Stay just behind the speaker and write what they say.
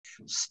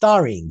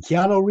starring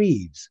Keanu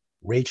Reeves,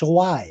 Rachel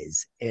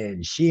Weisz,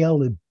 and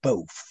Shia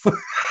LaBeouf.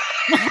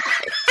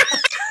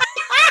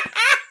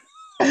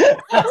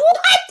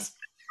 What?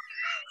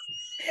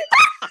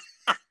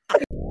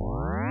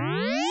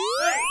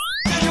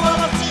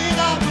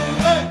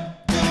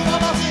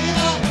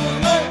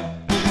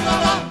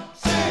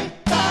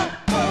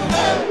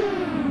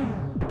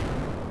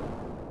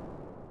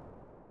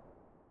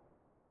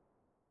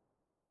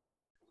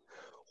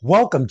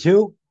 Welcome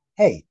to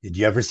Hey, did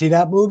you ever see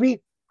that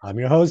movie? I'm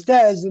your host,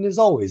 Des, and as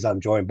always,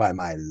 I'm joined by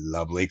my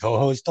lovely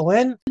co-host,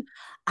 Lynn.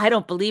 I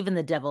don't believe in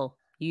the devil.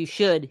 You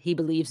should. He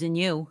believes in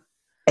you.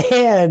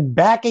 And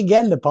back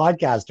again, the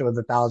podcaster with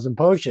 1,000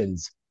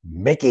 potions,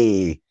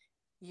 Mickey.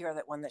 You're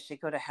that one that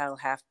should go to hell,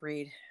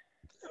 half-breed.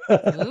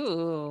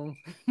 Ooh.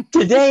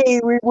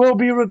 Today, we will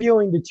be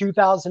reviewing the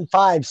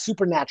 2005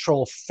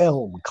 supernatural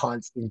film,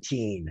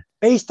 Constantine,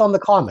 based on the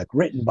comic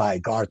written by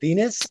Garth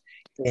Ennis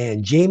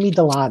and Jamie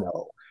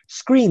Delano.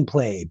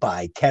 Screenplay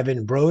by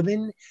Kevin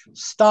Broden,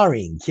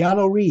 starring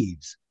Keanu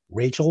Reeves,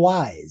 Rachel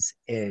Weisz,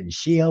 and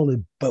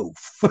Shia LaBeouf.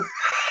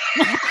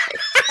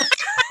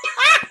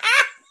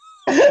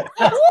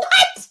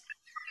 What?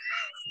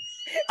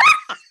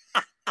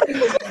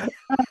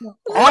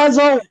 As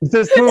always,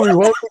 this movie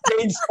will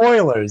contain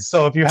spoilers,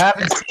 so if you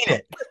haven't seen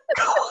it,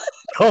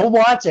 go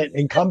watch it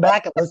and come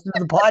back and listen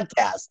to the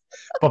podcast.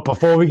 But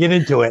before we get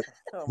into it,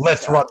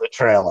 let's run the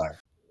trailer.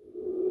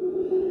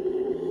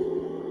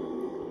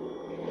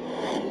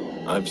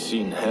 I've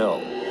seen hell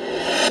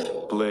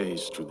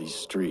blaze through these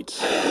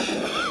streets.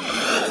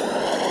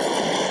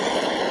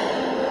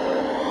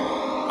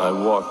 I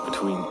walk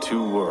between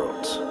two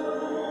worlds,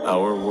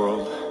 our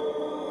world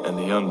and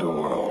the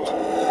underworld.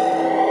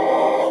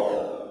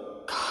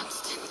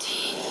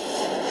 Constantine.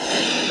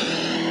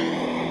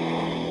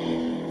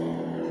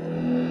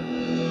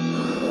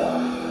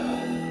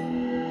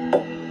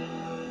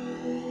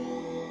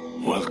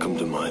 Welcome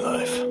to my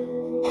life.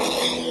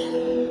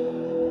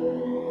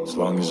 As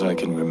long as I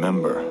can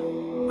remember,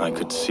 I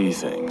could see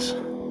things.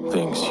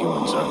 Things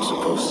humans aren't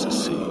supposed to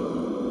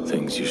see.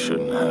 Things you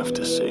shouldn't have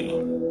to see.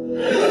 Into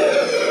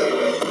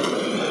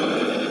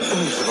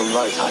the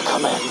light I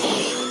command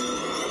thee.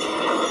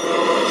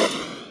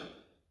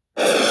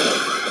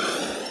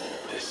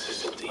 This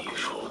isn't the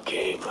usual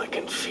game. I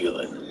can feel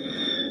it.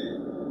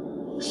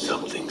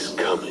 Something's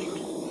coming.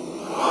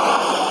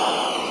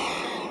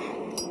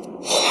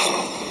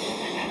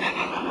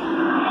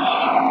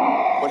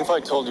 What if I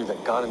told you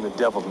that God and the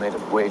devil made a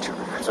wager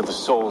for the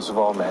souls of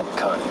all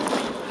mankind?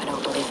 I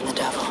don't believe in the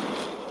devil.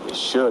 You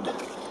should.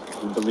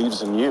 He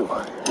believes in you.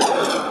 I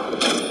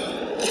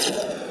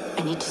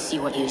need to see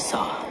what you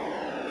saw.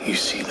 You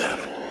see them.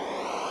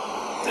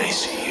 They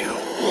see you.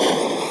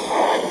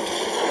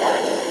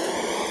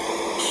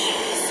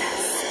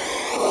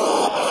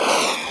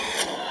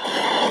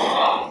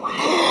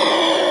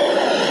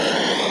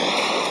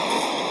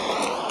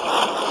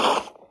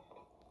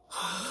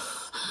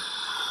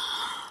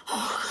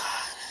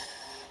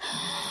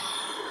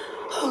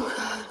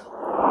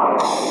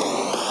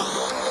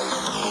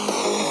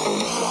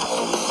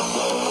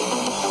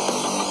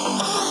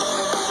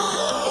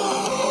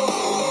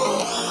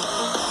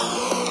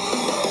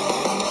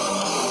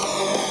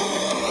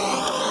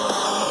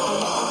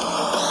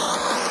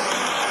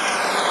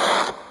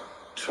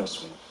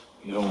 Trust me,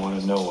 you don't want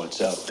to know what's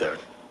out there.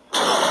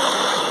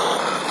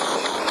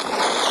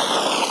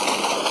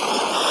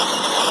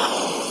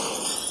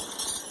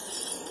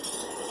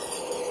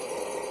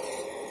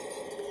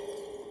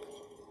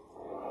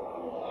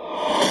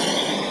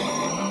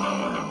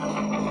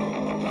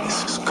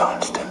 This is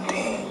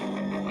Constantine.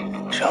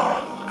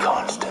 John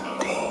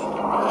Constantine.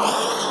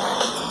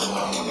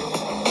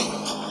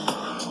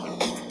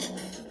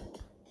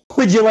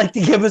 Would you like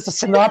to give us a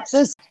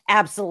synopsis?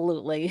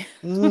 Absolutely.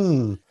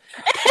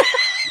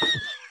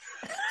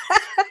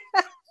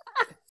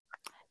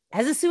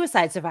 As a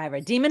suicide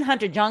survivor, demon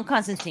hunter John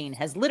Constantine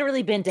has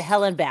literally been to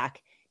hell and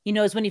back. He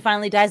knows when he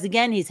finally dies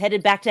again, he's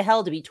headed back to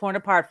hell to be torn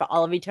apart for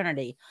all of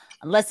eternity,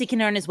 unless he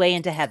can earn his way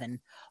into heaven.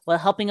 While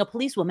helping a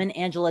policewoman,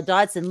 Angela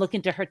Dodson, look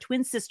into her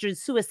twin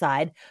sister's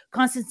suicide,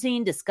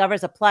 Constantine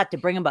discovers a plot to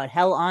bring about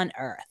hell on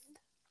Earth.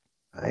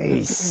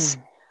 Nice.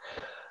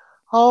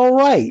 All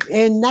right,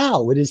 and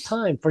now it is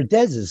time for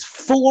Dez's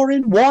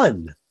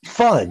 4-in-1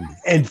 fun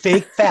and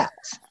fake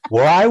facts,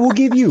 where I will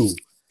give you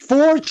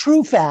 4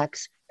 true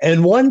facts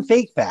and 1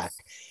 fake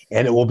fact,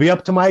 and it will be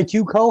up to my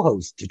 2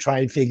 co-hosts to try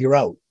and figure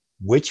out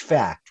which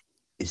fact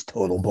is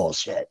total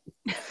bullshit.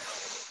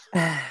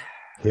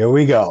 Here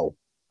we go.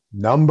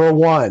 Number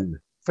 1.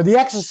 For the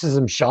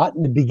exorcism shot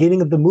in the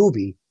beginning of the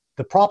movie,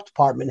 the prop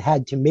department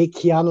had to make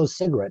Keanu's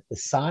cigarette the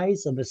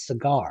size of a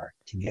cigar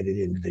to get it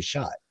into the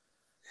shot.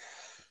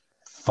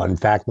 Fun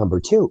fact number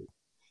 2.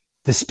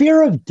 The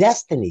Spear of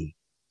Destiny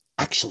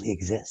actually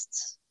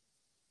exists.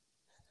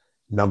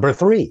 Number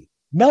 3.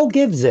 Mel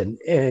Gibson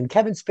and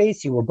Kevin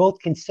Spacey were both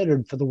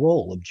considered for the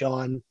role of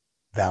John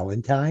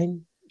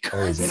Valentine,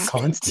 or is it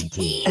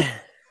Constantine?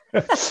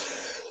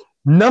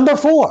 Number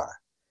 4.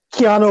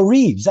 Keanu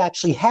Reeves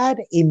actually had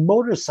a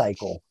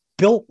motorcycle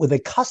built with a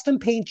custom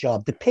paint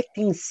job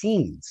depicting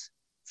scenes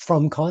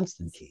from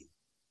Constantine.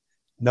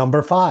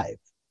 Number 5,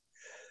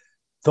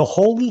 the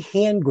holy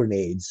hand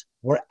grenades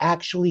were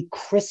actually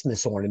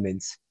Christmas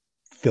ornaments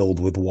filled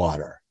with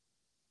water.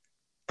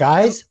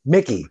 Guys,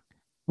 Mickey,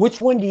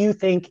 which one do you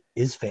think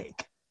is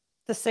fake?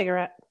 The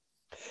cigarette.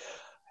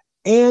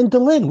 And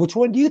Delyn, which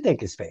one do you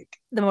think is fake?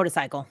 The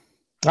motorcycle.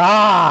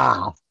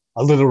 Ah,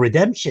 a little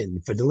redemption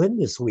for Delyn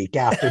this week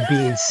after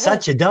being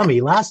such a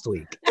dummy last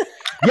week.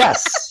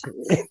 Yes,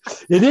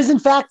 it is in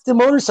fact the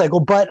motorcycle,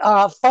 but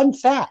fun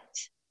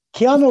fact,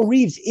 Keanu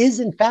Reeves is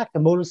in fact a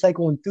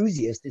motorcycle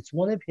enthusiast. It's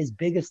one of his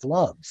biggest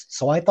loves.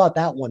 So I thought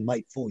that one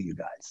might fool you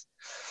guys.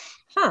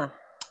 Huh.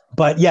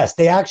 But yes,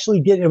 they actually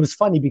did. It was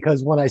funny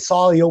because when I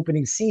saw the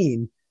opening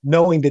scene,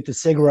 knowing that the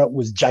cigarette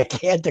was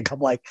gigantic, I'm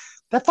like,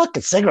 that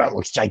fucking cigarette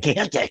looks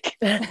gigantic.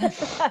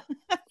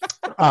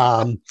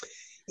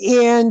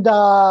 And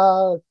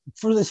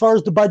for as far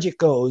as the budget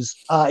goes,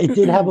 it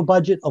did have a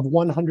budget of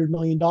 $100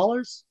 million,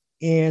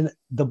 and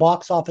the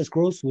box office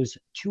gross was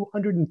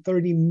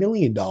 $230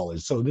 million.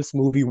 So this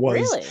movie was,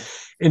 Really?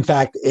 in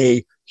fact,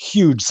 a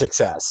huge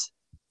success.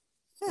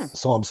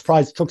 So I'm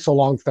surprised it took so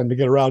long for them to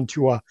get around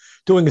to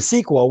doing a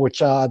sequel, which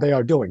they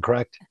are doing,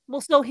 correct? Well,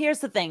 so here's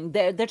the thing.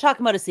 They're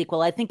talking about a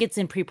sequel. I think it's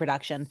in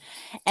pre-production.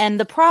 And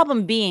the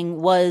problem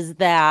being was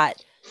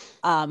that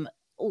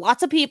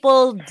lots of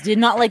people did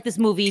not like this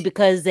movie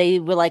because they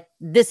were like,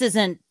 this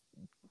isn't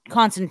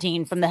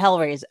Constantine from the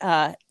Hellblazer.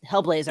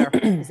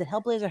 Is it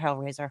Hellblazer or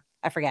Hellraiser?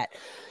 I forget.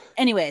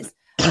 Anyways,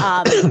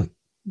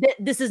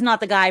 this is not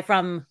the guy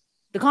from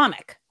the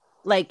comic.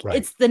 Like, Right.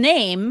 It's the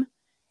name,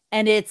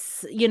 and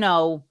it's,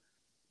 it's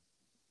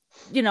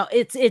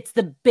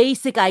the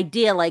basic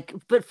idea, like,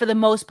 but for the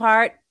most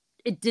part,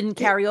 it didn't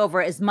carry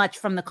over as much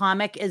from the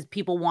comic as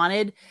people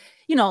wanted.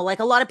 Like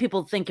a lot of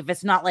people think if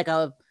it's not like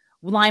a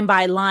line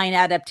by line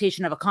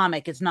adaptation of a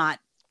comic, it's not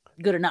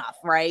good enough,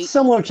 right?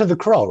 Similar to The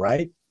Crow,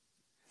 right?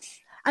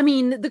 I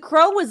mean, The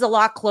Crow was a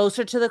lot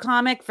closer to the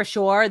comic for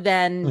sure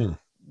than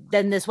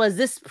this was.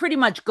 This pretty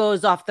much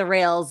goes off the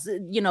rails.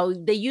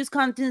 They use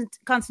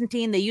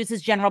Constantine, they use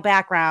his general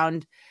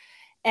background,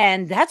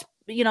 and that's,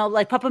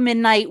 like Papa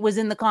Midnight was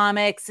in the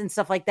comics and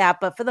stuff like that.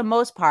 But for the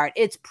most part,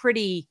 it's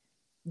pretty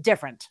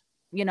different,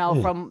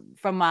 from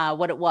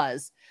what it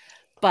was.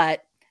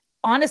 But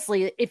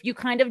honestly, if you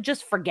kind of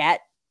just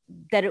forget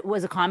that it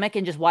was a comic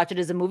and just watch it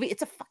as a movie,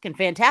 it's a fucking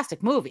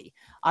fantastic movie.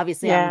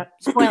 Obviously, Yeah. I'm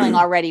spoiling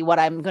already what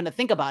I'm going to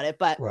think about it,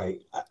 but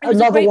Right. was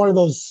a great- Another one of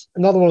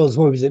those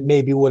movies that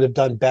maybe would have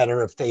done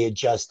better if they had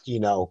just,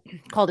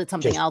 called it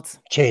something just else.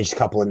 changed a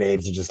couple of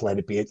names and just let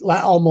it be.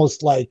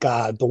 Almost like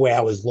the way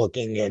I was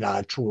looking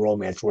at True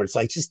Romance, where it's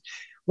like, just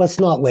let's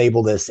not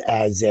label this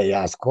as a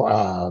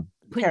Quentin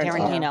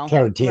Tarantino.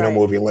 Tarantino Right.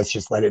 movie. Let's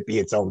just let it be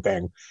its own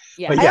thing.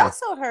 Yeah. But I yeah,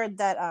 also heard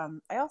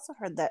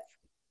that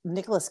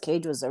Nicolas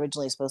Cage was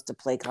originally supposed to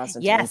play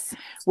Constantine. Yes,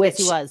 which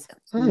he was.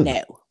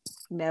 no.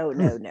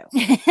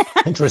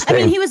 interesting. I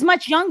mean, he was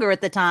much younger at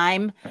the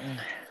time.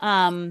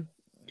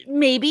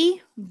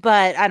 Maybe,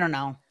 but I don't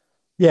know.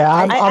 Yeah,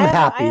 I'm I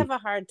happy. have a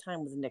hard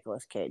time with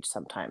Nicolas Cage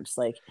sometimes.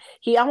 Like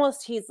he's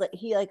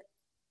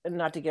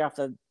not to get off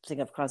the thing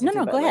of Constantine.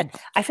 No, but go like, ahead.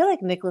 I feel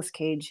like Nicolas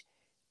Cage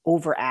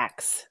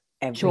overacts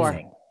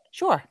everything.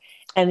 Sure.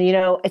 And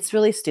it's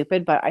really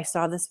stupid, but I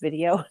saw this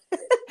video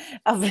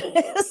of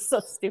it's so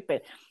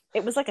stupid.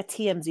 It was like a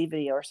TMZ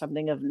video or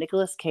something of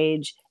Nicolas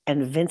Cage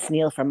and Vince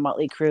Neil from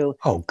Motley Crue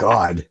Oh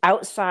God.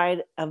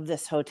 outside of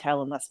this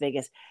hotel in Las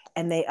Vegas,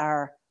 and they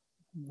are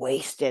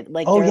wasted.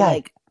 Like Oh, they're yeah.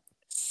 like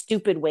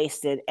stupid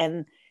wasted.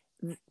 And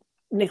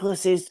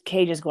Nicolas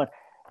Cage is going,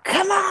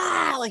 "Come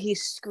on!" Like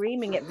he's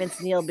screaming at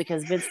Vince Neil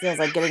because Vince Neil's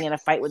like getting in a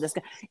fight with this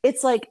guy.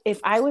 It's like if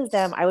I was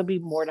them, I would be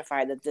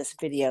mortified that this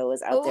video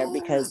is out there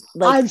because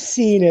like I've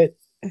seen it.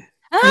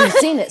 you've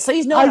seen it, so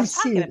you know what I'm I've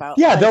seen talking it. about.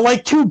 Yeah, Like, they're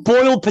like two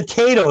boiled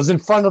potatoes in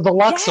front of the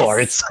Luxor.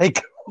 Yes. It's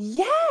like,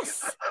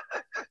 yes,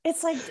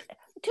 it's like,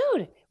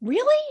 dude,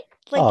 really?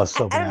 Like, Oh,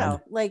 so I don't bad.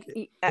 know. Like,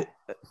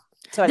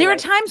 so There anyway, are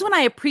times when I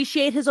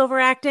appreciate his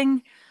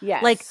overacting.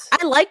 yes, Like,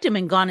 I liked him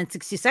in Gone in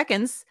 60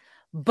 Seconds,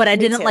 but I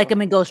Me didn't too. like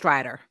him in Ghost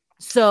Rider.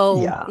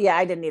 So, yeah,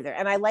 I didn't either,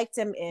 and I liked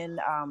him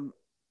in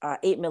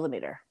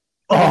 8mm.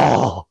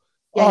 Oh,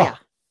 yeah.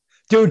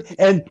 dude.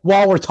 And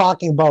while we're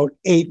talking about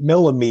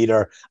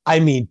 8mm, I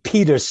mean,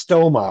 Peter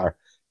Stormare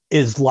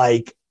is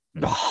like,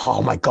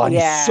 oh my God,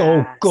 he's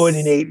so good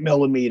in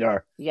 8mm.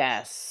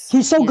 Yes,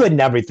 He's so good in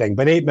everything,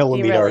 but 8mm,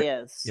 he really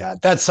is. yeah,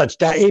 that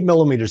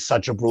 8mm is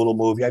such a brutal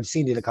movie. I've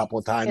seen it a couple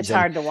of times. It's and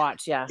hard to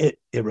watch. Yeah, It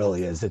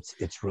really is.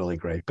 It's really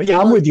great. But yeah,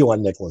 I'm with you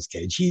on Nicolas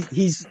Cage.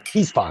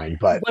 He's fine,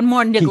 but One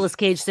more Nicolas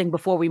Cage thing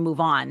before we move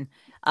on.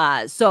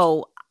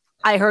 So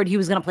I heard he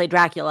was going to play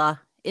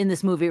Dracula in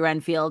this movie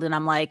Renfield, and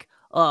I'm like,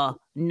 oh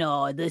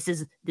no, this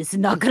is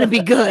not going to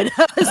be good.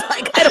 I was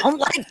like, I don't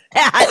like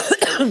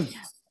that.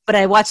 But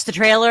I watched the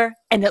trailer,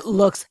 and it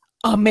looks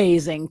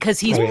amazing because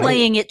he's Oh, yeah.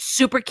 playing it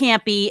super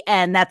campy,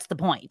 and that's the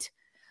point.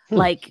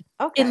 Like,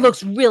 okay. it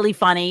looks really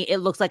funny. It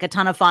looks like a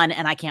ton of fun,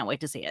 and I can't wait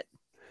to see it.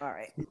 all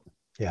right.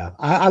 Yeah,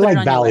 I Put it like on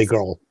your Valley list.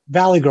 Girl.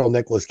 Valley Girl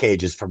Nicolas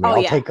Cage is for me. Oh,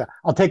 I'll yeah.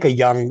 take a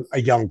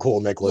young, cool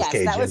Nicolas Yes,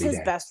 Cage that was any his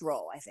day. best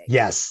role, I think.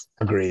 Yes,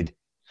 agreed.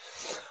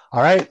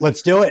 All right,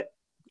 let's do it.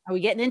 Are we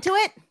getting into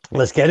it?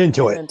 Let's get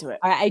into I'm it. into it.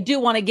 I do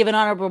want to give an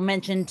honorable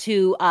mention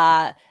to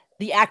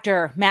the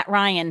actor Matt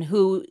Ryan,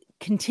 who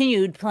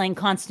continued playing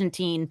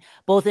Constantine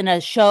both in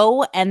a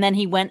show, and then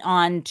he went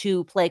on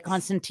to play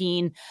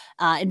Constantine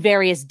in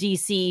various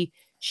DC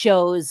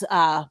shows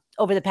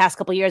over the past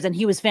couple of years, and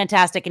he was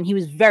fantastic, and he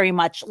was very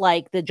much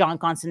like the John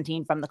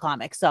Constantine from the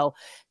comics. So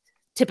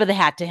tip of the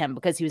hat to him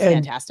because he was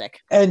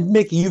fantastic. And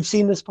Mickey, you've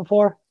seen this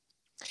before?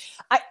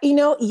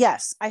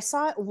 Yes, I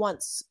saw it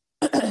once.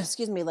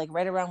 Excuse me, like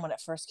right around when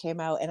it first came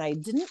out, and I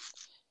didn't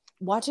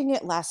watching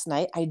it last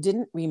night. I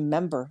didn't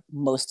remember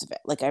most of it.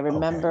 Like I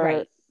remember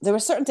Right. there were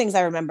certain things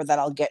I remember that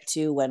I'll get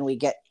to when we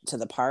get to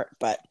the part,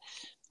 but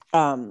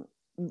for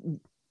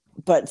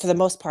the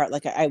most part,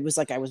 I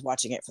was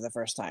watching it for the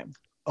first time.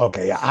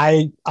 Okay, yeah,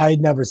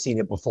 I'd never seen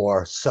it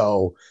before,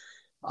 so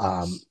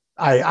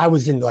I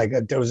was in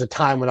there was a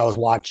time when I was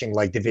watching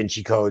like Da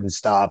Vinci Code and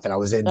stuff, and I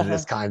was into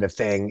this kind of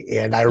thing.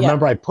 And I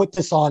remember I put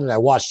this on and I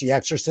watched the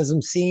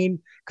exorcism scene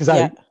because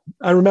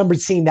I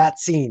remembered seeing that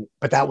scene,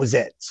 but that was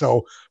it.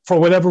 So for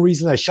whatever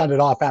reason, I shut it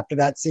off after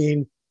that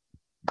scene.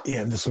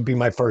 And this would be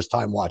my first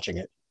time watching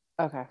it.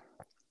 Okay.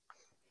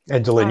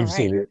 Angela, you've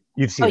seen it.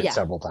 You've seen it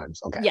several times.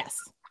 Okay. Yes.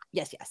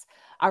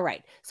 All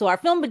right. So our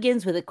film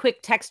begins with a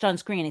quick text on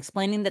screen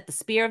explaining that the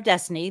spear of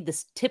destiny,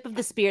 the tip of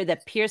the spear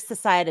that pierced the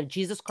side of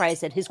Jesus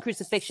Christ at his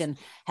crucifixion,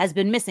 has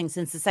been missing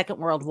since the Second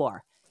World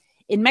War.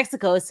 In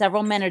Mexico,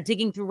 several men are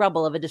digging through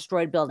rubble of a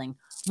destroyed building.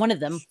 One of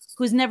them,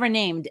 who's never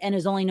named and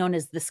is only known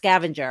as the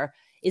Scavenger,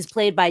 is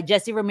played by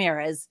Jesse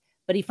Ramirez,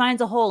 but he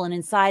finds a hole and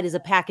inside is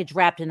a package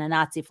wrapped in a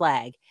Nazi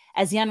flag.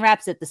 As he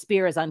unwraps it, the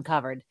spear is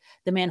uncovered.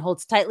 The man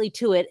holds tightly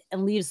to it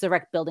and leaves the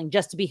wrecked building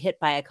just to be hit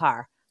by a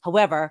car.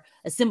 However,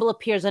 a symbol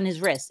appears on his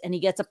wrist and he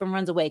gets up and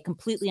runs away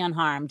completely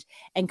unharmed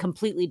and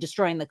completely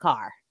destroying the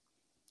car.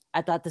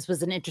 I thought this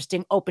was an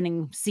interesting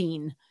opening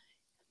scene.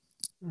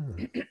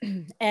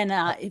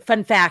 And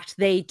fun fact,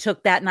 they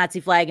took that Nazi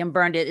flag and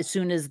burned it as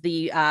soon as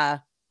they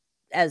had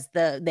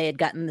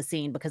gotten the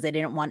scene because they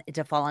didn't want it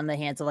to fall in the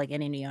hands of like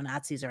any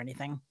neo-Nazis or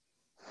anything.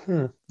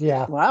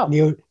 Yeah. Wow.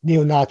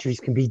 Neo-Nazis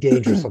can be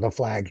dangerous with a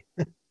flag.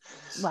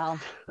 Well,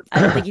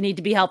 I don't think you need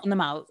to be helping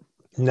them out.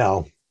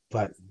 No,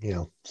 but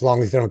as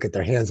long as they don't get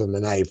their hands on the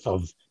knife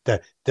of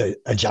the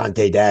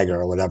Ajante dagger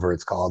or whatever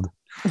it's called.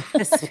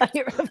 The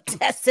spear of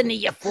destiny,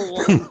 you fool.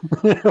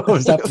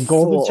 Was that the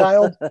Golden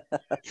Child?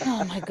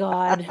 Oh my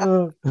God.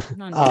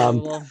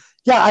 Unbelievable.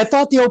 Yeah, I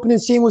thought the opening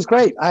scene was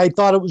great. I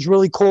thought it was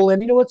really cool.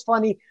 And you know what's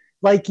funny?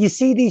 Like you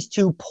see these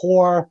two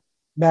poor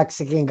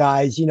Mexican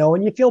guys,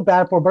 and you feel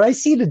bad for them, but I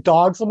see the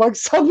dogs. I'm like,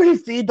 somebody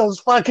feed those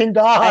fucking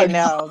dogs. I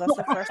know. That's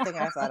the first thing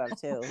I thought of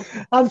too.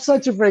 I'm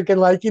such a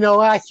freaking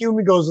a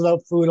human goes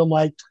without food. I'm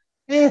like,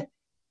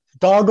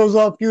 dog goes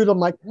without food. I'm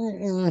like,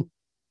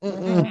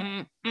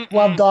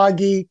 love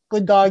doggy,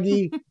 good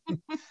doggy.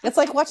 It's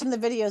like watching the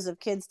videos of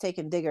kids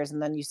taking diggers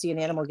and then you see an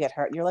animal get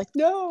hurt. And you're like,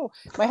 no.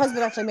 My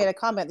husband actually made a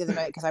comment the other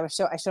night because I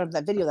showed him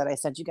that video that I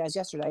sent you guys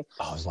yesterday.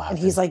 I was laughing.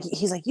 And he's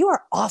like, you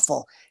are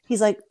awful.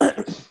 He's like,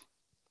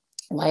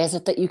 why is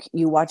it that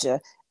you watch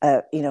a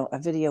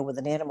video with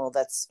an animal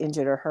that's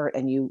injured or hurt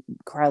and you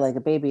cry like a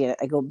baby? And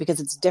I go, because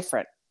it's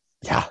different.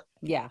 Yeah.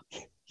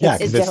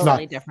 It's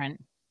definitely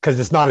different. Because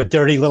it's not a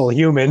dirty little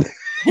human.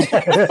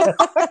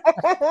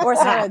 Or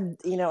it's not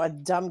a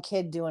dumb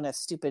kid doing a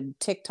stupid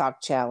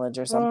TikTok challenge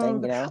or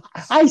something,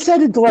 I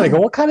said it to Len, I go,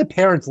 what kind of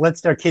parents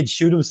lets their kid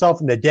shoot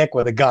himself in the dick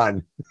with a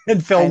gun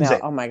and films it?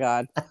 Oh my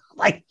God.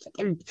 Like,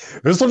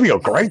 this will be a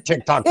great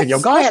TikTok video.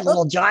 Go ahead,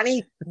 little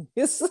Johnny.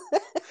 His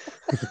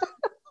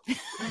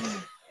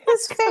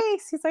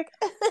face. He's like,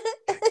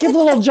 give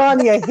little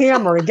Johnny a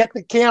hammer and get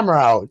the camera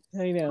out.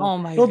 I know. Oh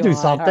my He'll God. do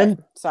something. Right.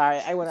 Sorry,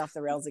 I went off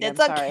the rails again. It's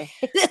okay.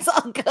 Sorry. It's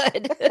all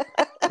good.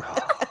 Oh,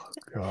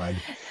 God.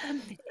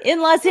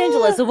 In Los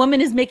Angeles, a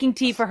woman is making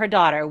tea for her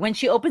daughter. When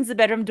she opens the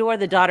bedroom door,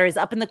 the daughter is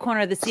up in the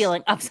corner of the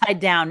ceiling, upside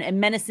down, and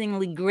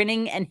menacingly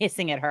grinning and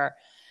hissing at her.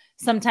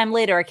 Sometime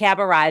later, a cab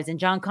arrives, and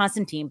John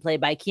Constantine, played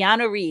by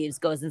Keanu Reeves,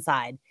 goes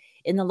inside.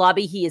 In the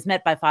lobby, he is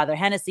met by Father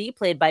Hennessy,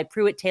 played by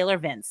Pruitt Taylor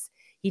Vince.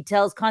 He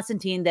tells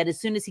Constantine that as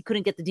soon as he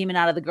couldn't get the demon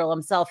out of the girl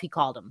himself, he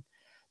called him.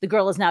 The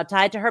girl is now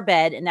tied to her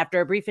bed, and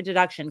after a brief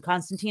introduction,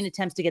 Constantine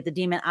attempts to get the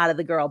demon out of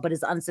the girl, but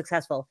is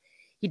unsuccessful.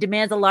 He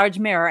demands a large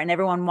mirror, and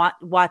everyone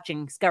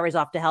watching scurries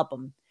off to help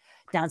him.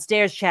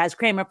 Downstairs, Chaz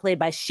Kramer, played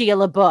by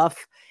Shia LaBeouf,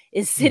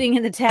 is sitting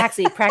in the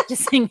taxi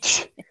practicing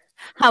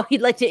how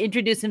he'd like to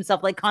introduce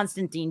himself like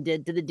Constantine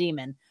did to the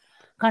demon.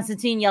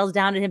 Constantine yells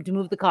down at him to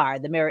move the car.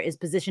 The mirror is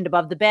positioned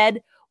above the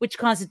bed, which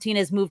Constantine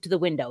has moved to the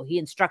window. He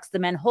instructs the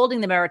men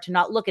holding the mirror to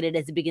not look at it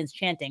as he begins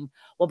chanting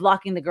while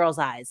blocking the girl's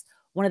eyes.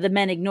 One of the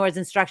men ignores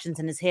instructions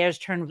and his hair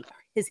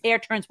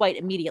turns white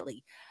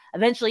immediately.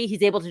 Eventually,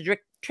 he's able to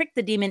trick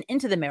the demon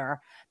into the mirror.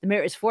 The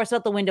mirror is forced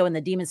out the window and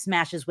the demon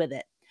smashes with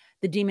it.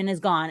 The demon is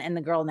gone and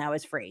the girl now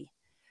is free.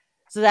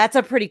 So that's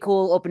a pretty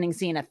cool opening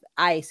scene, if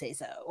I say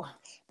so.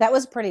 That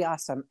was pretty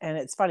awesome. And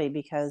it's funny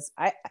because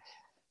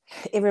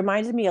it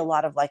reminded me a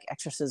lot of like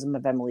Exorcism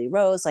of Emily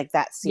Rose, like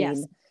that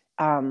scene.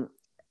 Yes.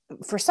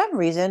 For some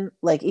reason,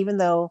 like even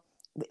though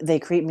they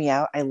creep me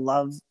out, I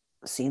love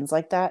scenes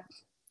like that.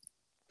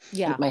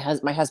 Yeah. My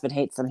husband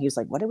hates them. He was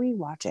like, "What are we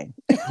watching?"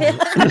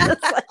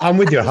 I'm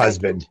with your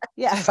husband.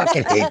 Yeah, I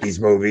fucking hate these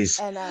movies.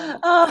 And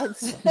Oh,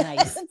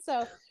 nice. And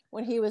so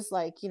when he was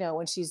like,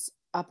 when she's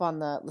up on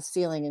the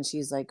ceiling and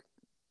he's like,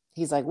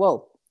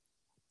 "Whoa."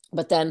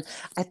 But then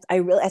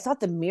I thought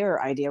the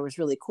mirror idea was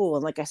really cool.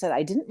 And like I said,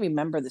 I didn't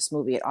remember this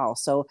movie at all.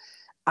 So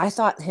I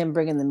thought him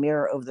bringing the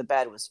mirror over the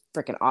bed was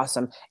freaking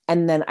awesome.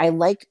 And then I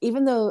like,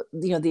 even though,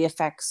 the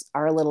effects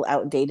are a little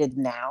outdated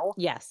now,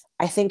 Yes.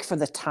 I think for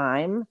the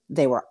time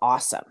they were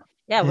awesome.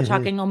 Yeah, we're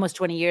talking almost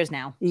 20 years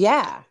now.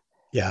 Yeah.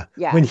 Yeah.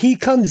 Yeah. When he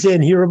comes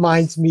in, he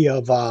reminds me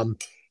of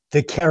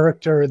the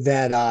character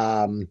that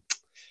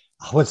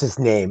what's his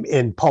name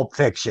in Pulp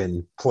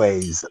Fiction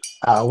plays,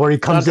 where he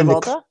comes John in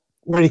Travolta?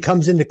 when he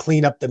comes in to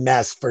clean up the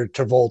mess for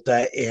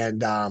Travolta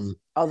and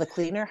The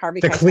cleaner, Harvey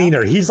the Keitel?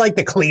 cleaner. He's like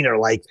the cleaner,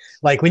 like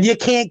when you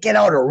can't get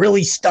out a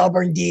really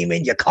stubborn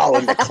demon, you call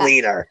him the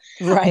cleaner.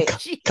 Right.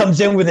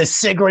 Comes in with a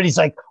cigarette. He's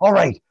like, "All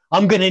right,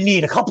 I'm gonna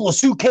need a couple of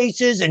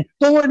suitcases, and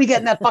don't let me get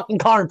in that fucking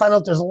car and find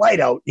out there's a light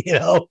out."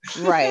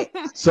 Right.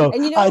 So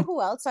And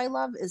who else I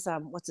love is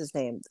what's his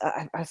name?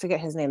 I forget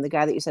his name. The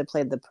guy that you said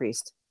played the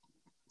priest.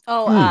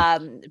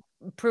 Oh,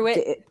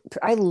 Pruitt.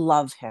 I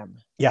love him.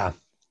 yeah,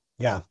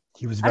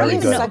 he was I don't very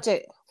even good. know.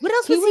 What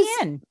else was he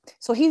in?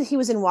 So he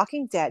was in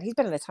Walking Dead. He's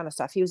been in a ton of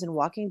stuff. He was in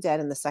Walking Dead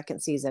in the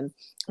second season.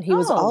 And he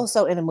was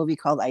also in a movie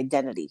called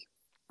Identity.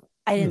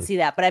 I didn't see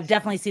that, but I've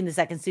definitely seen the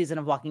second season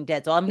of Walking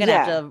Dead. So I'm going to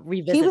have to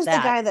revisit that. He was the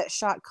guy that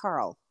shot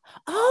Carl.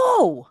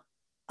 Oh,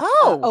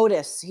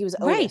 Otis. He was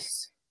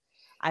Otis.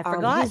 Right. I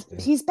forgot.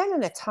 He's been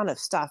in a ton of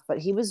stuff, but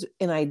he was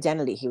in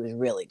Identity. He was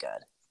really good.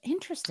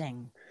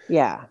 Interesting.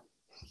 Yeah.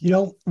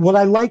 What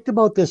I liked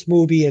about this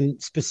movie and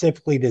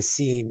specifically this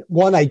scene,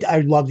 one,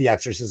 I love the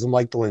exorcism,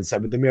 like the Lynn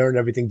said, with the mirror and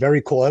everything.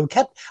 Very cool.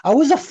 I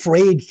was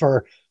afraid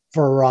for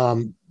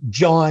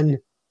John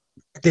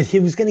that he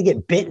was going to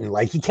get bitten.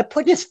 Like he kept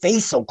putting his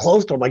face so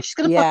close to him, like she's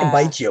going to fucking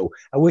bite you.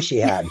 I wish he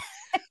had.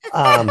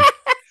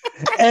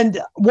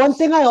 And one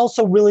thing I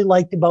also really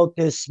liked about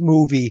this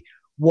movie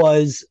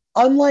was,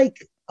 unlike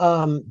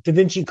Da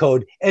Vinci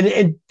Code,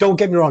 and don't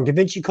get me wrong, Da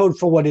Vinci Code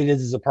for what it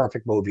is a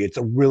perfect movie. It's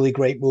a really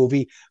great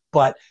movie,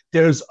 but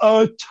there's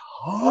a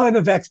ton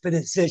of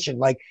exposition.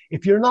 Like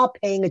if you're not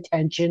paying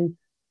attention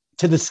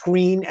to the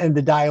screen and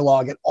the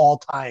dialogue at all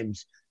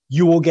times,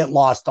 you will get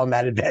lost on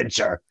that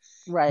adventure.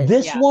 Right.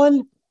 This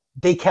one,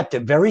 they kept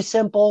it very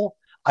simple.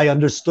 I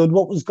understood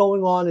what was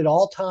going on at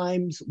all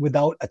times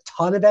without a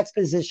ton of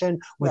exposition,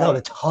 without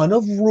a ton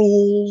of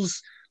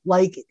rules.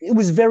 Like it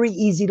was very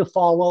easy to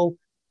follow.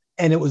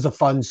 And it was a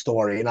fun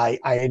story, and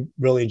I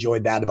really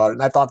enjoyed that about it.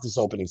 And I thought this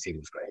opening scene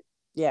was great.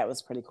 Yeah, it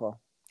was pretty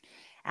cool.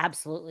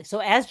 Absolutely. So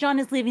as John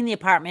is leaving the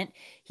apartment,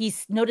 he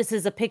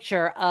notices a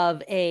picture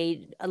of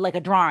a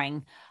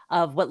drawing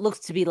of what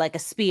looks to be like a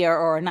spear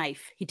or a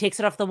knife. He takes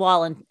it off the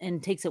wall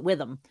and takes it with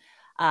him.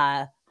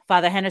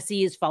 Father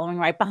Hennessy is following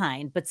right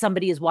behind, but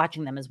somebody is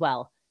watching them as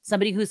well.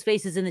 Somebody whose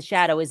face is in the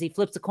shadow as he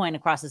flips a coin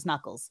across his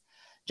knuckles.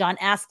 John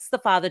asks the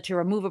father to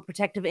remove a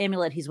protective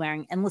amulet he's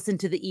wearing and listen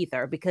to the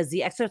ether because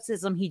the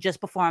exorcism he just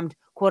performed,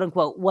 quote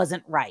unquote,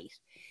 wasn't right.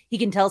 He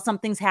can tell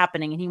something's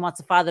happening and he wants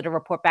the father to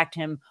report back to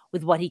him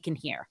with what he can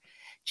hear.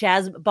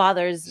 Chaz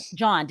bothers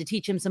John to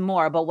teach him some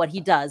more about what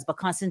he does, but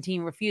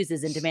Constantine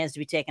refuses and demands to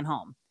be taken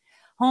home.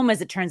 Home,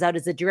 as it turns out,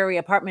 is a dreary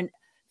apartment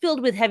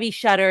filled with heavy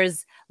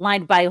shutters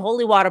lined by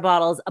holy water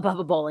bottles above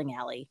a bowling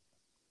alley.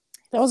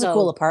 That was a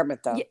cool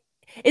apartment, though. Yeah,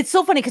 it's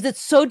so funny because it's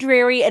so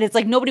dreary and it's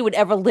like nobody would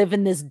ever live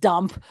in this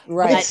dump.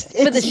 Right.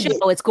 But for the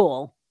show, it's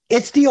cool.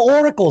 It's the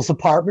Oracle's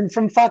apartment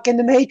from fucking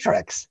The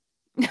Matrix.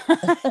 No,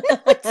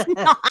 it's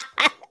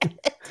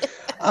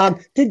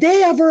not. Did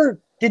they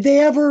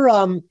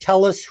ever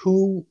tell us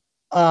who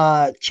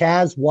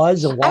Chaz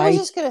was and why? I was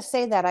just gonna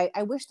say that.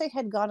 I wish they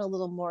had gone a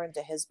little more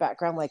into his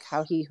background, like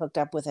how he hooked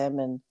up with him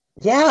and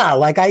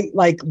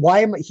why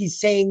am he's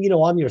saying,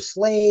 I'm your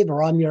slave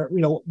or I'm your,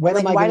 when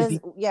am I why going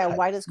does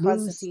why does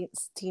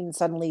Constantine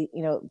suddenly,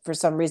 for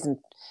some reason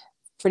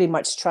pretty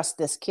much trust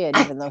this kid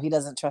even though he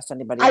doesn't trust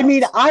anybody else? I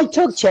mean, I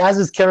took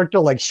Chaz's character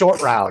like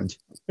Short Round.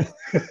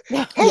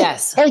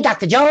 Yes. Hey,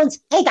 Dr. Jones.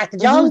 Hey, Dr.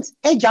 Jones.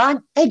 Hey,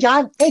 John. Hey,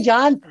 John. Hey,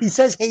 John. He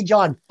says, "Hey,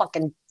 John,"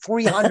 fucking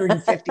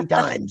 350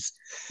 times.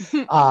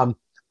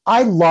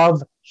 I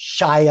love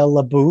Shia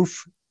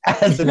LaBeouf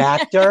as an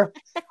actor.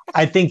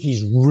 I think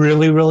he's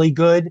really, really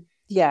good.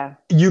 Yeah.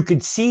 You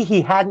could see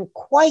he hadn't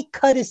quite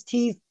cut his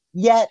teeth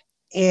yet.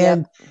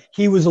 And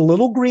he was a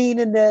little green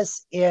in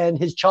this, and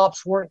his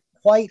chops weren't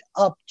quite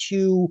up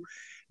to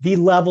the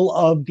level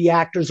of the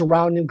actors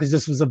around him because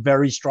this was a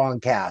very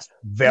strong cast.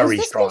 Very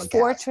strong cast.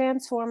 Before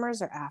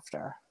Transformers or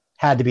after?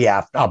 Had to be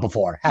after.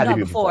 Before. Had to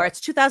be before.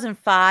 It's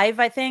 2005,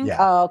 I think. Yeah.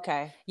 Oh,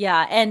 okay.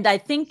 Yeah, and I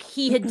think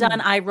he had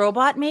done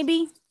iRobot,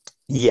 maybe.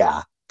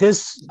 Yeah.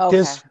 This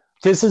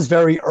is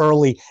very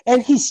early,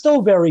 and he's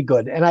still very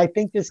good. And I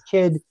think this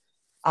kid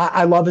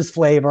I love his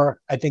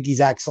flavor. I think he's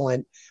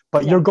excellent.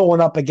 But you're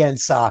going up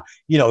against,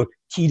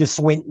 Tilda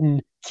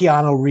Swinton,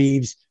 Keanu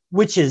Reeves,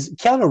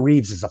 Keanu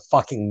Reeves is a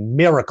fucking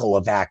miracle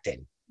of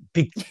acting.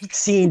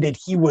 Seeing that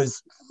he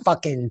was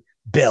fucking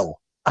Bill.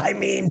 I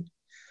mean,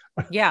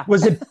 Yeah.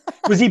 was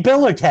he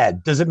Bill or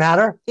Ted? Does it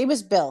matter? He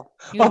was Bill.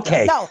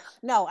 Okay.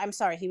 No, I'm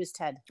sorry. He was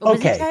Ted. Oh,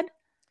 was he Okay. Ted?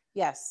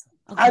 Yes.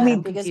 Okay, I mean,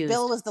 I'm Because confused.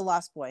 Bill was the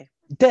lost boy.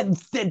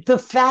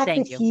 The fact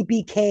Thank that you. he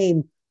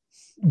became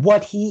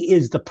what he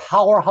is, the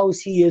powerhouse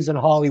he is in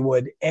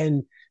Hollywood,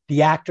 and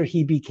the actor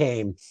he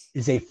became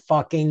is a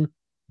fucking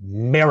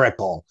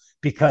miracle.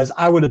 Because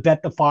I would have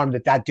bet the farm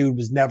that dude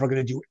was never going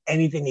to do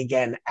anything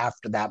again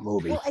after that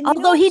movie. Well, and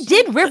Although he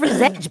did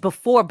River's Edge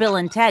before Bill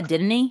and Ted,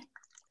 didn't he?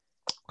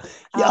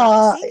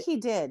 I think he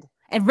did.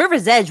 And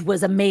River's Edge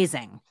was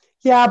amazing.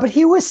 Yeah, but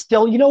he was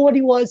still, you know what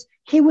he was?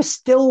 He was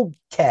still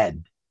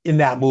Ted in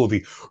that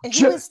movie. And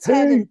he was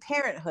Ted in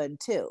Parenthood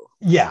too.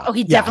 Yeah. Oh,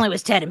 he definitely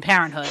was Ted in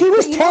Parenthood. He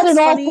was But you Ted know in what's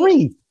all funny?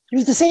 three. He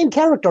was the same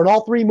character in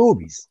all three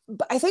movies.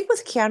 But I think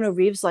with Keanu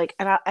Reeves, like,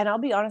 and I'll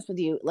be honest with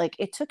you, like,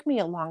 it took me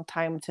a long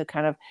time to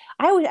kind of.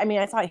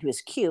 I thought he was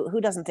cute.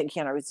 Who doesn't think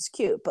Keanu Reeves is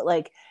cute? But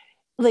like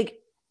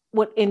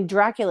what in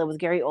Dracula with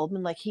Gary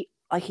Oldman,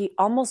 he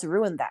almost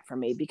ruined that for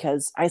me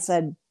because I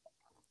said,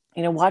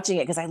 watching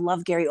it because I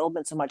love Gary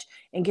Oldman so much,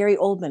 and Gary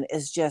Oldman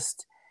is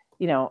just,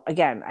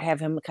 again, I have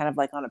him kind of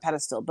like on a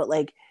pedestal, but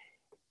like,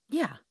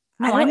 Yeah.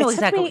 No, I know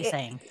exactly what you're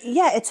saying.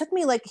 Yeah, it took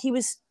me like he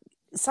was.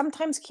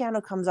 Sometimes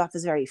Keanu comes off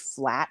as very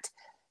flat,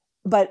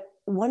 but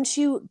once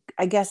you,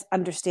 I guess,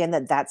 understand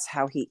that that's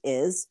how he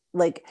is,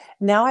 like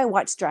now I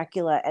watch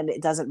Dracula and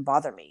it doesn't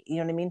bother me. You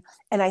know what I mean?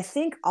 And I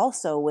think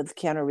also with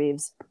Keanu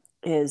Reeves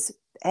is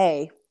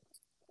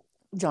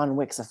John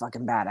Wick's a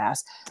fucking badass,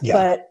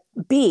 but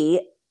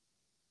B,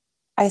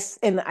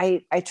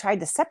 I tried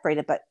to separate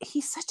it, but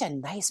he's such a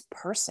nice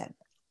person.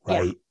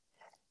 Right.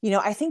 Yeah.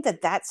 I think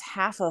that's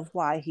half of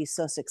why he's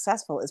so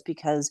successful is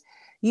because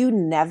you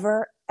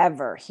never,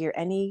 ever hear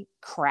any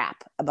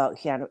crap about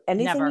Keanu.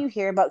 Anything Never. you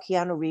hear about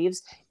Keanu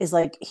Reeves is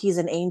like he's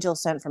an angel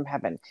sent from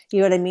heaven. You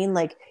know what I mean?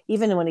 Like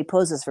even when he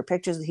poses for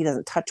pictures, he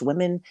doesn't touch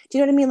women. Do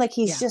you know what I mean? Like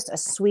he's just a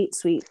sweet,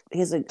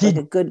 he's like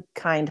a good,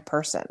 kind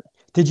person.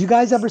 Did you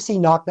guys ever see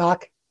Knock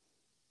Knock?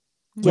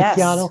 Yes.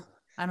 With Keanu?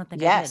 I don't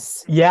think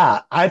Yes.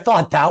 Yeah, I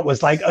thought that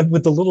was like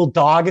with the little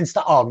dog and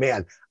stuff. Oh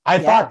man, I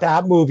thought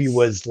that movie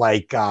was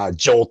like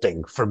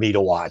jolting for me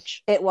to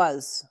watch. It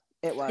was.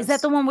 It was. Is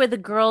that the one where the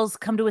girls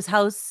come to his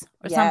house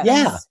or Yes. something?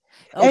 Yeah.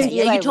 Okay, And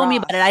yeah, Eli you told me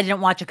Roth. about it. I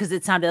didn't watch it because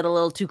it sounded a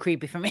little too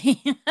creepy for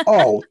me.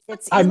 Oh,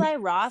 It's Eli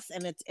Roth,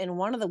 and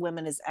one of the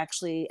women is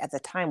actually at the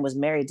time was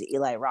married to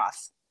Eli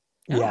Roth.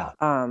 yeah.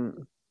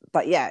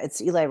 But yeah,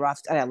 it's Eli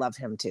Roth, and I love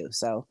him too.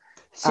 So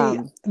See,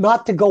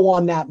 not to go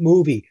on that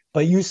movie,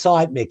 but you saw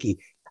it, Mickey.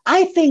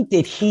 I think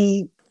that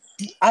he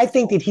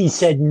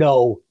said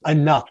no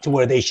enough to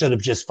where they should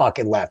have just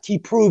fucking left. He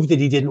proved that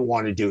he didn't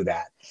want to do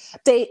that.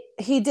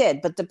 he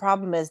did, but the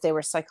problem is they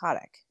were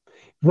psychotic.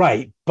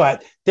 Right.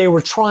 But they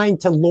were trying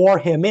to lure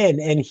him in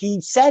and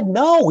he said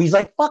no. He's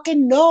like,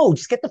 fucking no,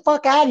 just get the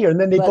fuck out of here. And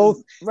then they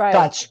both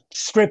got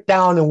stripped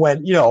down and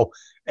went,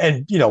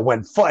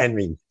 I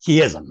mean,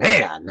 he is a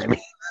man. I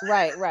mean,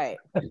 Right.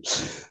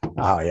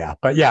 Oh yeah.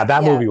 But yeah,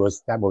 that movie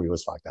was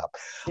fucked up.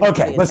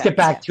 Okay, let's get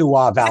back to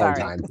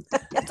Valentine.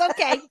 It's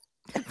okay.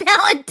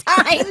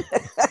 Valentine.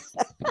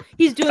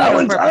 He's doing it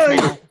on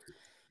purpose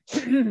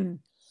now.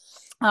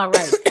 All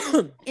right.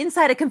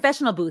 Inside a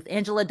confessional booth,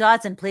 Angela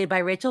Dodson, played by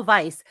Rachel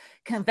Weisz,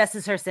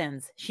 confesses her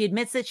sins. She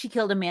admits that she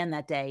killed a man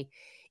that day.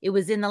 It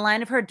was in the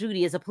line of her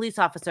duty as a police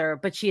officer,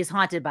 but she is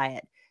haunted by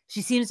it.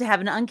 She seems to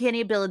have an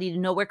uncanny ability to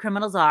know where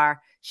criminals are.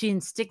 She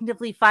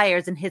instinctively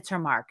fires and hits her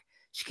mark.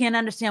 She can't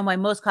understand why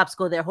most cops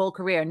go their whole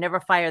career and never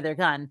fire their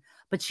gun,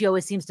 but she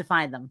always seems to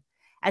find them.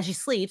 As she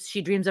sleeps,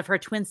 she dreams of her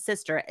twin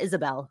sister,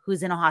 Isabel,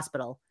 who's in a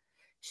hospital.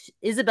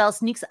 Isabel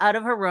sneaks out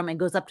of her room and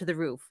goes up to the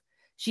roof.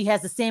 She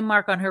has the same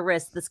mark on her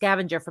wrist the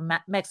scavenger from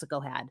Mexico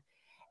had.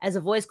 As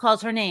a voice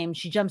calls her name,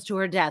 she jumps to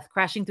her death,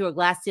 crashing through a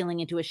glass ceiling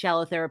into a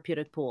shallow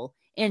therapeutic pool.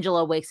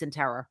 Angela wakes in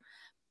terror.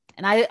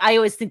 And I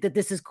always think that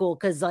this is cool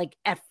because, like,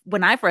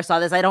 when I first saw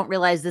this, I don't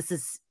realize this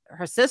is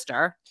her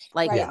sister.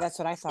 Like, right, that's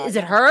what I thought. Is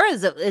it her?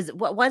 Is it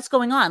what's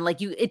going on?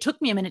 Like, it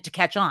took me a minute to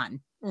catch on.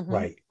 Mm-hmm.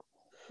 Right.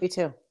 Me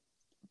too.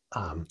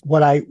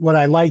 What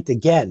I liked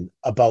again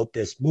about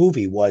this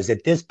movie was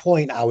at this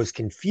point I was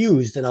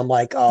confused and I'm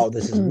like, oh,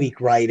 this is weak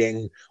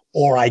writing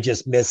or I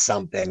just missed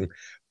something.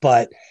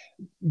 But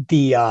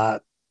the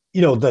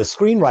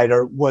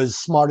screenwriter was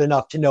smart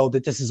enough to know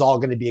that this is all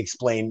going to be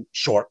explained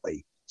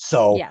shortly.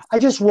 So I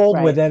just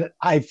rolled with it.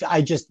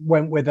 I just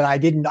went with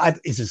it.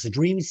 Is this a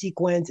dream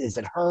sequence? Is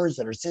it hers? Is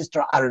it her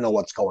sister? I don't know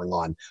what's going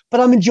on, but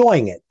I'm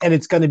enjoying it and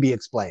it's going to be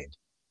explained.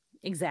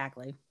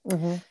 Exactly.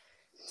 Mm-hmm.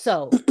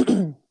 So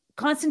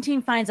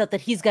Constantine finds out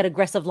that he's got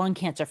aggressive lung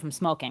cancer from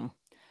smoking.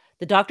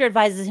 The doctor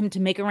advises him to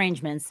make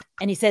arrangements,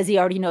 and he says he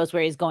already knows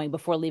where he's going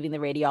before leaving the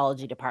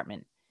radiology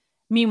department.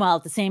 Meanwhile,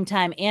 at the same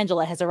time,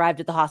 Angela has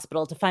arrived at the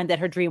hospital to find that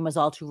her dream was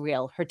all too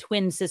real. Her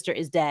twin sister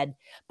is dead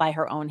by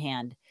her own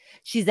hand.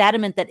 She's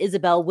adamant that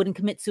Isabel wouldn't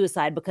commit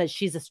suicide because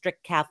she's a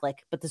strict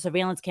Catholic, but the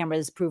surveillance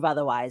cameras prove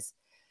otherwise.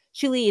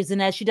 She leaves,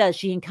 and as she does,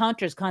 she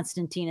encounters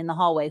Constantine in the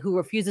hallway, who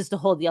refuses to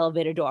hold the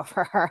elevator door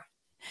for her.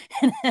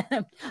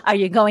 Are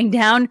you going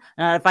down?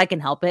 Not if I can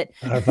help it.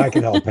 Not if I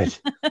can help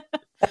it.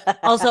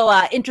 Also,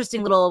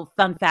 interesting little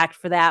fun fact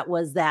for that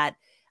was that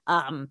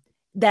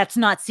that's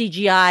not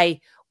CGI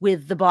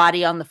with the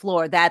body on the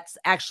floor. That's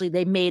actually,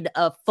 they made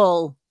a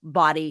full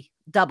body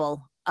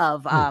double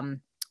of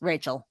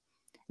Rachel.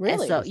 Really?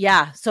 And so,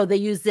 yeah. So they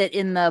used it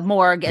in the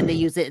morgue and they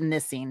use it in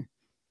this scene.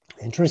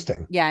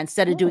 Interesting. Yeah.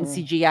 Instead of doing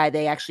CGI,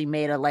 they actually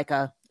made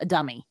a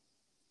dummy.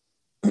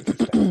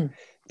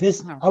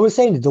 This, I was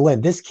saying to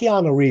Delin, this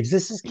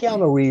is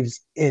Keanu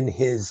Reeves in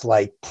his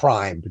like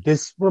prime.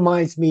 This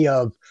reminds me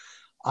of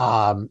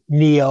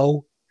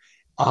Neo,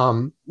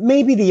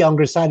 maybe the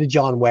younger side of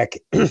John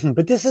Wick,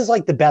 but this is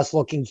like the best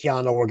looking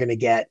Keanu we're going to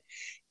get.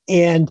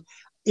 And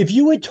if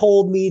you had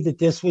told me that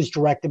this was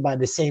directed by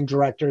the same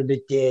director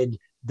that did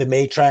The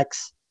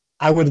Matrix,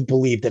 I would have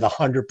believed it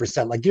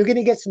 100%. Like, you're going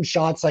to get some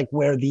shots like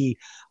where the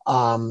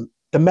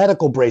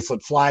medical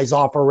bracelet flies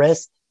off her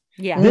wrist.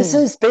 Yeah. This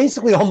is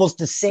basically almost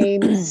the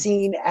same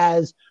scene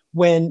as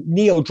when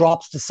Neo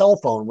drops the cell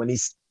phone when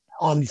he's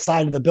on the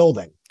side of the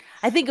building.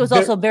 I think it was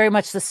also very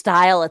much the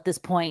style at this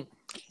point.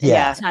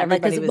 Yeah.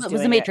 Like,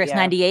 was The Matrix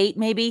 98,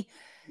 maybe?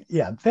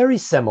 Yeah, very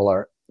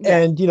similar. Yeah.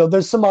 And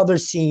there's some other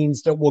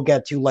scenes that we'll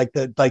get to, like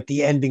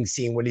the ending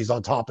scene when he's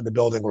on top of the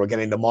building, we're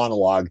getting the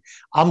monologue.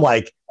 I'm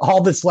like,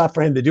 all that's left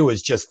for him to do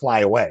is just fly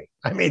away.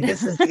 I mean,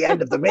 this is the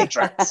end of The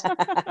Matrix.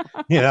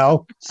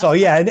 So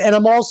yeah, and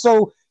I'm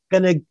also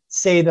gonna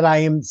say that I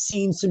am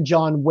seeing some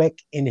John Wick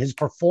in his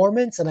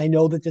performance, and I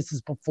know that this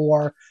is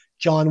before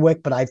John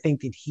Wick, but I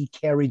think that he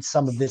carried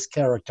some of this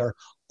character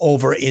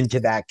over into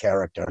that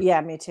character. Yeah,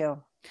 me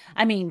too.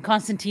 I mean,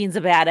 Constantine's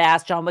a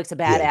badass, John Wick's a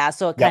badass,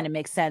 so it kind of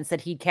makes sense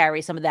that he'd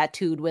carry some of that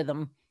dude with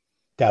him.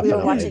 Definitely. We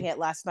were watching it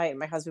last night, and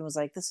my husband was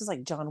like, "This is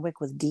like John Wick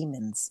with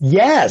demons."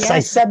 Yes, I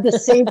said the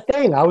same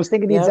thing. I was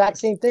thinking the exact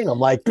same thing. I'm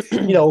like,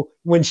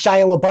 when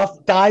Shia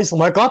LaBeouf dies, I'm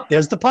like, oh,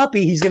 there's the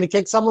puppy. He's going to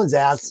kick someone's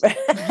ass. There's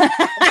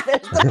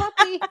the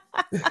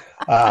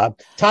puppy.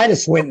 Tilda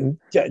Swinton.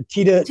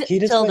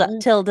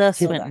 Tilda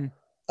Swinton.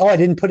 Oh, I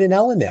didn't put an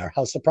L in there.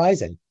 How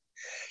surprising.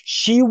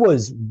 She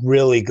was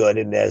really good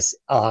in this.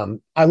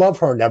 I love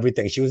her and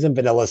everything. She was in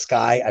Vanilla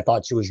Sky. I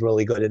thought she was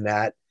really good in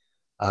that.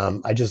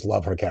 I just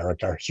love her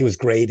character. She was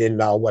great in,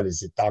 what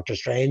is it, Doctor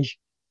Strange?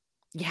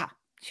 Yeah,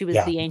 she was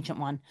the ancient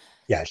one.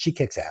 Yeah, she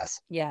kicks ass.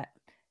 Yeah,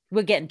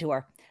 we're getting to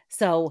her.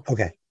 So,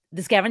 okay.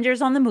 The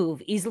scavenger's on the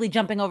move, easily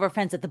jumping over a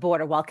fence at the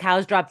border while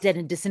cows drop dead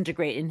and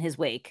disintegrate in his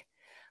wake.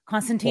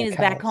 Constantine is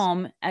back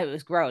home. It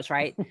was gross,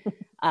 right?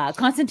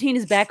 Constantine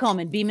is back home,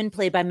 and Beeman,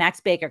 played by Max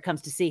Baker,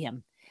 comes to see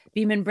him.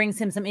 Beeman brings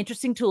him some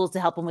interesting tools to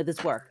help him with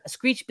his work: a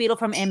screech beetle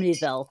from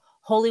Amityville,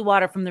 holy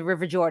water from the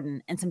River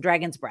Jordan, and some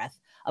dragon's breath,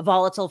 a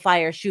volatile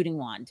fire shooting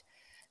wand.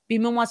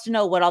 Beeman wants to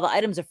know what all the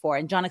items are for,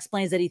 and John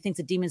explains that he thinks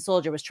a demon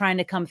soldier was trying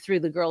to come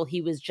through the girl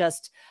he was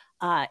just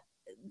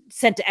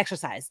sent to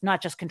exorcise,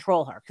 not just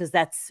control her, because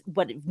that's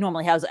what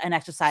normally how an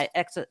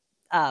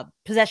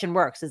possession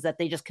works, is that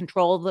they just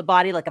control the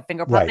body like a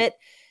finger puppet. Right.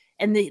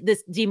 And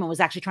this demon was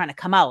actually trying to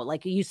come out.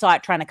 Like, you saw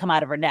it trying to come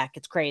out of her neck.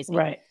 It's crazy.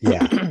 Right.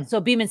 Yeah. So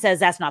Beeman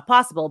says that's not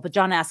possible, but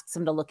John asks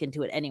him to look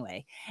into it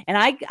anyway. And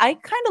I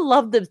kind of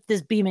love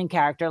this Beeman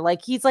character.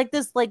 Like, he's like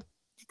this like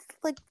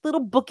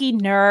little bookie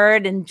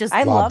nerd, and just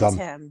I loved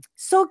him.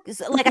 So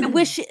like, I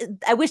wish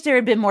there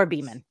had been more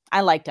Beeman.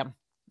 I liked him.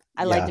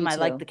 I liked him. I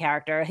liked the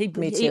character.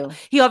 Me too.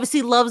 He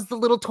obviously loves the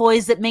little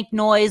toys that make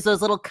noise,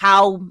 those little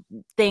cow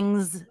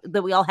things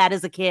that we all had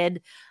as a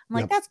kid. I'm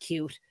like, that's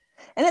cute.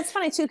 And it's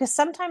funny too, because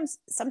sometimes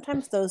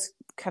those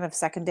kind of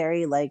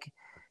secondary, like,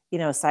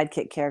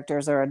 sidekick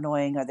characters are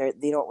annoying, or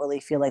they don't really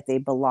feel like they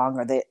belong,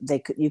 or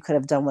you could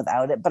have done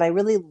without it. But I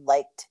really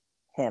liked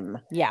him.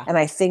 Yeah. And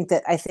I think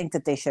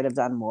that they should have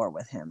done more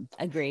with him.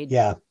 Agreed.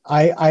 Yeah.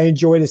 I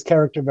enjoyed his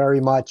character very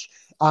much.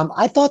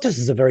 I thought this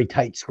was a very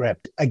tight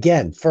script.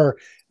 Again, for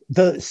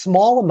the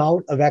small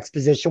amount of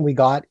exposition we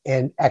got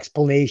and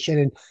explanation.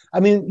 And I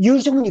mean,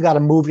 usually when you got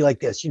a movie like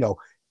this,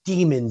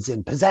 demons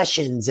and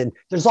possessions, and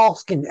there's all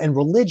and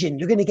religion,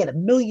 you're going to get a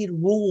million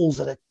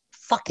rules and a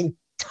fucking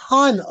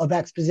ton of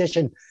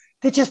exposition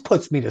that just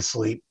puts me to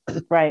sleep.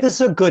 Right. This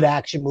is a good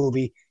action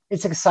movie.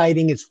 It's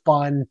exciting. It's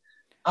fun.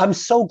 I'm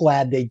so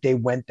glad they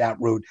went that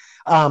route.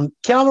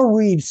 Keanu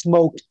Reeves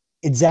smoked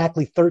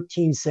exactly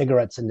 13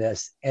 cigarettes in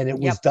this, and it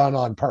was done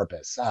on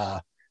purpose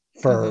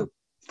for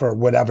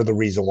whatever the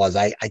reason was.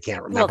 I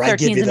can't remember. Well,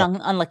 13 is an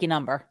unlucky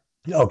number.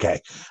 Okay.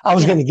 I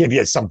was going to give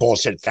you some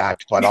bullshit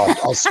fact, but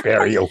I'll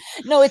spare you.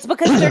 No, it's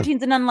because 13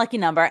 is an unlucky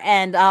number.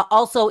 And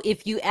also,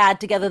 if you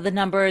add together the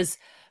numbers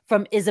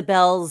from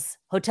Isabel's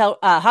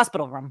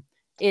hospital room,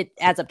 it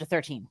adds up to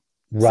 13.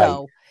 Right.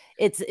 So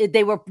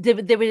they were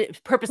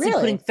purposely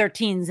putting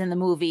 13s in the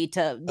movie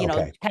to,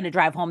 kind of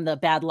drive home the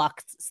bad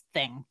luck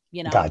thing,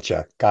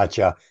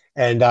 Gotcha.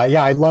 And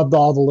I loved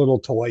all the little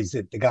toys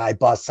that the guy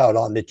busts out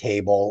on the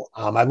table.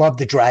 I loved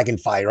the dragon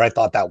fire. I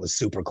thought that was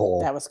super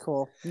cool. That was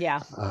cool.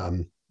 Yeah.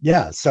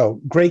 Yeah,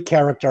 so great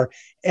character.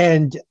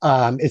 And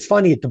it's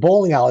funny at the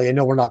bowling alley. I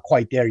know we're not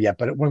quite there yet,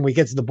 but when we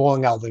get to the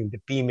bowling alley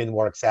that Beeman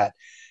works at,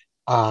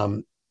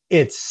 um,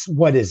 it's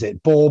what is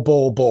it?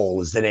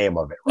 Bowl is the name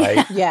of it,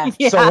 right? Yeah.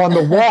 Yeah. So on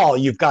the wall,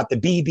 you've got the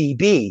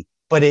BBB,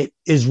 but it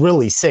is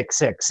really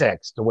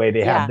 666, the way they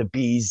Yeah. have the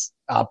B's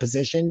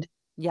positioned.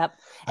 Yep.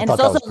 I And thought it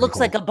that also was pretty looks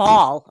cool. like a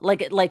ball,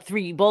 like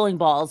three bowling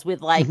balls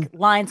with like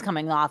lines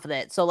coming off of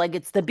it. So like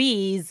it's the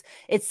B's,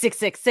 it's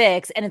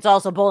 666, and it's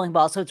also bowling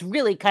ball. So it's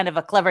really kind of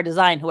a clever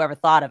design, whoever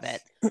thought of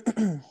it.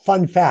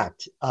 Fun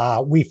fact,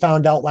 we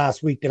found out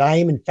last week that I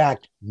am in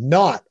fact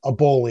not a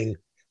bowling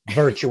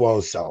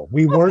virtuoso.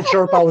 We weren't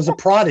sure if I was a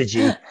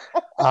prodigy.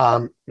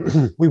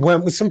 We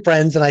went with some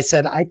friends and I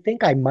said, I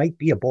think I might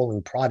be a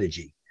bowling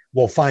prodigy.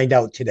 We'll find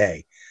out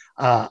today.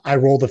 I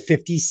rolled a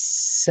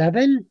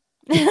 57.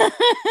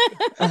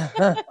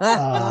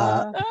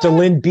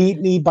 Delin beat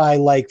me by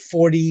like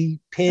 40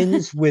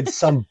 pins with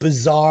some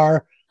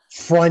bizarre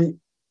front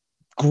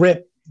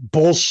grip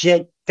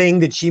bullshit thing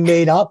that she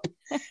made up.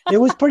 It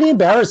was pretty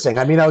embarrassing.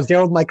 I mean, I was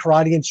there with my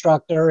karate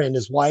instructor and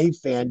his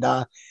wife, and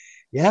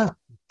yeah,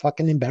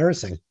 fucking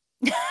embarrassing.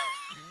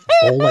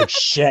 Bowl like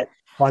shit.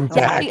 Fun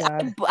fact.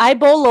 I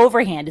bowl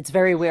overhand. It's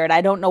very weird.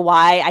 I don't know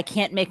why. I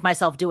can't make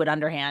myself do it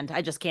underhand.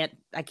 I just can't.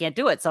 I can't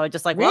do it. So I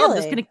just like, well, I'm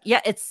just gonna.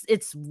 Yeah,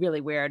 it's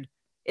really weird.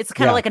 It's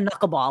kind of like a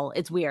knuckleball.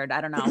 It's weird. I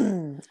don't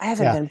know. I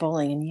haven't been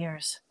bowling in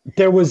years.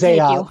 There was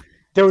Thank you.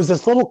 there was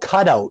this little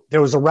cutout.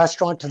 There was a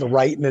restaurant to the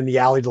right, and then the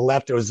alley to the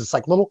left. There was this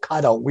like little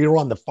cutout. We were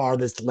on the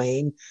farthest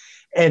lane.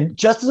 And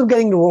just as I'm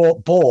getting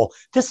to bowl,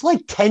 this like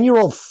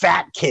 10-year-old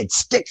fat kid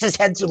sticks his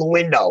head through the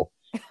window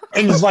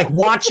and is like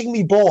watching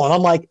me bowl. And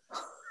I'm like,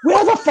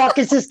 where the fuck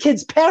is this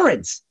kid's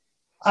parents?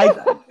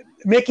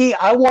 Mickey,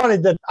 I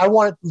want to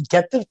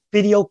get the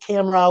video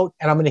camera out,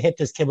 and I'm going to hit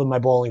this kid with my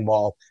bowling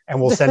ball, and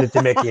we'll send it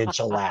to Mickey, and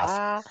she'll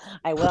laugh.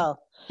 I will.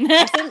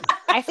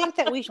 I think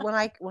that we should,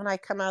 when I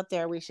come out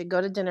there, we should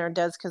go to dinner.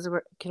 Des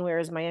can wear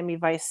his Miami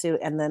Vice suit,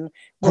 and then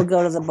we'll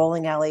go to the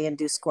bowling alley and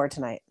do score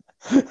tonight.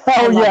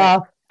 Oh yeah,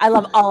 I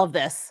love all of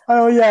this.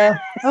 oh yeah.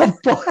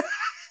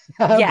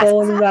 Yes.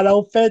 Bowling in that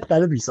outfit,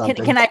 that'd be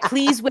something. Can I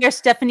please wear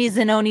Stephanie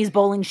Zanoni's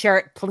bowling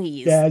shirt,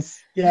 please?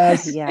 Yes.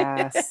 Yes.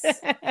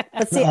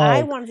 But see,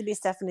 I wanted to be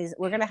Stephanie's.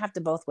 We're gonna have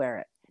to both wear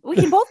it. We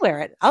can both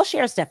wear it. I'll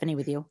share Stephanie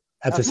with you.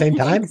 At the same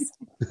time.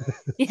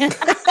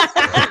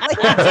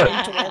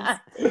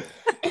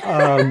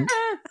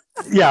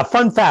 Yeah,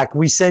 fun fact,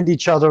 we send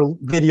each other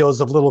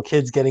videos of little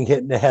kids getting hit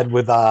in the head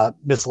with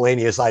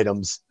miscellaneous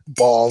items,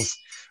 balls,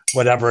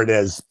 whatever it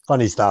is.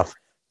 Funny stuff.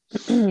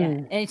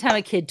 Yeah. Anytime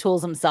a kid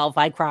tools himself,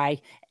 I cry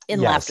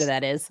in laughter,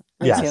 that is.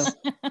 Yes.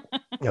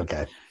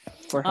 Okay.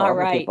 We're All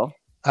right. people.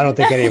 I don't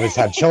think any of us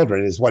have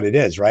children is what it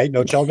is, right?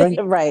 No children?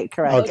 Right,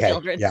 correct. Okay. No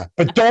children. Yeah.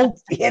 But don't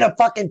hit a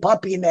fucking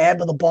puppy in the head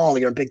with a ball.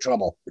 You're in big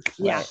trouble.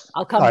 Yeah,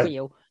 I'll come All for right.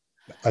 you.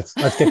 Let's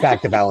get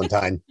back to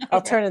Valentine.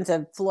 I'll turn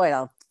into Floyd.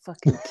 I'll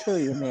fucking kill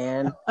you,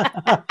 man.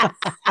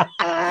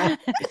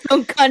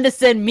 Don't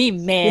condescend me,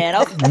 man.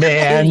 I'll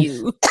Man. kill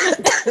you.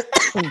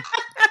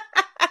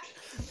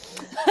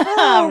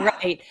 All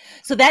right.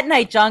 So that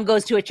night, John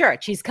goes to a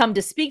church. He's come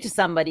to speak to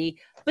somebody,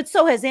 but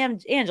so has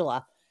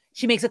Angela.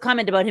 She makes a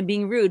comment about him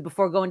being rude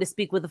before going to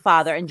speak with the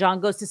father, and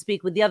John goes to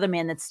speak with the other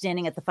man that's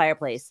standing at the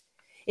fireplace.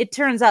 It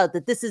turns out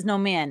that this is no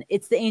man.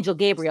 It's the angel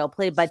Gabriel,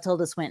 played by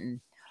Tilda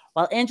Swinton.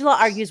 While Angela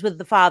argues with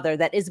the father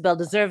that Isabel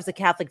deserves a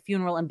Catholic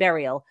funeral and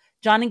burial,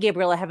 John and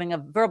Gabriel are having a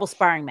verbal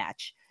sparring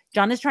match.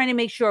 John is trying to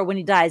make sure when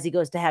he dies, he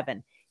goes to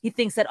heaven. He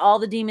thinks that all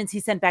the demons he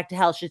sent back to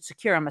hell should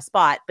secure him a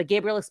spot, but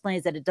Gabriel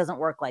explains that it doesn't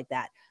work like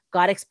that.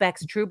 God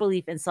expects true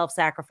belief in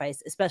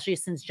self-sacrifice, especially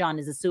since John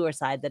is a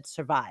suicide that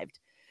survived.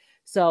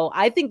 So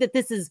I think that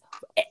this is,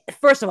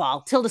 first of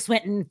all, Tilda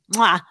Swinton,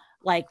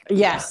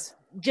 Yes.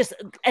 just,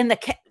 and the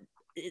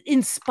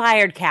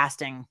inspired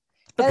casting.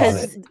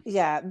 Because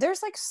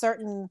there's like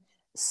certain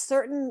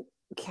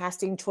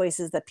casting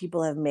choices that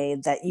people have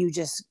made that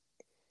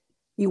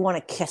you want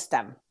to kiss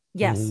them.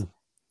 Yes.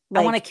 Mm-hmm.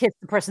 I want to kiss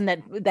the person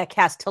that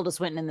cast Tilda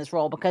Swinton in this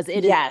role because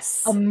it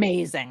is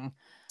amazing.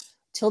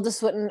 Tilda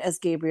Swinton as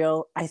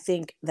Gabriel. I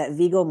think that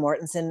Viggo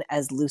Mortensen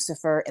as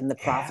Lucifer in The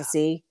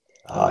Prophecy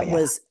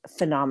was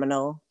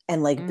phenomenal.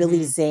 And like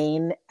Billy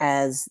Zane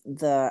as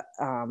the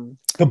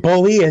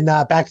bully in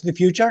Back to the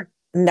Future?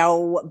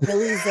 No,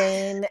 Billy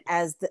Zane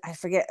as I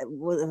forget,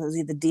 was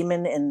he the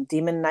demon in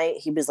Demon Knight?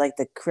 He was like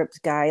the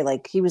crypt guy,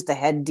 like he was the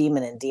head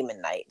demon in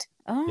Demon Knight.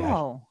 Oh.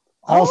 Yeah.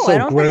 I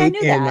don't think I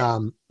knew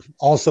that.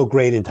 Also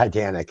great in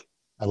Titanic.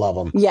 I love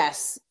him.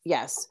 Yes.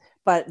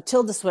 But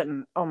Tilda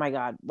Swinton, oh my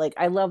God. Like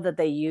I love that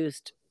they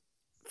used,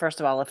 first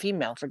of all, a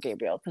female for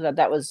Gabriel, because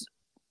that was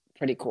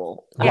pretty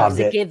cool. Yeah, because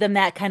it gave them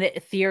that kind of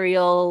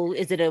ethereal,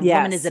 is it a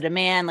woman, is it a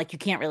man? Like you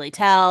can't really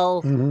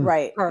tell. Mm-hmm.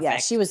 Right. Perfect. Yeah,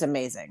 she was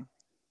amazing.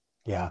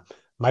 Yeah.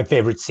 My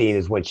favorite scene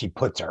is when she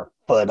puts her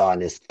foot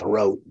on his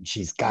throat.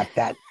 She's got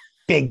that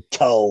big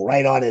toe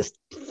right on his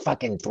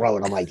fucking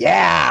throat. I'm like,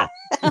 yeah.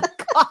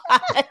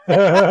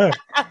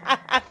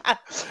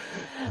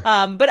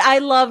 But I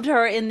loved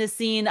her in this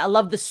scene. I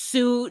love the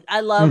suit. I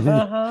love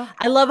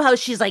how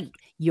she's like,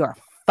 you're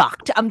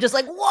fucked. I'm just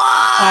like,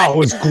 what? Oh, it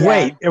was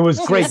great. It was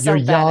She great. was so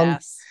You're young.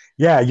 badass.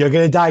 Yeah, you're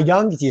going to die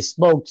young because you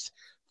smoked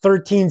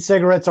 13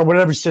 cigarettes or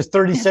whatever. It's just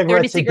 30 30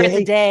 cigarettes, cigarettes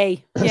a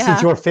day. since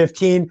Yeah. you were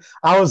 15.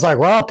 I was like,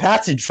 well,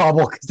 Pat's in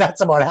trouble because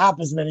that's about half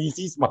as many as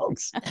he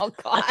smokes. Oh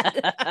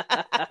God.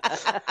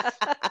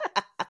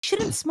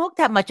 Shouldn't smoke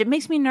that much. It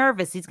makes me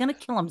nervous. He's gonna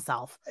kill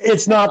himself.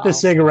 It's not the Wow.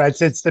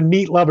 cigarettes. It's the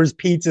meat lovers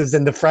pizzas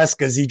and the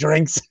frescas he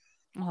drinks.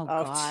 Oh Oh,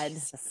 God.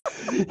 Jesus.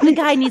 The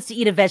guy needs to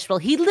eat a vegetable.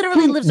 He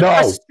literally lives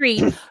across No. the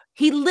street.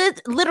 He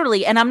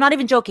literally, and I'm not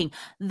even joking,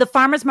 the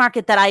farmer's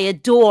market that I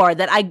adore,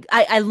 that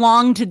I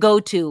long to go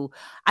to.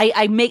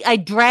 I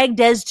drag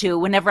Des to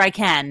whenever I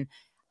can.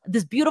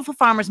 This beautiful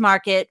farmer's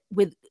market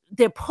with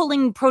they're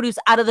pulling produce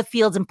out of the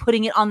fields and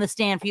putting it on the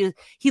stand for you.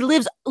 He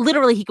lives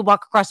literally, he could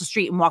walk across the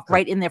street and walk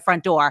right in their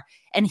front door,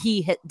 and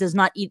he does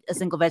not eat a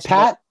single vegetable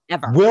Pat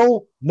ever.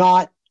 will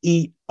not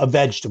eat a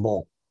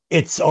vegetable.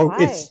 It's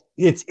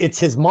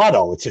his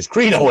motto. It's his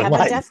credo Do you in have a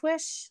life. death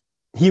wish?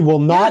 He will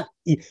not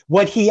eat.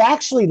 What he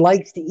actually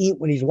likes to eat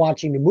when he's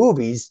watching the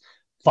movies,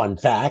 fun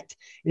fact,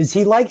 is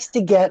he likes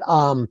to get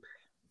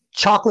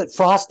chocolate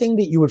frosting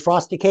that you would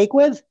frost a cake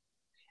with.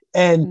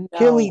 And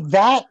he'll eat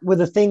that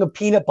with a thing of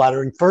peanut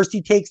butter. And first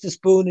he takes the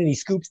spoon and he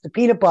scoops the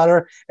peanut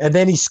butter, and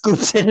then he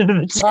scoops it into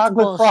the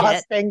chocolate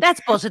frosting. That's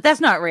bullshit. That's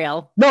not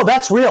real. No,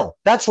 that's real.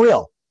 That's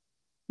real.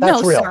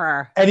 That's no, real.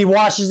 sir. And he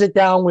washes it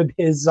down with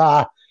his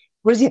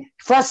what is he?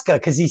 Fresca,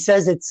 because he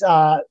says it's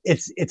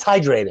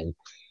hydrating.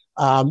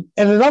 And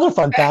another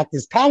fun fact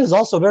is Pat is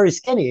also very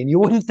skinny, and you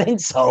wouldn't think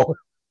so.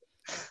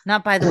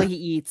 Not by the way he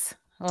eats.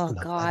 Oh Not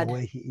by God. the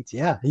way he eats.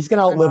 Yeah, he's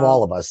gonna outlive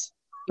all of us.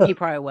 He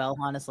probably will,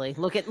 honestly.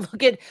 Look at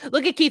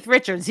Keith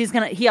Richards.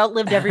 He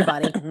outlived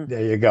everybody.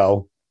 There you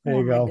go. There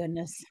you My go.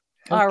 goodness.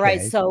 All right.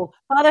 Okay. So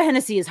Father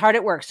Hennessy is hard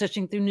at work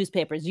searching through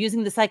newspapers,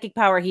 using the psychic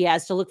power he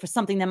has to look for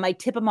something that might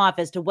tip him off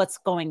as to what's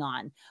going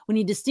on. When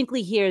he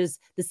distinctly hears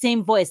the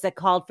same voice that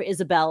called for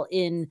Isabel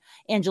in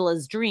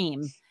Angela's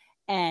dream,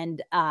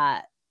 and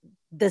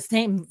the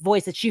same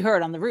voice that she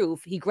heard on the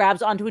roof, he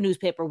grabs onto a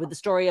newspaper with the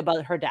story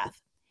about her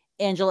death.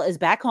 Angela is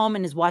back home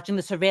and is watching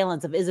the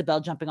surveillance of Isabel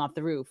jumping off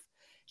the roof.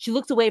 She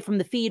looks away from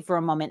the feed for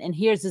a moment and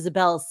hears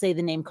Isabel say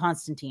the name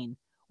Constantine.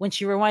 When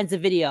she rewinds the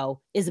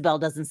video, Isabel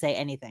doesn't say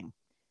anything.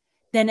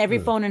 Then every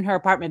phone in her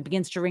apartment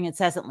begins to ring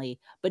incessantly,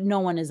 but no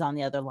one is on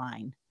the other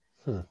line.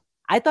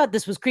 I thought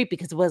this was creepy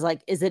because it was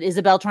like, is it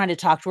Isabel trying to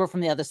talk to her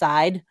from the other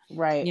side?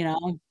 Right. You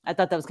know, I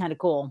thought that was kind of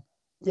cool.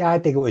 Yeah, I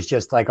think it was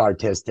just like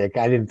artistic.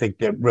 I didn't think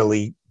that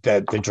really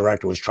that the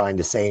director was trying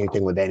to say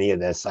anything with any of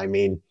this. I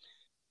mean,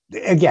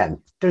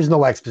 again, there's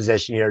no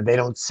exposition here. They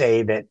don't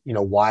say that,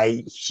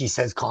 why she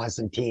says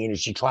Constantine. Is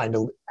she trying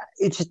to,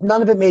 it's just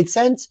none of it made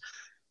sense.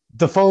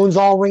 The phone's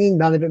all ringing.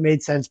 None of it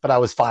made sense, but I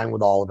was fine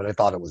with all of it. I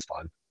thought it was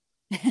fun.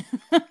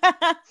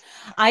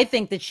 I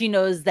think that she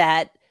knows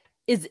that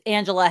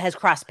Angela has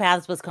crossed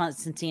paths with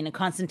Constantine, and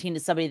Constantine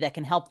is somebody that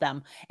can help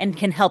them and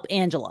can help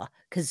Angela,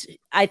 because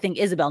I think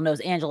Isabel knows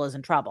Angela's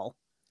in trouble.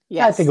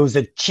 Yeah, I think it was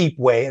a cheap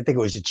way. I think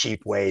it was a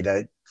cheap way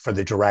for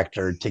the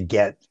director to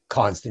get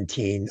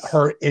Constantine,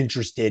 her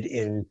interested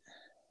in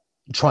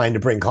trying to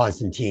bring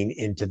Constantine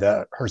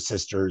into her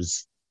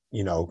sister's,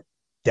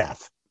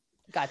 death.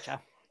 Gotcha.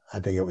 I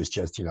think it was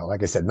just,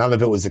 like I said, none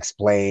of it was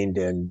explained.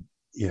 And,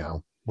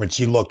 when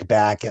she looked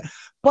back,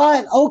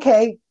 but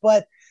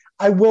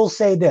I will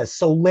say this.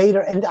 So later,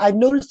 and I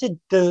noticed that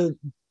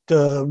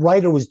the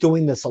writer was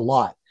doing this a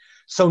lot.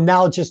 So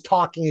now just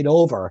talking it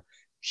over,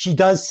 she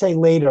does say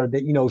later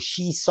that,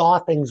 she saw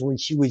things when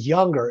she was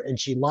younger and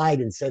she lied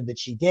and said that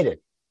she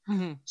didn't.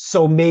 Mm-hmm.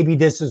 So maybe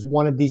this is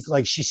one of these,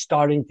 like she's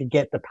starting to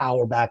get the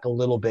power back a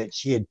little bit.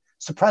 She had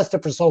suppressed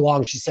it for so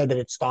long. She said that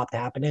it stopped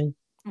happening.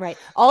 Right.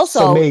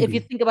 Also, if you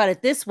think about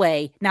it this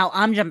way, now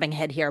I'm jumping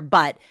ahead here,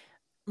 but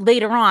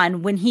later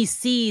on when he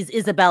sees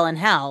Isabel in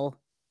hell,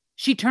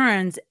 she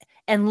turns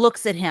and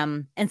looks at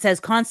him and says,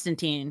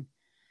 Constantine.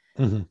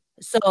 Mm-hmm.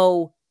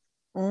 So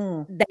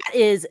that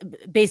is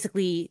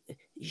basically,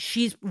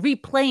 she's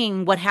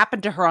replaying what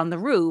happened to her on the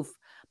roof.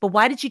 But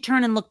why did she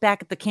turn and look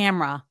back at the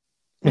camera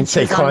and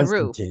say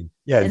Constantine?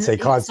 Yeah, and say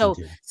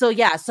Constantine. So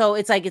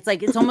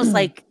it's almost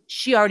like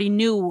she already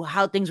knew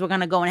how things were going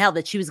to go in hell,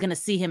 that she was going to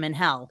see him in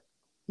hell.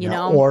 You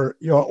know,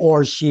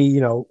 or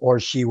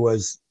she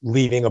was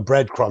leaving a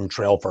breadcrumb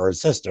trail for her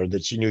sister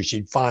that she knew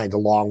she'd find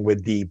along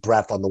with the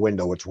breath on the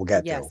window, which we'll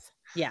get to.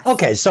 Yes.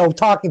 Okay, so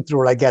talking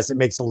through it, I guess it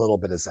makes a little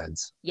bit of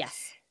sense. Yes.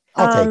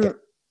 I'll take it.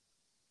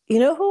 You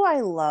know who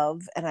I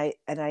love, and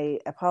I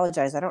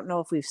apologize, I don't know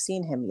if we've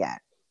seen him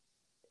yet,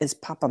 is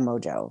Papa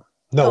Mojo.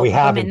 No, we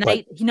haven't.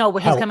 Midnight,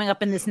 where he's coming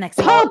up in this next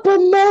Papa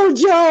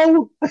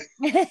Mojo.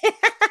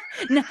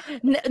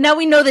 Now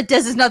we know that Des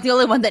is not the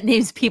only one that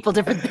names people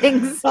different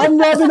things. I'm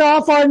rubbing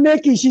off on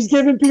Nikki. She's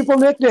giving people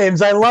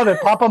nicknames. I love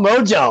it. Papa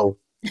Mojo.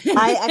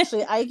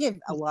 I give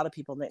a lot of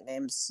people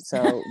nicknames,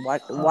 so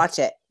watch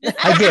it.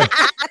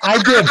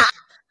 I give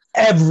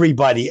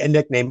everybody a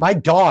nickname. My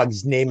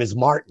dog's name is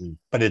Martin,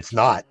 but it's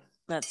not.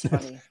 That's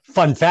funny.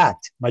 Fun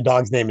fact: my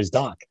dog's name is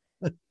Doc.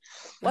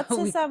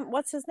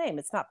 What's his name?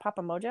 It's not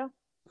Papa Mojo.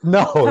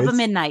 No, Papa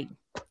Midnight.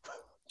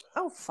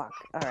 Oh fuck!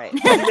 All right.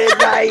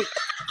 Midnight.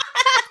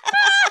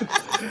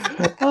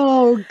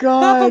 Oh Papa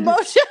God.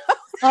 Mojo.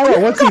 I don't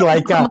know. What's he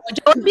like? Mojo.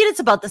 I mean, it's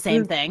about the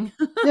same thing.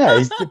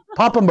 Yeah,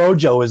 Papa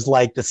Mojo is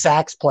like the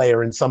sax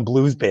player in some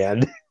blues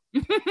band.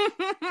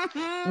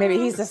 Maybe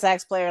he's the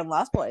sax player in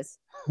Lost Boys.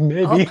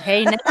 Maybe. Oh,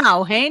 hey now,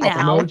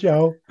 Papa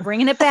Mojo.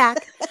 bringing it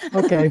back.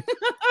 Okay.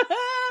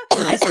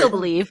 I still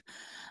believe.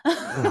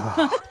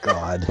 Oh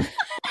God.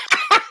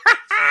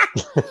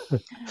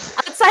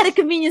 Outside a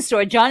convenience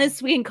store, John is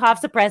swinging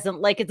coughs a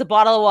present like it's a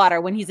bottle of water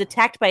when he's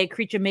attacked by a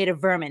creature made of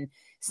vermin,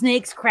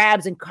 snakes,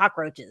 crabs, and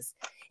cockroaches.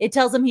 It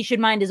tells him he should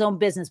mind his own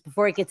business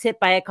before he gets hit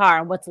by a car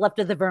and what's left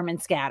of the vermin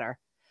scatter.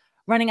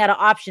 Running out of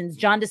options,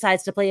 John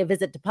decides to pay a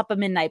visit to Papa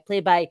Midnight,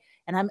 played by,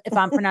 and if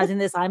I'm pronouncing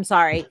this, I'm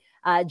sorry,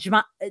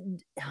 Jaimon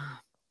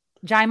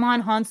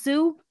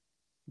Hansu.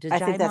 I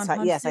think that's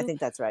how, yes, I think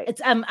that's right.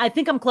 It's I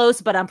think I'm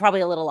close, but I'm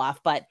probably a little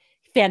off. But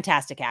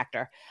fantastic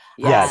actor.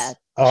 Yes.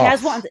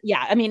 Chaz wants,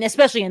 yeah, I mean,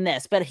 especially in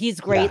this, but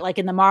he's great, Yeah. like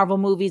in the Marvel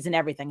movies and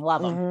everything.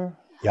 Love him. Mhm.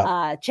 Yep.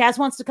 Chaz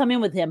wants to come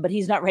in with him, but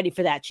he's not ready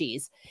for that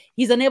cheese.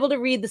 He's unable to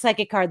read the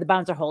psychic card the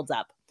bouncer holds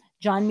up.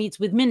 John meets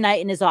with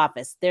Midnight in his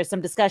office. There's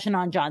some discussion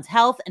on John's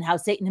health and how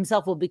Satan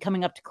himself will be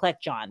coming up to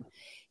collect John.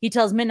 He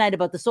tells Midnight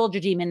about the soldier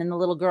demon and the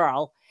little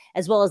girl,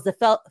 as well as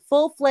the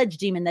full-fledged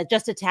demon that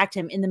just attacked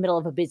him in the middle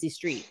of a busy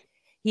street.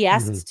 He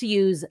asks to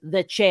use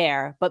the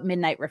chair, but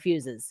Midnight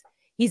refuses.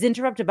 He's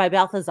interrupted by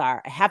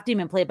Balthazar, a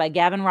half-demon played by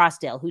Gavin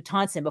Rossdale, who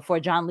taunts him before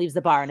John leaves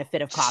the bar in a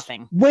fit of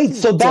coughing. Wait,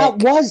 so that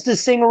was the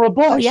Singer of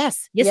Bush? Oh,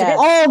 yes. Yes, Yeah. it is.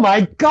 Oh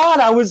my God.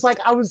 I was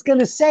going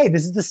to say,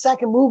 this is the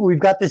second movie. We've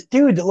got this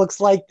dude that looks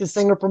like the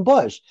singer from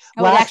Bush.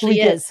 Oh, it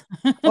actually is.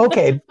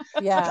 Okay.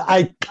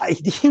 Yeah.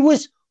 He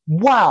was,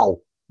 wow,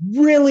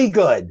 really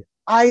good.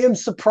 I am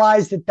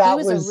surprised that He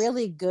was a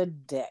really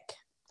good dick.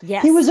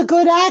 Yes. he was a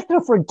good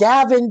actor for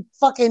Gavin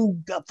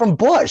fucking from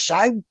Bush.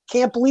 I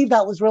can't believe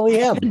that was really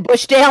him.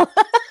 Bushdale.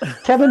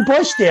 Kevin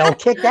Bushdale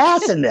kicked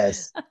ass in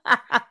this.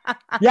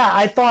 Yeah,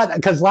 I thought,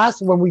 because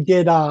when we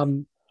did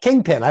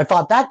Kingpin, I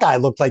thought that guy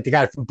looked like the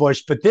guy from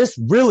Bush, but this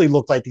really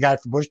looked like the guy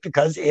from Bush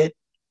because it,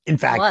 in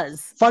fact,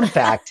 was. fun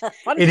fact,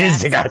 it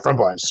is the guy from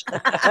Bush.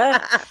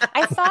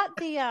 I thought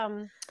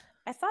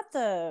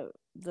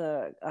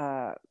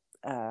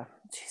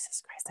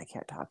Jesus Christ, I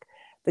can't talk.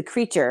 The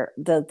creature,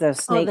 the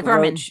snake, the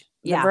vermin. roach,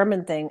 Yeah. the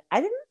vermin thing. I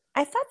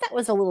thought that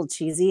was a little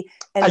cheesy,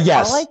 and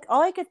yes.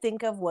 all I could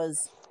think of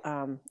was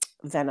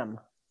Venom.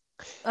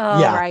 Oh,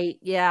 Yeah. right.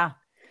 Yeah.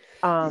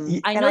 I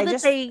and know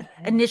that they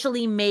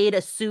initially made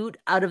a suit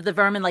out of the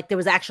vermin. Like there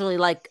was actually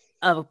like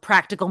a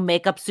practical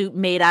makeup suit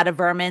made out of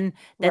vermin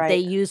that they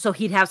used so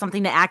he'd have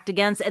something to act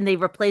against, and they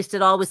replaced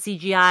it all with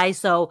CGI.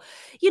 So,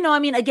 I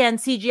mean, again,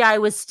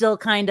 CGI was still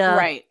kind of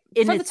right.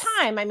 For the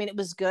time, I mean, it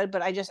was good,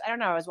 but I don't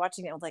know. I was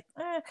watching it. I was like,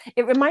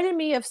 it reminded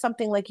me of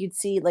something like you'd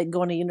see, like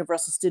going to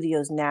Universal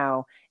Studios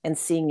now and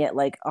seeing it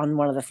like on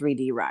one of the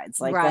 3D rides.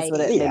 Like that's what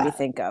it made me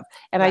think of.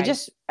 And I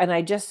just,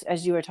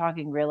 as you were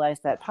talking,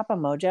 realized that Papa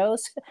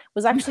Mojo's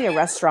was actually a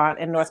restaurant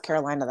in North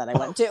Carolina that I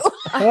went to.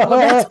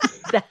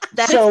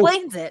 that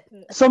explains it.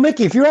 So,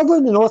 Mickey, if you're ever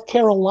in the North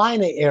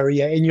Carolina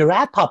area and you're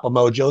at Papa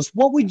Mojo's,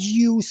 what would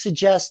you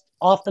suggest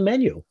off the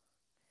menu?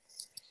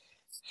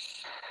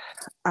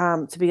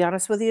 To be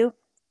honest with you,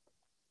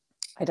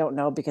 I don't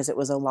know because it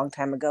was a long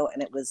time ago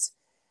and it was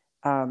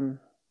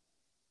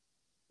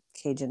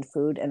Cajun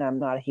food, and I'm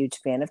not a huge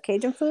fan of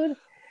Cajun food.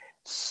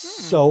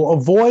 So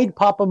avoid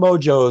Papa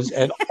Mojo's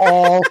at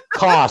all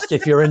cost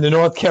if you're in the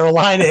North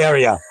Carolina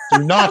area.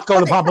 Do not go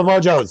to Papa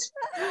Mojo's.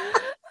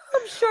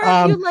 I'm sure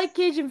if you like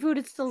Cajun food,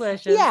 it's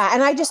delicious. Yeah,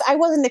 and I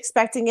wasn't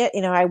expecting it.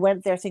 I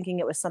went there thinking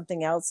it was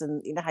something else,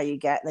 and you know how you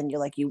get, then you're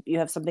like you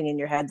have something in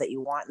your head that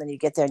you want, and then you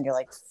get there and you're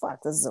like,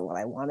 fuck, this isn't what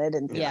I wanted.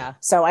 And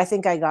so I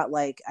think I got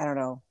like, I don't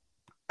know,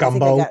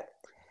 Gumbo.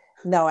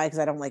 Because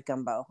I don't like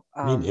gumbo.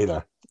 Me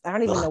neither. I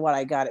don't even know what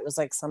I got. It was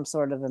like some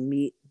sort of a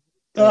meat.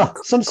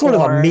 Some sort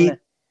of a meat.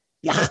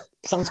 Yeah,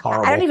 sounds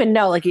horrible. I don't even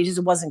know. Like it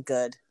just wasn't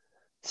good.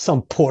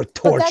 Some poor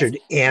tortured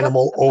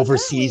animal over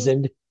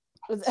seasoned.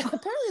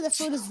 Apparently the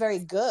food is very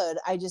good.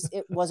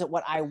 It wasn't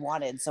what I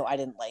wanted, so I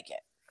didn't like it.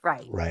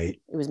 Right.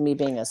 It was me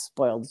being a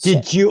spoiled.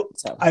 Did you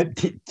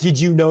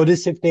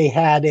notice if they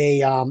had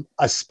a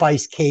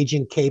spiced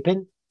Cajun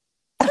capon?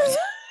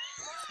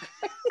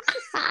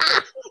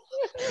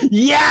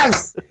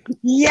 Yes,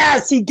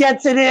 he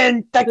gets it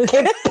in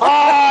the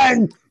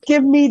capon.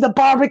 Give me the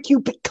barbecue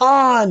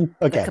pecan.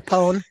 Okay, the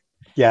capone.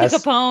 Yes, the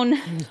capone.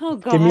 Oh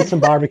God, give me some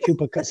barbecue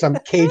some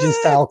Cajun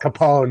style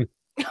capone.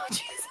 Oh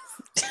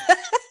Jesus.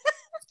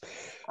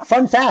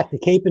 Fun fact: the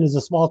capon is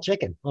a small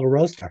chicken on a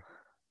roaster.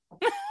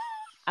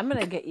 I'm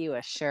gonna get you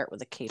a shirt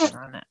with a capon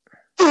on it.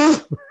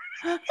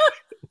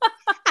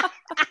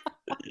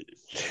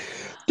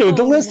 Dude,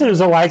 the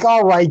listeners are like,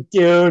 all right,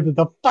 dude,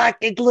 the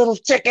fucking little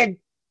chicken.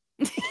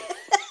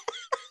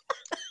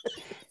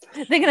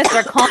 They're gonna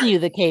start calling you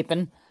the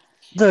capon.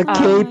 The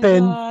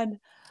capon. God.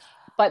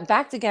 But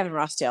back to Gavin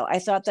Rossdale, I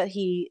thought that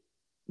he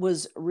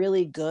was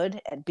really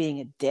good at being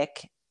a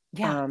dick.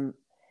 Yeah.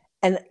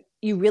 And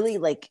you really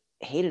like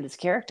hated his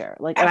character.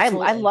 Like, and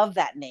I love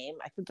that name.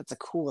 I think that's the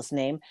coolest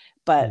name.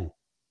 But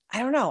I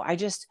don't know. I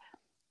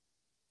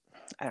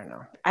don't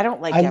know. I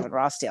don't like Gavin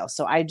Rossdale,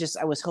 so I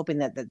was hoping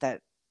that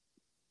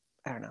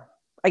I don't know.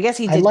 I guess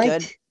he did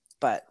good,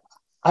 but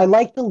I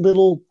like the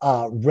little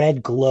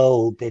red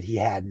glow that he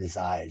had in his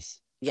eyes.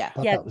 Yeah.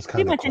 That was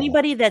pretty much cool.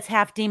 Anybody that's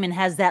half demon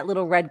has that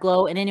little red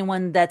glow, and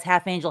anyone that's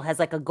half angel has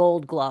like a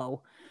gold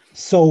glow.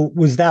 So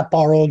was that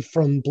borrowed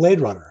from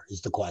Blade Runner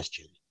is the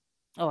question.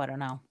 Oh, I don't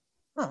know.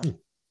 Huh.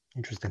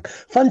 Interesting.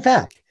 Fun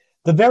fact.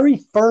 The very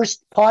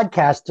first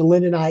podcast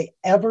Lynn and I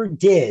ever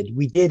did,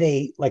 we did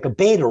a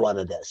beta run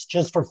of this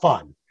just for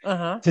fun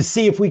to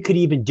see if we could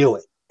even do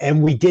it.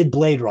 And we did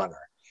Blade Runner.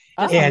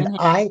 And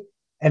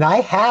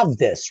I have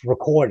this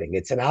recording.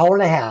 It's an hour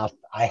and a half.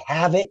 I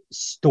have it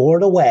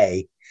stored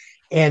away.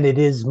 And it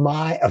is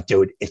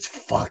dude, it's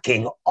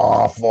fucking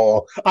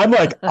awful. I'm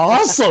like,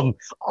 awesome.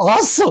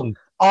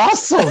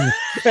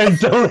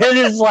 And Lynn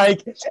is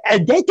like, dude.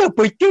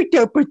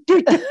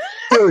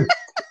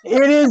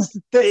 It is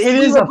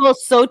both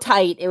so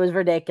tight. It was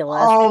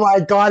ridiculous. Oh my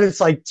God.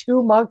 It's like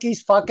two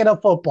monkeys fucking a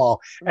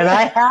football. And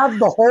I have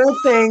the whole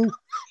thing,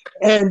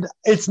 and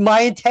it's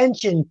my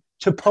intention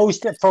to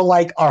post it for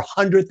like our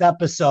 100th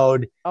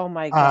episode. Oh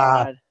my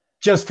God.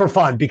 Just for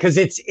fun, because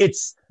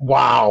it's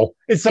wow.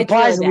 It's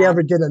surprising we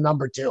ever did a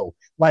number 2.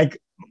 Like,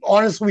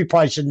 honestly, we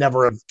probably should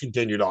never have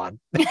continued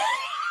on.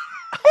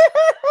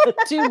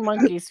 Two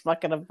monkeys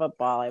fucking a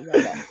football. I read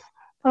it.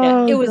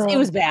 Yeah, it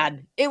was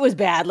bad. It was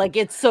bad. Like,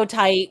 it's so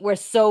tight. We're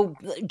so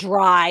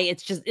dry.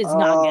 It's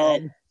not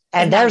good.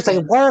 And there's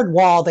a word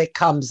wall that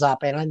comes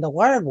up, and on the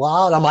word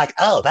wall, and I'm like,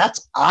 oh,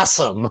 that's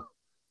awesome.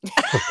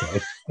 Okay.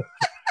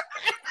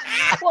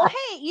 Well,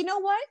 hey, you know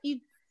what?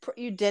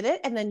 You did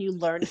it, and then you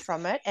learned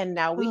from it, and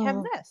now we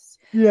have this.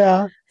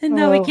 Yeah. And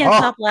now we can't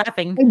stop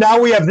laughing. And now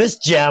we have this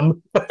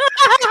gem.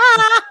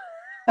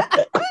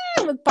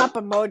 With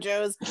Papa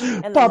Mojos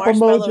and the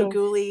marshmallow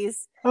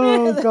ghoulies.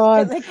 Oh,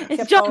 God.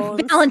 It's John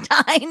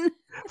Valentine.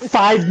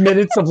 5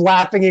 minutes of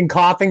laughing and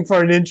coughing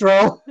for an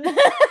intro.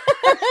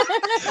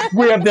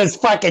 We have this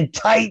fucking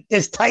tight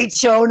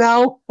show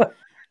now.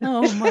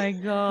 Oh, my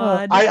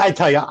God. I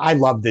tell you, I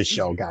love this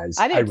show, guys.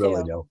 I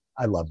really do.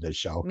 I love this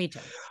show. Me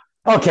too.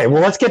 Okay,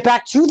 well, let's get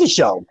back to the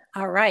show.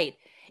 All right.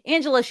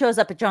 Angela shows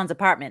up at John's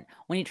apartment.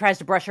 When he tries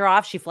to brush her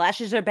off, she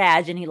flashes her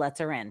badge and he lets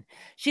her in.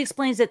 She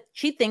explains that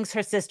she thinks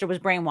her sister was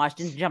brainwashed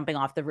into jumping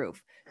off the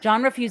roof.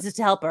 John refuses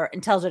to help her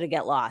and tells her to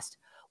get lost.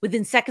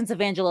 Within seconds of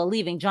Angela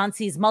leaving, John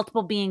sees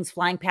multiple beings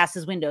flying past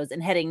his windows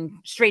and heading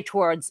straight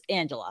towards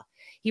Angela.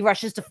 He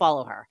rushes to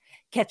follow her.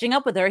 Catching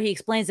up with her, he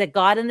explains that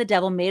God and the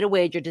devil made a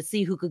wager to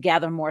see who could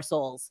gather more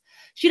souls.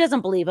 She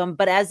doesn't believe him,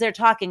 but as they're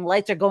talking,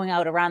 lights are going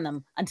out around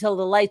them until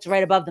the lights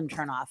right above them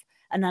turn off.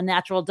 An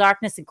unnatural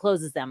darkness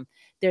encloses them.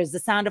 There's the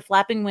sound of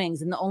flapping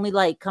wings, and the only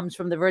light comes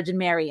from the Virgin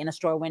Mary in a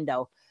store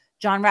window.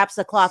 John wraps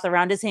the cloth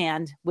around his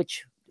hand,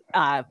 which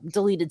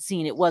deleted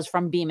scene. It was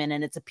from Beeman,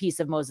 and it's a piece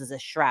of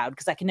Moses' shroud,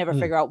 because I can never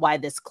figure out why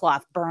this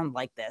cloth burned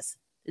like this.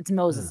 It's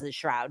Moses'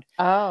 shroud.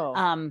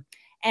 Oh.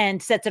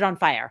 And sets it on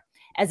fire.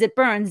 As it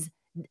burns,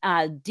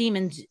 I don't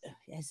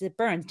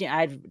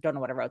know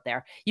what I wrote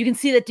there. You can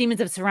see that demons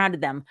have surrounded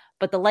them,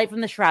 but the light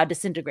from the shroud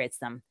disintegrates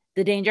them.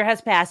 The danger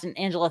has passed, and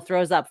Angela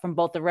throws up from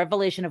both the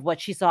revelation of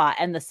what she saw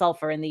and the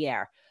sulfur in the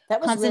air.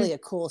 That was really a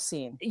cool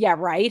scene. Yeah,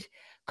 right?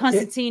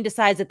 Constantine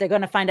decides that they're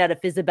going to find out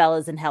if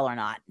Isabella's in hell or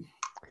not.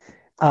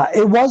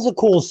 It was a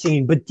cool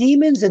scene, but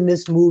demons in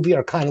this movie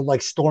are kind of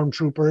like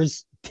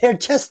stormtroopers. They're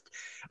just,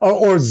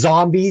 or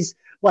zombies.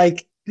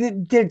 Like,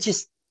 they're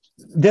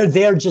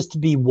there just to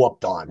be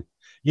whooped on.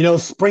 You know,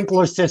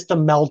 sprinkler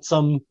system melts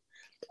them.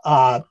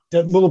 The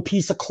little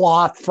piece of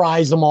cloth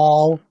fries them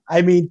all.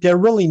 I mean, they're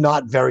really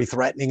not very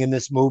threatening in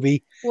this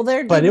movie. Well,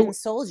 they're demon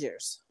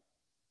soldiers.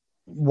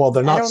 Well,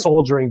 they're not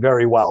soldiering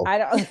very well. I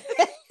don't.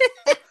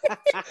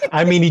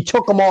 I mean, he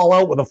took them all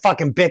out with a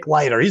fucking Bic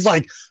lighter. He's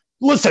like,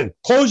 listen,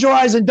 close your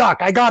eyes and duck.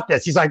 I got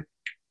this. He's like,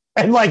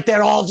 and like,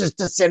 they're all just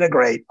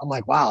disintegrate. I'm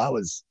like, wow, that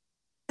was.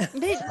 But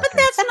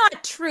that's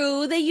not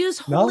true. They use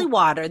holy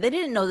water. They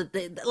didn't know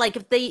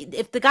that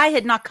if the guy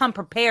had not come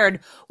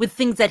prepared with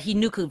things that he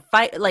knew could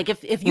fight, like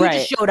if you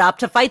just showed up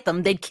to fight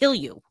them, they'd kill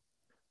you.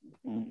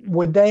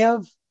 Would they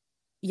have?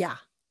 Yeah.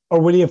 Or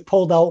would he have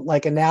pulled out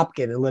like a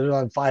napkin and lit it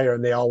on fire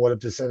and they all would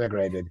have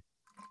disintegrated?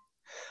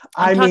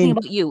 I'm talking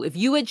about you. If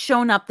you had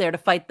shown up there to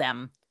fight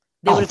them,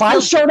 if I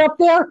showed up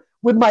there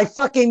with my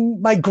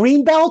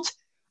green belt,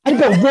 I'd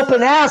been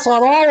whooping ass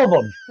on all of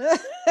them.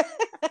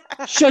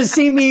 Should have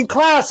seen me in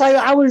class.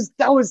 I was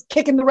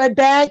kicking the red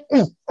bag.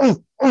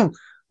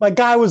 My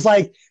guy was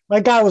like,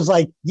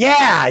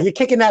 yeah, you're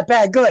kicking that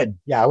bag good.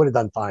 Yeah, I would have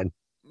done fine.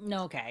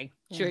 Okay,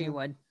 sure you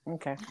would.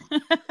 Okay.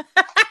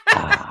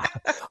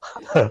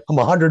 I'm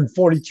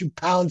 142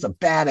 pounds of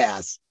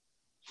badass.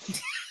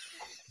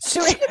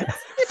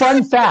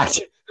 Fun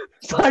fact.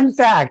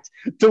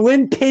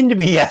 Delynn pinned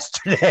me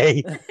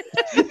yesterday. And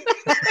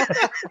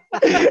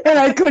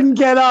I couldn't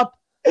get up.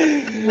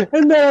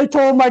 And then I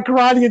told my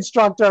karate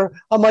instructor,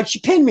 I'm like, she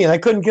pinned me and I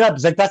couldn't get up.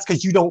 He's like, that's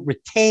because you don't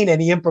retain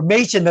any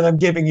information that I'm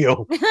giving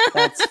you.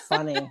 That's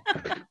funny.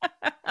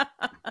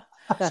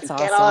 That's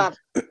Get awesome.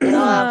 up. Get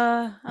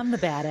up. I'm the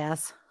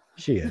badass.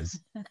 She is.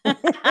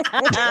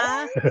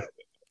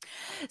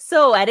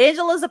 So at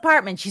Angela's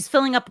apartment, she's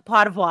filling up a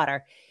pot of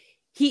water.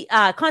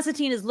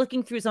 Constantine is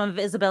looking through some of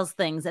Isabel's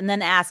things and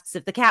then asks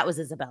if the cat was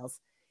Isabel's.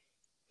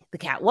 The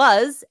cat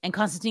was, and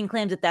Constantine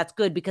claims that that's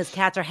good because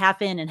cats are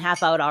half in and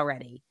half out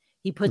already.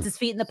 He puts his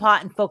feet in the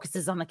pot and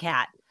focuses on the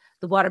cat.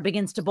 The water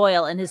begins to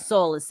boil and his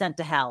soul is sent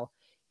to hell.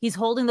 He's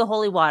holding the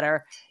holy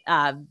water,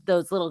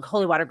 those little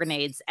holy water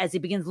grenades, as he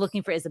begins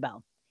looking for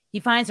Isabel.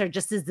 He finds her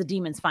just as the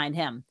demons find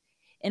him.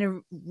 In a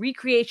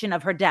recreation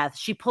of her death,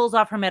 she pulls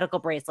off her medical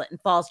bracelet and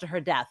falls to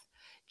her death.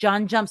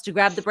 John jumps to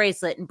grab the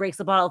bracelet and breaks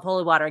a bottle of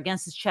holy water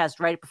against his chest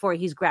right before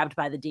he's grabbed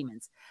by the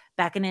demons.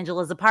 Back in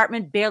Angela's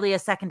apartment, barely a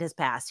second has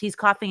passed. He's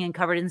coughing and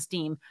covered in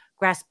steam,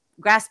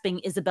 grasping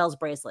Isabel's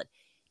bracelet.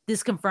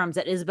 This confirms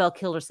that Isabel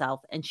killed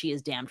herself and she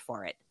is damned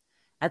for it.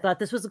 I thought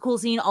this was a cool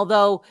scene,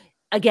 although,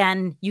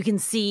 again, you can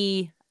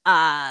see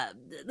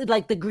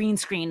like the green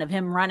screen of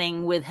him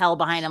running with hell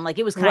behind him. Like,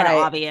 it was kind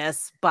of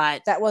obvious,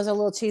 but that was a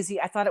little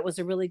cheesy. I thought it was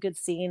a really good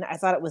scene. I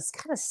thought it was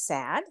kind of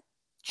sad.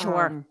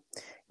 Sure.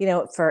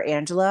 For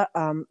Angela.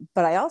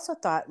 But I also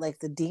thought, like,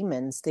 the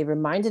demons, they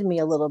reminded me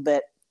a little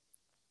bit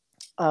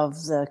of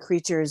the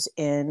creatures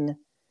in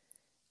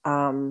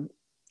Marshmallow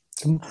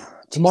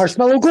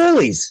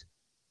Ghoulies.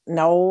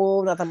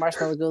 No, not the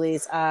Marshmallow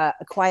Ghoulies. A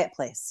Quiet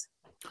Place.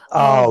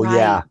 Oh,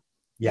 right.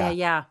 Yeah.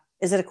 Yeah.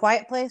 Is it A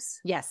Quiet Place?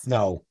 Yes.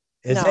 No.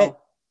 Is No. it?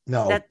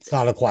 No, it's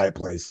not A Quiet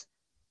Place.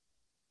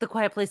 The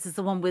Quiet Place is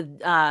the one with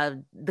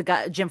the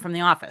guy, Jim from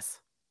The Office.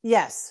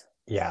 Yes.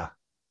 Yeah.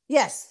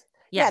 Yes.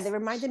 Yes. Yeah, they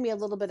reminded me a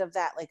little bit of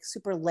that, like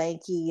super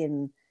lanky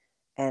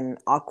and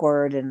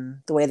awkward, and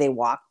the way they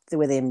walked, the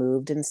way they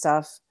moved and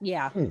stuff.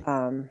 Yeah.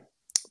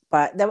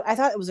 But I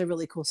thought it was a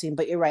really cool scene.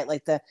 But you're right,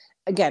 like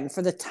again,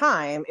 for the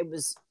time, it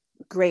was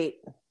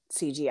great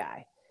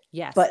CGI.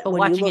 Yes. But when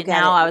watching you look it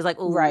now, I was like,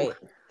 ooh. right.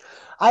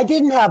 I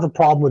didn't have a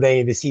problem with any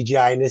of the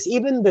CGI in this.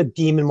 Even the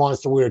demon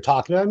monster we were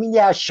talking about. I mean,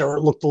 yeah, sure,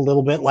 it looked a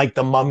little bit like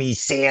the Mummy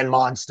sand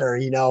monster,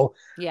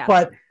 Yeah.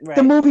 But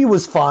the movie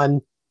was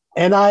fun.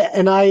 And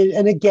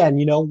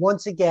again,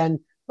 once again,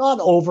 not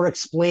over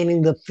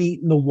explaining the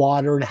feet in the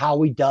water and how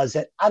he does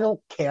it. I don't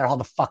care how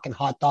the fucking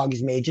hot dog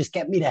is made. Just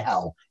get me to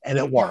hell. And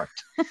it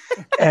worked.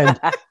 And,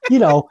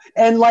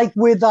 and like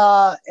with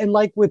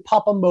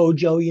Papa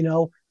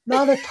Mojo,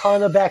 not a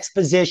ton of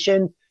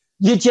exposition.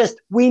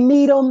 We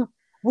meet him.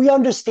 We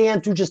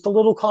understand through just a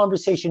little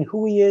conversation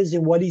who he is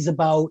and what he's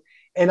about.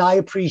 And I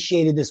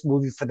appreciated this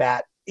movie for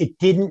that. It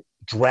didn't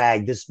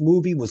drag. This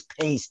movie was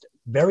paced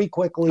very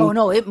quickly. Oh,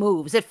 no, it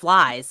moves. It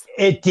flies.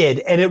 It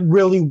did. And it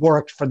really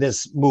worked for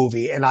this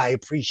movie. And I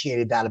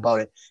appreciated that about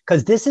it.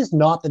 Because this is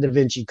not the Da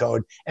Vinci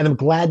Code. And I'm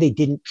glad they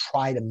didn't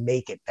try to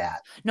make it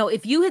that. No,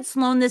 if you had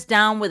slowed this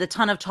down with a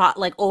ton of talk,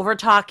 like over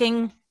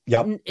talking.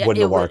 Yep, wouldn't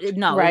have worked. It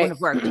wouldn't have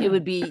worked. It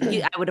would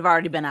be, I would have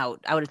already been out.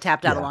 I would have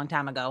tapped out a long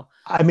time ago.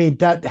 I mean,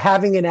 that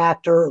having an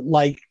actor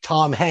like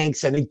Tom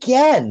Hanks, and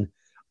again,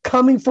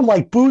 coming from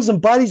like Booze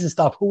and Buddies and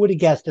stuff, who would have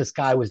guessed this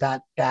guy was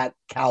that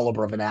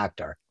caliber of an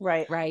actor?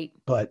 Right.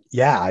 But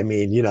yeah, I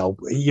mean,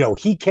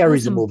 he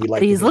carries a movie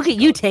like Look at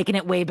you taking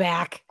it way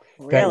back.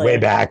 Really?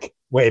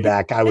 Way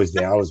back. I was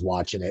there. I was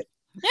watching it.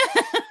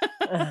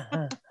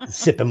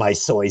 Sipping my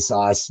soy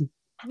sauce.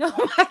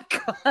 Oh my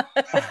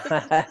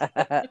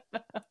God.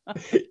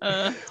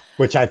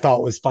 Which I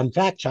thought was, fun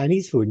fact,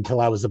 Chinese food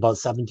until I was about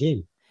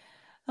 17.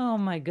 Oh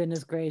my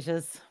goodness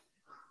gracious.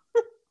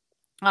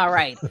 All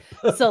right.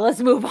 So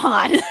let's move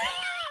on.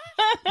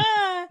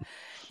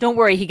 Don't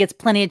worry. He gets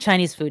plenty of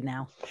Chinese food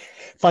now.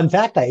 Fun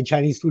fact, I had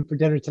Chinese food for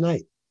dinner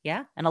tonight.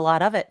 Yeah, and a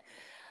lot of it.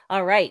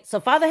 All right. So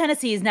Father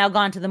Hennessy is now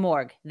gone to the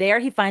morgue. There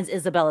he finds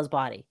Isabel's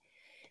body.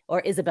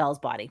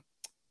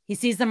 He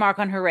sees the mark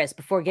on her wrist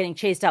before getting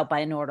chased out by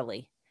an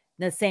orderly.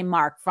 The same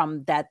mark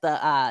from that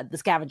the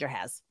scavenger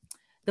has.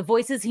 The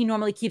voices he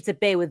normally keeps at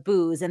bay with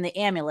booze and the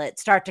amulet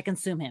start to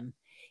consume him.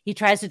 He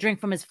tries to drink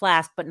from his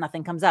flask, but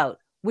nothing comes out,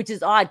 which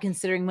is odd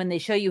considering when they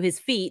show you his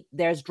feet,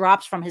 there's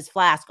drops from his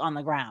flask on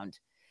the ground.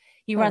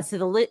 He runs to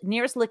the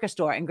nearest liquor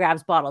store and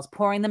grabs bottles,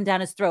 pouring them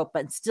down his throat,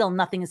 but still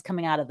nothing is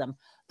coming out of them.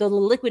 Though the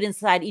liquid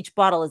inside each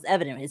bottle is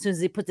evident. As soon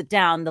as he puts it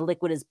down, the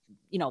liquid is,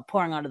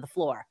 pouring onto the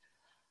floor.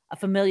 A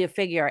familiar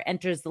figure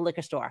enters the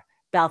liquor store,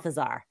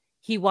 Balthazar.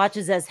 He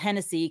watches as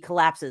Hennessy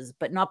collapses,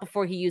 but not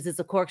before he uses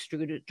a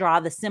corkscrew to draw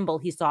the symbol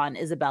he saw in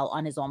Isabel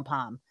on his own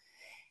palm.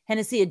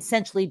 Hennessy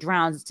essentially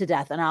drowns to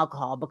death in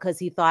alcohol because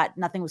he thought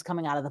nothing was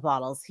coming out of the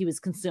bottles. He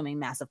was consuming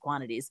massive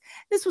quantities.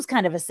 This was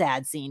kind of a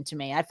sad scene to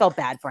me. I felt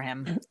bad for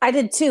him. I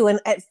did too. And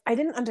I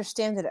didn't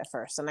understand it at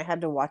first, and I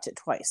had to watch it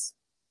twice.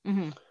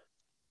 Mm-hmm.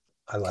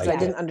 I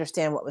didn't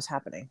understand what was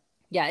happening.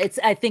 Yeah,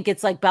 I think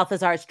it's like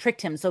Balthazar's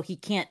tricked him, so he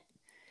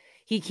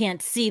he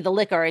can't see the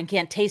liquor and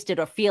can't taste it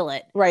or feel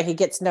it. Right. He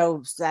gets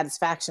no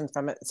satisfaction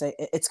from it. So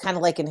it's kind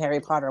of like in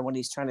Harry Potter when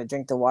he's trying to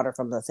drink the water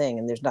from the thing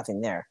and there's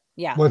nothing there.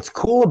 Yeah. What's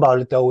cool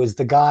about it, though, is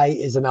the guy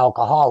is an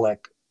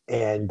alcoholic.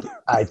 And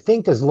I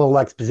think there's a little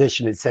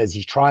exposition. It says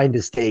he's trying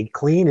to stay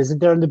clean. Isn't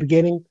there in the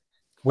beginning?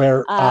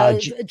 Where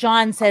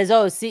John says,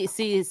 "Oh, see,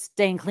 is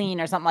staying clean"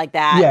 or something like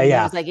that. Yeah, and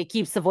yeah. He's like, it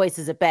keeps the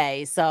voices at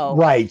bay. So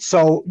right.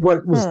 So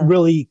what was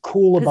really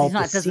cool about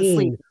the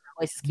scene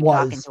voices keep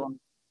talking to him.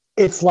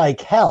 It's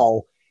like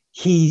hell.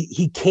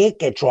 He can't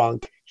get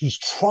drunk. He's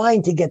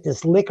trying to get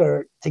this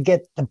liquor to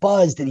get the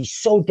buzz that he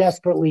so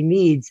desperately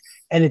needs,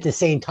 and at the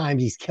same time,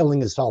 he's killing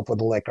himself with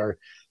the liquor.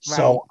 Right.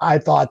 So I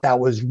thought that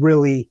was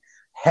really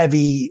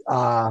heavy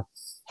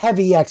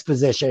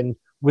exposition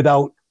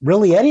without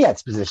really any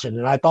exposition,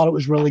 and I thought it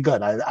was really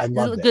good. I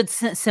loved it. Good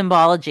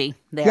symbology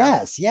there.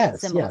 Yes.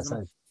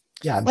 Symbolism.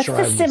 I'm What's sure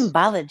the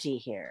symbology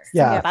here?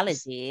 Yeah,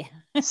 symbology.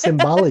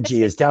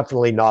 Symbology is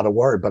definitely not a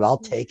word, but I'll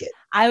take it.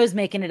 I was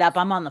making it up.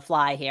 I'm on the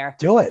fly here.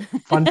 Do it.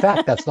 Fun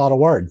fact: that's not a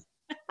word.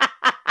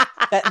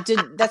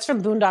 That's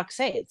from Boondock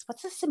Saints.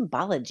 What's the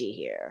symbology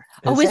here?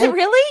 Is it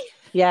really?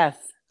 Yes.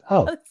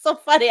 Oh, that's so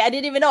funny. I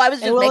didn't even know. I was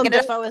just making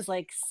it. I was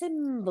like,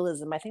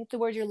 symbolism. I think the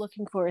word you're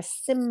looking for is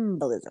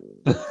symbolism.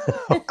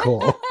 Oh,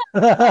 cool.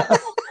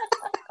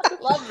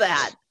 Love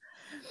that.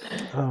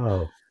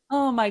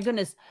 Oh my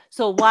goodness.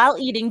 So while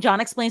eating, John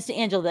explains to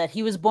Angela that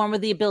he was born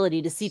with the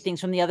ability to see things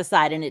from the other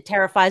side, and it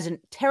terrified and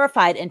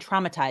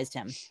traumatized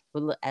him.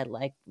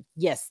 Like,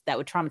 yes, that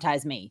would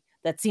traumatize me.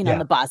 That scene on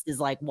the bus is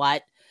like,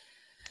 what?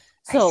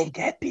 So I see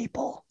dead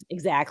people.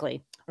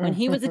 Exactly. When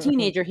he was a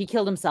teenager, he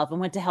killed himself and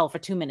went to hell for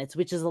 2 minutes,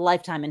 which is a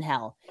lifetime in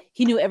hell.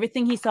 He knew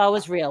everything he saw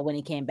was real when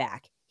he came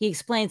back. He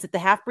explains that the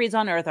half-breeds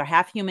on Earth are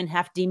half human,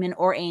 half demon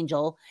or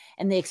angel,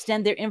 and they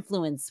extend their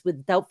influence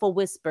with doubtful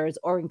whispers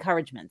or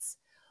encouragements.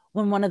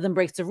 When one of them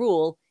breaks a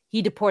rule,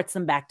 he deports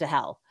them back to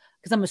hell,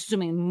 because I'm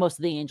assuming most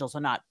of the angels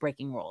are not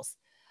breaking rules.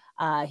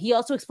 He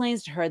also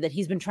explains to her that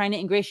he's been trying to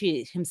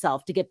ingratiate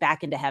himself to get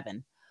back into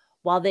heaven.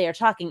 While they are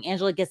talking,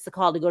 Angela gets the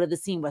call to go to the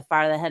scene where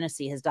Father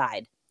Hennessy has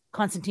died.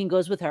 Constantine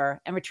goes with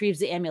her and retrieves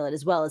the amulet,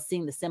 as well as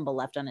seeing the symbol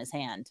left on his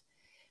hand.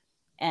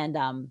 And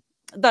I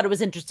thought it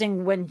was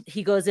interesting when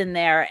he goes in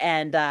there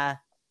and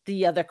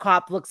the other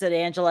cop looks at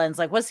Angela and is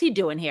like, "What's he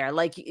doing here?"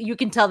 Like, you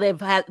can tell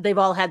they've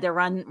all had their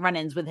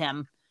run-ins with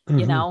him,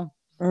 you know?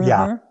 Mm-hmm.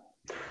 Yeah.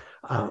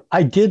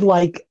 I did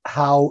like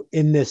how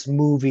in this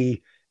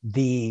movie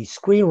the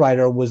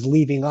screenwriter was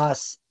leaving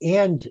us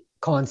and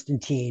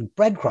Constantine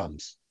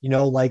breadcrumbs,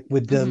 like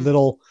with the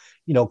little,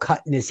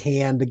 cut in his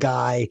hand, the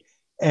guy.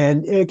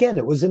 And again,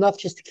 it was enough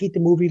just to keep the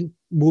movie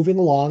moving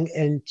along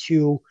and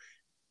to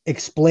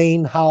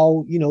explain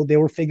how, they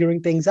were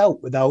figuring things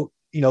out without,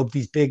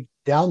 these big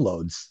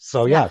downloads.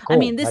 So yeah, cool. I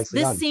mean, this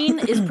scene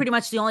is pretty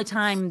much the only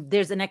time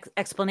there's an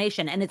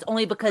explanation, and it's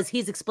only because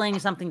he's explaining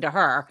something to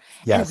her.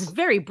 Yes. And it's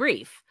very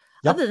brief.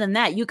 Yep. Other than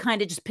that, you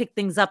kind of just pick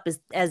things up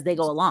as they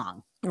go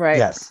along. Right.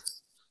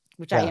 Yes.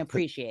 Which I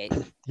appreciate.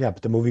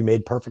 But the movie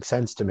made perfect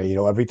sense to me.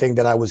 Everything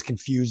that I was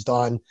confused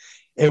on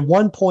at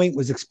one point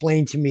was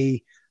explained to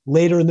me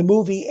later in the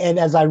movie. And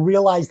as I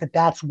realized that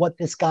that's what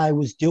this guy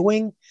was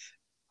doing,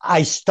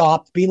 I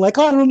stopped being like,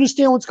 "Oh, I don't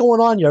understand what's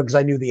going on here," because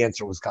I knew the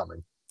answer was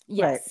coming.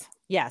 Yes. Right.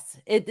 Yes.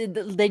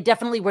 They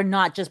definitely were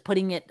not just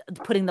putting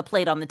the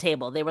plate on the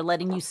table. They were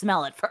letting you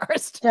smell it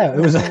first. Yeah,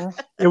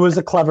 it was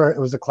a clever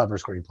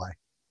screenplay.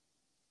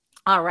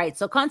 All right.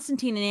 So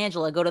Constantine and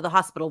Angela go to the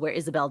hospital where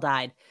Isabel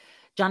died.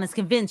 John is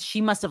convinced she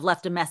must have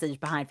left a message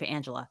behind for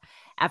Angela.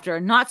 After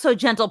a not so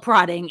gentle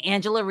prodding,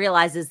 Angela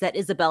realizes that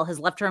Isabel has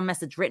left her a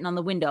message written on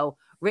the window,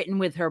 written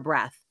with her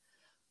breath.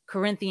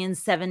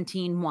 Corinthians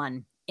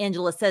 17:1.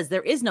 Angela says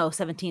there is no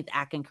 17th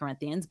act in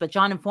Corinthians, but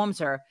John informs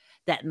her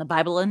that in the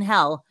Bible in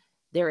hell,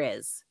 there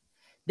is.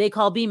 They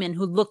call Beeman,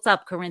 who looks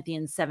up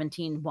Corinthians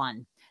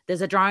 17:1.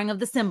 There's a drawing of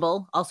the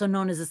symbol, also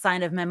known as the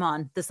sign of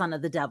Mammon, the son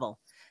of the devil.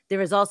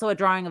 There is also a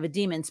drawing of a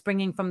demon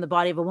springing from the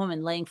body of a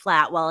woman laying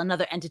flat while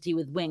another entity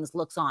with wings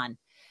looks on.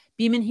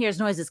 Beeman hears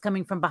noises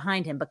coming from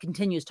behind him, but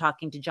continues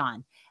talking to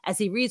John. As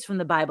he reads from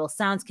the Bible,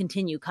 sounds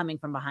continue coming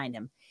from behind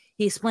him.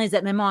 He explains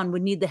that Mammon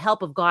would need the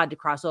help of God to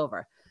cross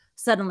over.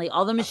 Suddenly,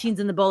 all the machines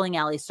in the bowling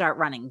alley start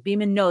running.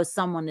 Beeman knows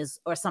someone is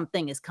or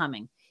something is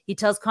coming. He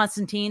tells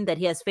Constantine that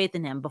he has faith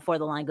in him before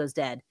the line goes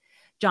dead.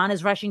 John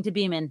is rushing to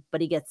Beeman,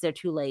 but he gets there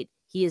too late.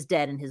 He is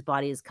dead and his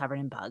body is covered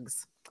in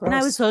bugs. Gross. And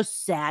I was so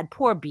sad.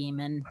 Poor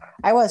Beeman.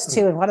 I was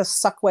too. And what a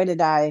suck way to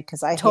die,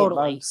 because I hate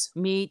bugs.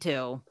 Me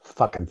too.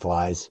 Fucking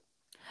flies.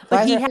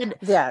 But he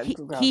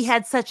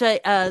had such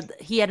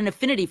he had an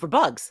affinity for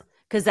bugs,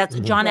 because that's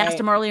what John asked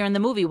him earlier in the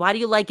movie. Why do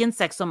you like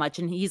insects so much?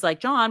 And he's like,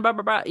 John, blah,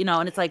 blah, blah,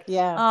 and it's like,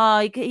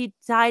 he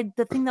died.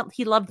 The thing that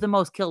he loved the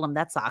most killed him.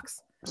 That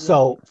sucks.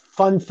 So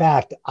fun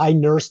fact, I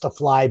nursed a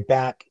fly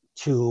back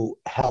to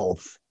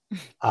health.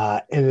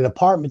 In an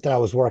apartment that I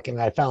was working,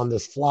 I found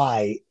this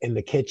fly in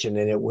the kitchen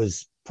and it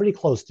was pretty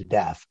close to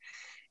death.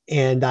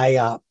 And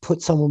I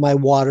put some of my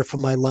water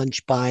from my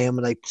lunch by him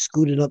and I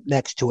scooted up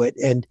next to it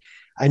and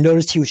I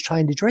noticed he was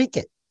trying to drink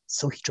it.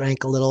 So he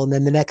drank a little, and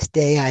then the next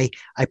day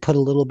I put a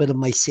little bit of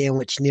my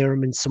sandwich near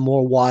him and some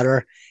more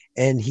water,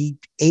 and he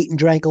ate and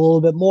drank a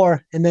little bit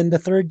more, and then the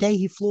third day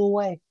he flew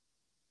away.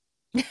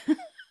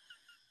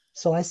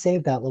 So I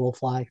saved that little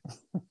fly.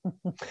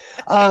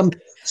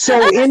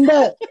 So in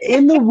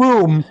the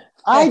room,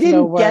 I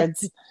didn't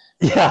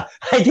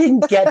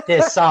get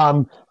this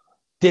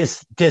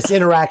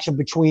interaction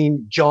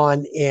between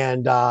John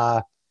and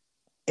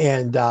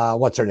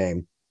what's her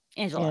name?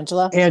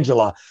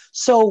 Angela.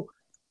 So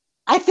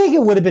I think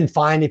it would have been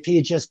fine if he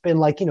had just been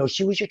like,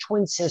 she was your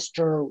twin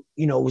sister.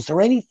 Was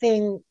there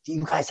anything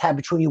you guys had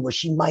between you where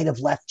she might have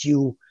left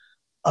you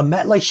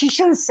like she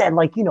should have said,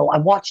 like, I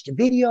watched a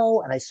video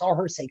and I saw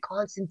her say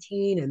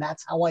Constantine, and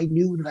that's how I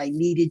knew that I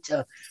needed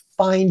to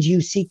find you,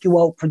 seek you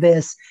out for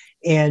this.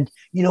 And,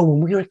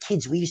 when we were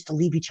kids, we used to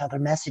leave each other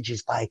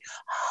messages by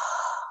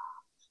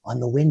on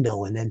the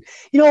window. And then,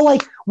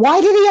 like,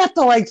 why did he have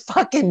to like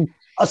fucking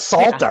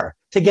assault her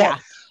to get,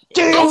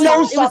 do you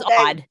know something? It was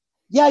odd.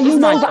 Yeah, I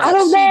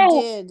don't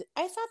know.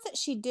 I thought that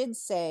she did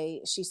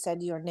say she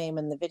said your name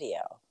in the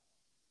video.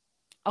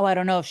 Oh, I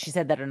don't know if she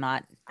said that or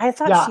not. I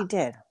thought she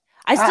did.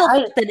 I still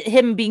thought that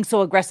him being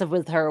so aggressive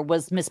with her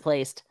was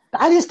misplaced.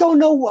 I just don't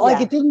know.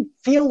 Like, it didn't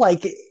feel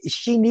like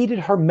she needed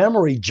her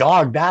memory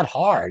jogged that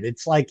hard.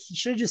 It's like he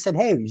should have just said,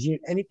 "Hey, is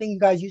anything you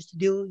guys used to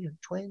do,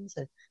 twins?"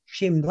 And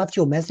she left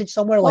you a message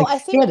somewhere. Well, like, I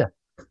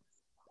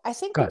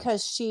think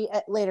because she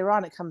later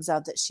on it comes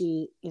out that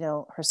she,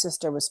 her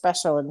sister was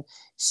special and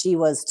she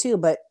was too,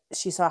 but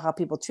she saw how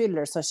people treated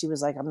her, so she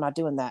was like, "I'm not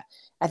doing that."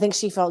 I think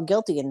she felt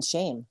guilty and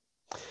shame.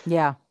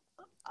 Yeah.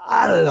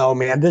 I don't know,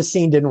 man. This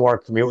scene didn't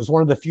work for me. It was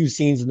one of the few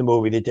scenes in the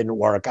movie that didn't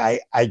work. I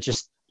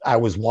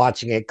was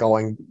watching it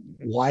going,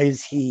 why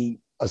is he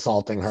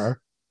assaulting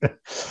her?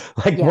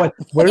 Like, what?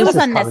 Where it is was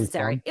this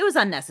unnecessary. Coming from? It was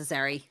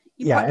unnecessary.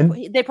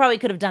 They probably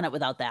could have done it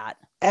without that.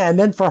 And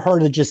then for her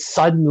to just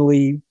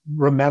suddenly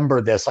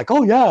remember this, like,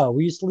 oh yeah,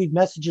 we used to leave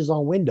messages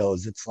on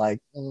windows. It's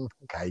like,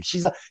 okay,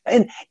 she's a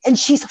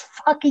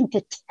fucking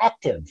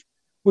detective,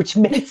 which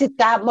makes it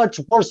that much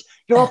worse.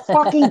 You're a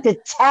fucking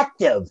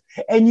detective,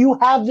 and you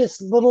have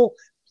this little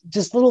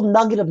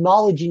nugget of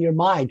knowledge in your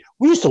mind.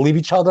 We used to leave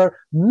each other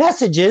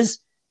messages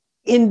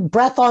in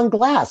breath on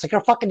glass. Like,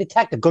 you're a fucking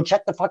detective. Go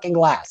check the fucking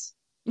glass.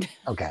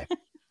 Okay.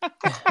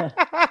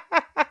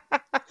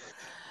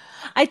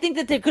 I think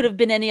that there could have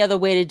been any other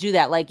way to do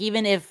that. Like,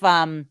 even if,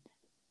 like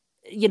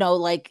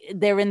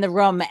they're in the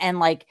room and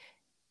like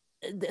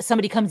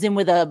somebody comes in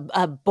with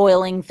a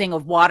boiling thing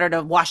of water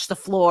to wash the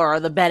floor or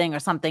the bedding or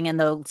something, and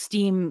the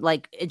steam,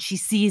 like, and she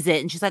sees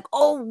it and she's like,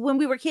 "Oh, when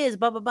we were kids,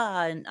 blah, blah,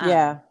 blah." And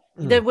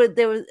there was,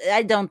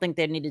 I don't think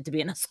there needed to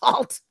be an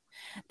assault.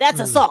 That's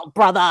assault,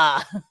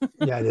 brother.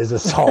 Yeah, it is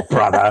assault,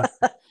 brother.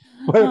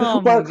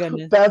 Oh my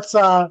goodness.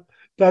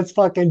 That's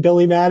fucking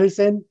Billy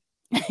Madison.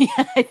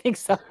 Yeah, I think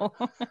so.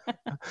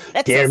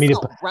 That's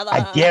assault,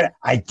 brother.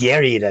 I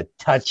dare you to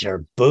touch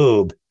her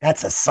boob.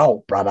 That's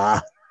assault,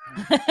 brother.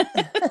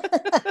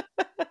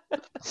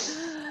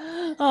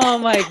 Oh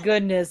my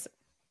goodness.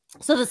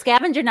 So the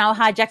scavenger now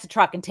hijacks a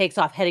truck and takes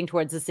off, heading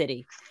towards the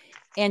city.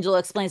 Angela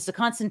explains to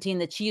Constantine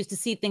that she used to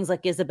see things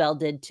like Isabel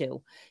did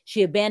too.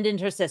 She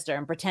abandoned her sister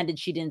and pretended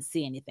she didn't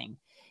see anything.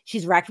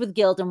 She's racked with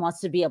guilt and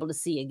wants to be able to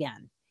see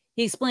again.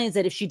 He explains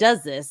that if she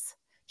does this,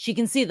 she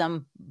can see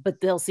them,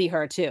 but they'll see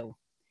her too.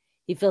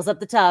 He fills up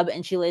the tub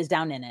and she lays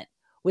down in it.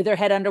 With her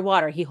head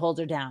underwater, he holds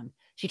her down.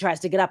 She tries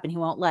to get up and he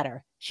won't let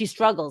her. She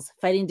struggles,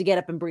 fighting to get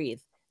up and breathe.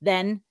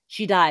 Then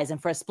she dies,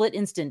 and for a split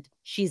instant,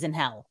 she's in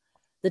hell.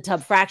 The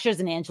tub fractures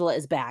and Angela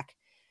is back.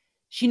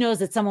 She knows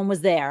that someone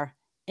was there,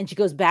 and she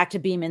goes back to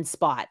Beeman's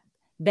spot.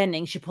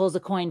 Bending, she pulls a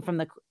coin from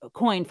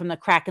the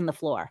crack in the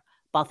floor.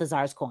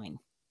 Balthazar's coin.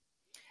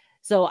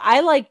 So I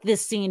like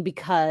this scene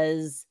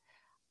because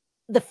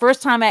the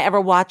first time I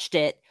ever watched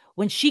it,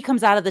 when she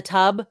comes out of the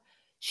tub,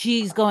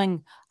 she's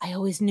going, I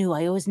always knew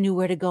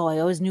where to go. I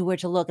always knew where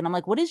to look. And I'm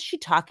like, what is she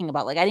talking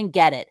about? Like, I didn't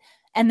get it.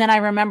 And then I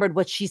remembered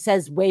what she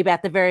says way back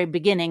at the very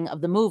beginning of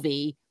the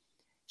movie.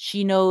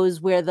 She knows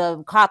where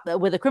the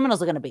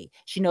criminals are going to be.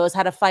 She knows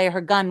how to fire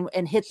her gun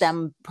and hit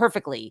them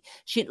perfectly.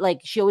 She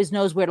always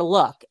knows where to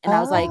look. And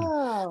I was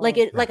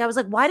I was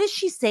like, why does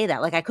she say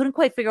that? Like, I couldn't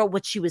quite figure out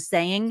what she was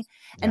saying.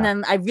 And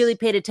then I really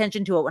paid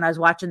attention to it when I was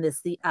watching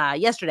this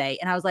yesterday.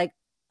 And I was like,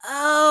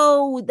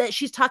 oh, that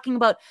she's talking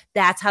about,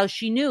 that's how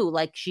she knew,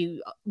 like,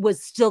 she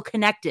was still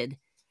connected.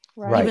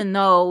 Right. Even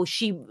though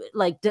she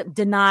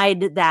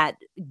denied that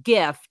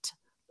gift,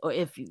 or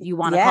if you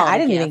want to call it I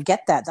didn't even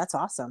get that. That's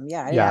awesome.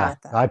 Yeah, I didn't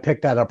get that. I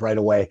picked that up right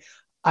away.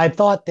 I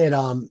thought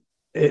that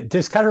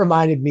this kind of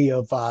reminded me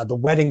of The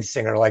Wedding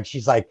Singer. Like,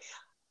 she's like,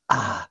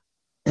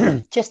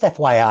 just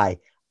FYI,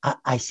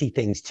 I see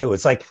things too.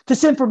 It's like,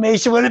 this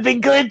information would have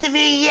been good to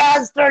me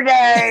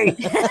yesterday.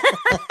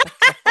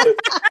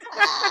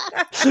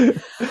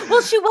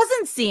 Well, she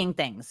wasn't seeing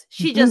things.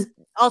 She just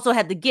also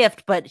had the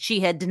gift, but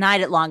she had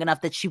denied it long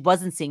enough that she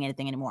wasn't seeing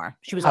anything anymore.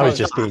 I was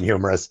just being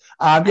humorous.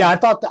 I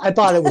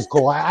thought it was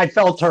cool. I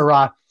felt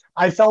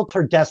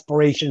her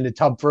desperation in the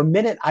tub. For a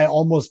minute, I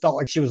almost felt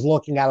like she was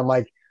looking at him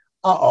like,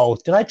 uh-oh,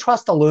 did I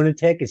trust a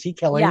lunatic? Is he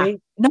killing Yeah.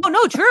 me?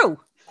 No, true.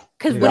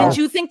 Because You wouldn't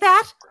know? you think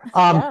that?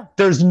 Yeah.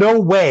 There's no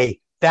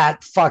way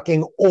that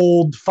fucking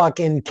old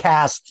fucking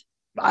cast.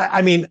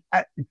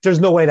 There's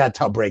no way that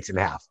tub breaks in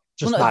half.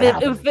 Just Well, not no,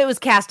 happening. if it was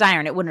cast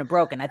iron, it wouldn't have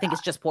broken. I think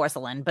it's just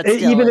porcelain, but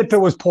still, Even if it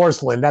was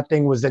porcelain, that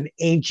thing was an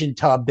ancient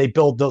tub. They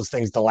build those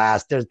things to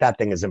last. That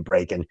thing isn't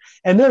breaking.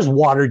 And there's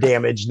water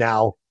damage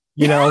now.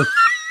 You know,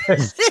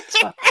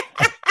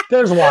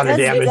 there's water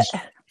damage.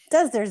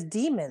 There's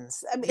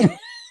demons. I mean,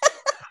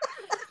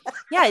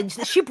 yeah,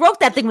 she broke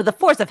that thing with the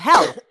force of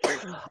hell.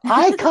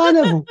 I kind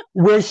of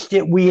wish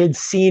that we had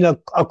seen a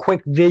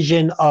quick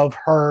vision of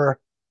her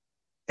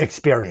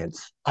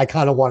experience. I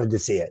kind of wanted to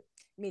see it.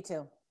 me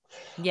too.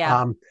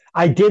 Yeah.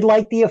 I did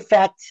like the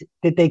effect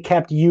that they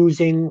kept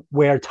using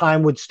where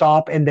time would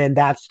stop, and then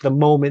that's the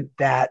moment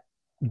that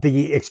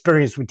the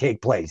experience would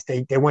take place.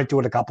 They went to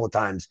it a couple of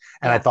times,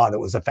 and I thought it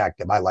was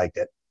effective. I liked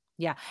it.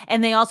 Yeah.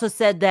 And they also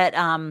said that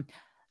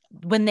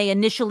when they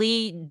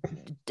initially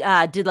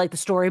did like the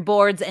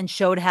storyboards and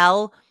showed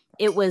hell,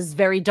 it was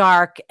very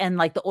dark and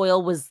like the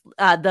oil was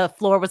the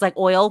floor was like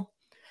oil.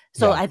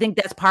 So I think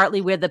that's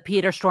partly where the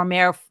Peter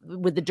Stormare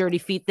with the dirty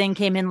feet thing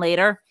came in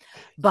later.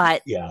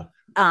 But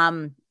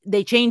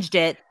they changed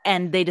it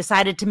and they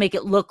decided to make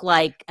it look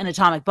like an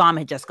atomic bomb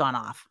had just gone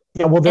off.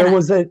 Yeah, well, they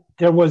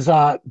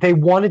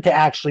wanted to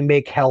actually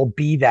make hell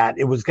be that.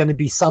 It was going to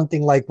be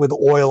something like with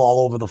oil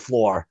all over the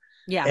floor.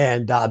 Yeah.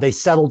 And they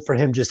settled for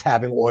him just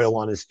having oil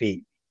on his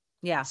feet.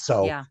 Yeah.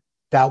 So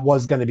that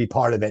was going to be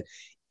part of it.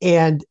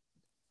 And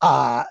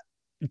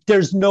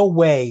there's no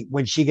way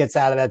when she gets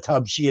out of that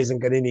tub, she isn't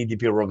going to need to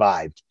be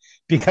revived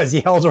because he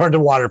held her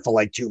underwater for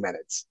like 2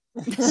 minutes.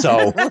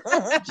 So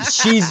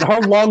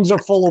her lungs are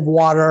full of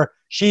water.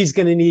 She's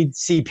going to need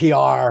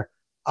CPR.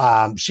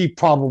 She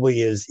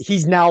probably is.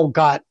 He's now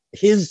got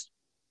his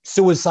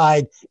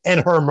suicide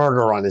and her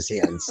murder on his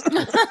hands.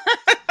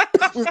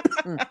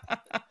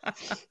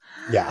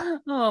 Yeah.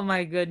 Oh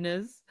my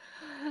goodness.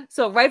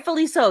 So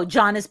rightfully so,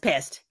 John is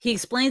pissed. He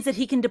explains that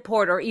he can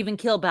deport or even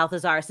kill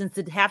Balthazar since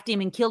the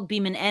half-demon killed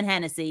Beeman and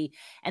Hennessy,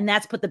 and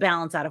that's put the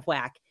balance out of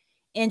whack.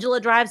 Angela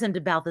drives him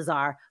to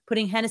Balthazar,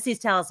 putting Hennessy's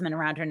talisman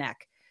around her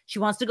neck. She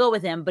wants to go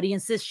with him, but he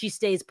insists she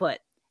stays put.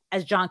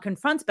 As John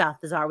confronts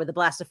Balthazar with a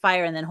blast of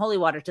fire and then holy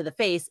water to the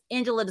face,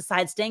 Angela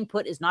decides staying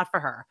put is not for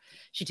her.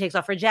 She takes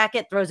off her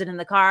jacket, throws it in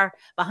the car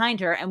behind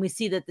her, and we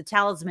see that the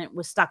talisman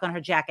was stuck on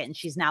her jacket and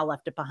she's now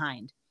left it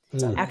behind.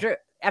 After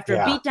a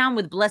beatdown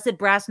with blessed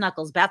brass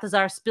knuckles,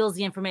 Balthazar spills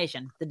the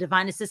information. The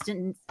divine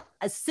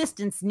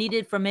assistance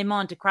needed for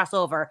Maimon to cross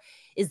over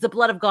is the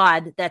blood of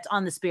God that's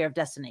on the Spear of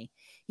Destiny.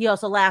 He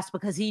also laughs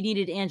because he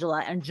needed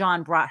Angela, and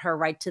John brought her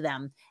right to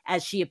them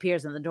as she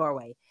appears in the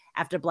doorway.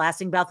 After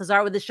blasting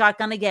Balthazar with his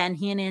shotgun again,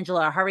 he and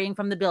Angela are hurrying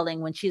from the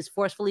building when she is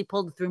forcefully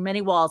pulled through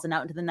many walls and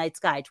out into the night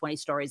sky 20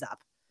 stories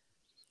up.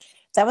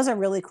 That was a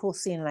really cool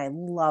scene, and I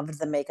loved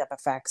the makeup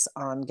effects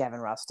on Gavin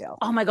Rossdale.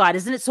 Oh my God,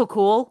 isn't it so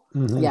cool?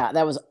 Mm-hmm. Yeah,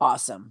 that was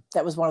awesome.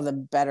 That was one of the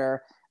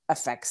better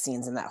effects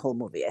scenes in that whole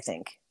movie, I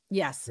think.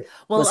 Yes.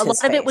 Well, a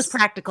lot of it was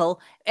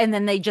practical, and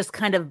then they just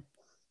kind of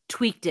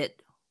tweaked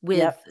it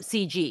with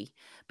CG.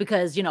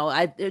 Because, you know,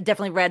 I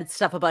definitely read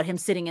stuff about him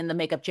sitting in the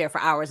makeup chair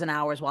for hours and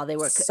hours while they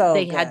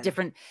had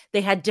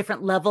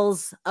different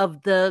levels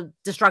of the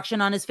destruction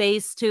on his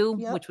face too,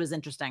 which was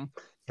interesting.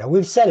 Yeah,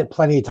 we've said it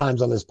plenty of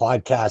times on this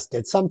podcast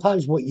that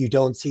sometimes what you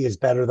don't see is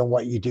better than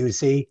what you do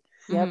see.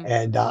 Yep.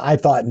 And I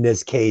thought in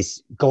this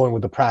case, going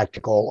with the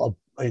practical,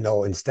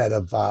 instead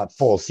of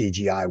full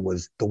CGI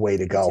was the way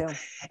to go.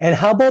 And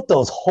how about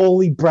those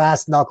holy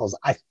brass knuckles?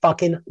 I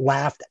fucking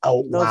laughed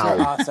out loud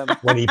awesome.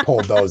 when he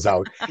pulled those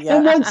out.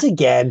 And once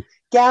again,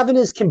 Gavin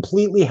is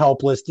completely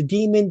helpless. The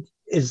demon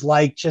is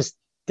like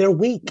they're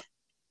weak.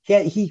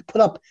 Yeah, he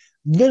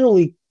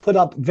literally put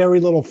up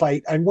very little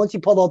fight. And once he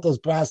pulled out those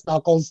brass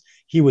knuckles,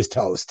 he was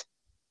toast.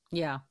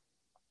 Yeah.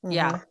 Mm-hmm.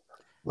 Yeah.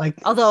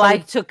 Although I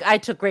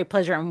took great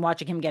pleasure in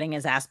watching him getting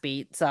his ass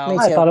beat. So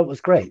I thought it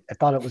was great.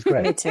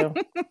 Me too.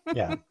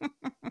 Yeah.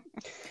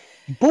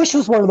 Bush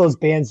was one of those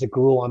bands that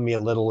grew on me a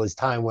little as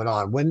time went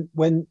on.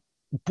 When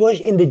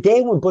Bush, in the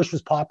day when Bush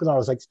was popular, I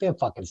was like, this band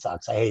fucking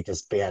sucks. I hate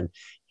this band.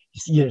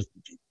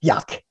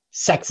 Yuck.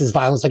 Sex is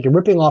violence. Like, you're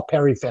ripping off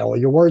Perry Farrell.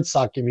 Your words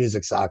suck. Your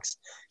music sucks.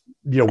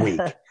 You're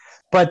weak.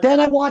 But then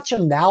I watch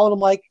them now and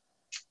I'm like,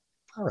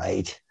 all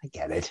right, I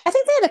get it. I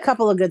think they had a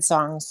couple of good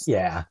songs.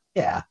 Yeah.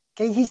 Yeah.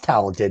 Okay, he's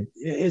talented.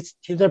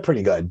 They're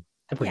pretty good.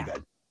 They're pretty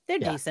good. They're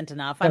decent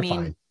enough. They're I mean,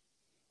 fine.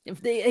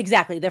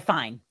 they're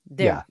fine.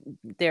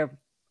 They're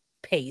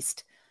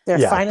paced. They're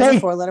fine as a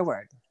 4-letter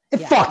word.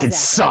 It fucking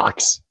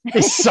sucks.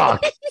 They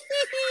suck.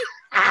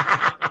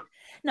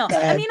 No,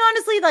 I mean,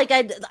 honestly, like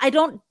I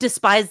don't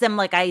despise them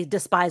like I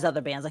despise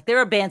other bands. Like, there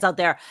are bands out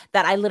there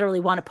that I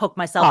literally want to poke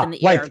myself in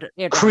the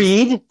ear.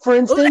 Creed, for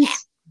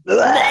instance.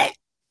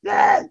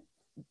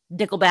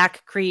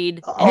 Nickelback,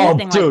 Creed,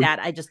 anything like that.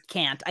 I just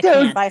can't. I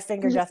can't. Five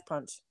Finger Death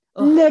Punch.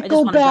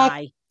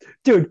 Nickelback.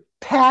 Dude,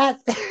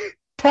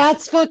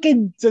 Pat's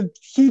fucking,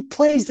 he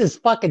plays this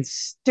fucking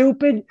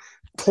stupid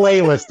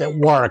playlist at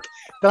work.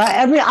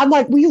 I'm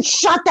like, will you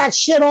shut that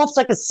shit off? It's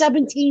like a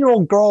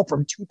 17-year-old girl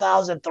from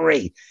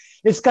 2003.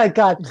 It's got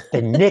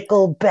the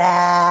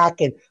Nickelback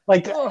and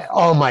like,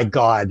 oh my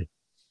God.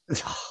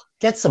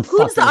 Get some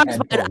Who's the fucking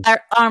headphones.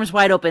 Arms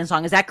Wide Open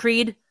song? Is that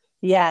Creed?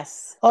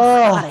 Yes.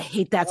 God, I Oh,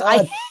 hate that. God.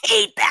 I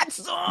hate that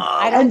song.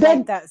 I don't And then-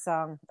 like that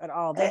song at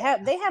all. They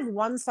have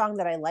one song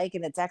that I like,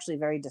 and it's actually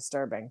very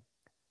disturbing.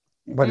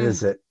 what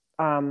is it?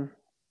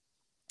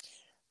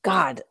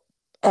 God.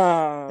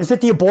 Is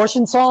it the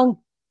abortion song?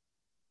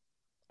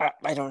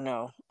 I don't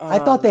know. I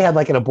thought they had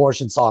like an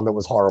abortion song that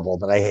was horrible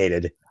that I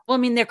hated. Well,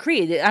 I mean, they're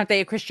Creed. Aren't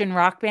they a Christian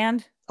rock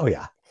band? Oh,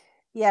 yeah.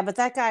 Yeah, but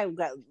that guy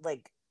got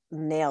like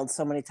nailed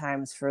so many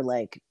times for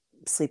like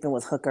sleeping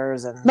with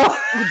hookers and No.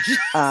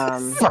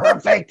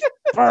 Perfect.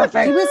 he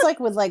Perfect. was like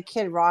with like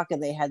Kid Rock,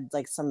 and they had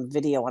like some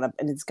video on it,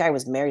 and this guy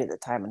was married at the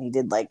time, and he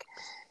did like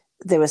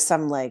there was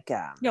some like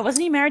Yeah,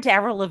 wasn't he married to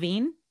Avril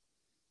Lavigne?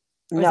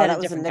 Or no, is that was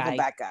a different guy?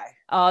 Nickelback guy.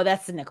 Oh,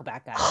 that's the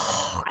Nickelback guy.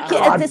 Oh, I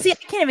God.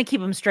 can't even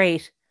keep him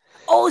straight.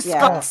 Oh,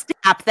 Yeah. Scott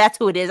Stapp. That's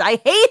who it is. I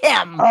hate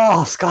him.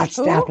 Oh, Scott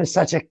Stapp is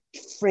such a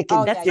freaking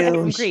Oh, That's the guy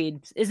from douche. Creed.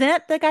 Isn't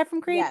that the guy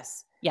from Creed?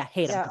 Yes. Yeah,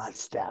 hate him. Yeah. Scott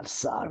Stapp I'm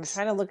sucks.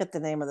 trying to look at the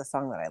name of the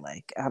song that I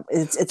like.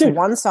 It's Dude.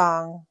 one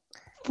song.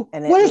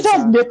 And What it is was,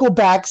 that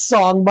Nickelback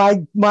song?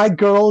 My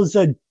girl is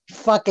a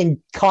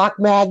fucking cock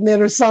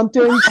magnet or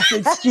something.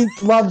 She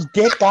loves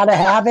dick, gotta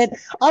have it.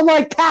 I'm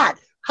like, Pat,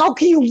 how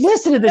can you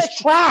listen to this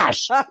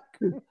trash?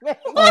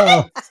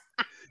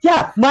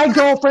 Yeah, my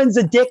girlfriend's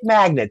a dick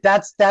magnet.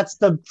 That's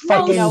the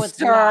fucking. No, it's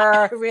sir.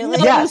 not. Really?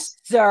 No, Yes.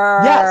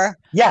 sir.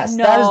 Yes,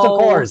 that is the No.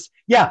 chorus.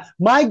 Yeah,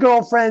 my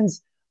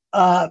girlfriend's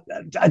a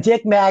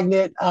dick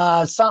magnet.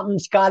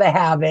 Something's gotta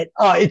have it.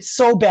 Oh, it's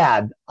so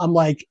bad. I'm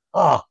like,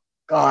 oh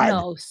God.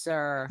 No,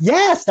 sir.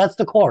 Yes, that's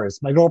the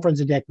chorus. My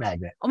girlfriend's a dick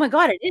magnet. Oh my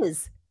God, it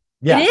is.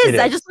 Yeah, it is.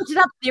 I just looked it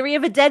up. Theory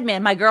of a Dead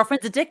Man. My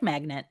girlfriend's a dick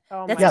magnet.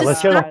 Oh That's my yeah.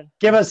 Let's God.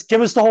 give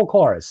us the whole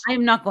chorus, I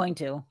am not going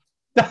to.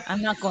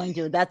 I'm not going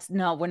to.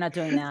 We're not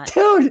doing that.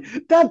 dude.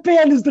 That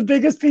band is the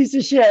biggest piece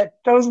of shit.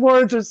 Those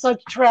words are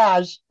such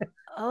trash.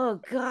 Oh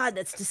God,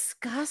 that's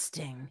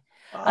disgusting.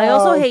 I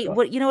also Oh, hate God.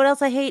 what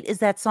else I hate is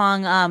that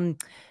song.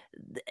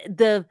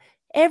 The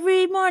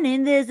every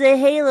morning there's a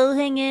halo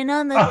hanging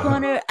on the Oh.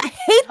 corner. I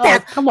hate Oh,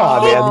 that. come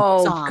on, man.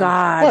 Oh song.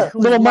 God. What,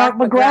 Who's little Mark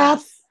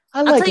McGrath? I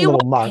I'll like tell you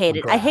little what, Mark I hate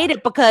it. I McGrath. hate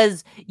it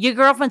because your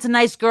girlfriend's a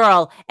nice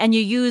girl and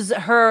you use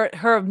her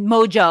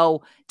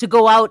mojo to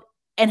go out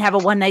and have a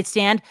one night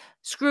stand.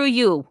 Screw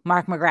you,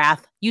 Mark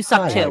McGrath. You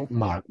suck I too. like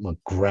Mark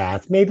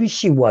McGrath. Maybe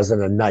she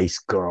wasn't a nice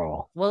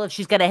girl. Well, if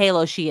she's got a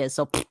halo, she is.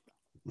 So,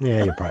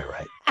 Yeah, you're probably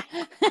right.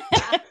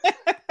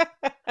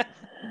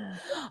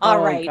 all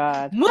Oh, right,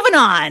 God. moving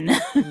on.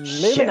 Moving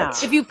Shit. on.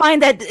 If you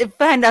find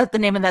out the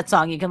name of that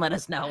song, you can let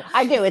us know.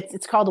 I do.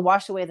 It's called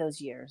 "Wash Away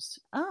Those Years."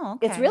 Oh,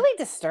 okay. It's really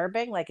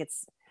disturbing. Like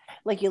it's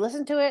like you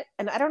listen to it,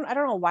 and I don't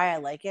know why I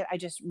like it. I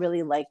just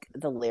really like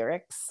the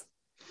lyrics.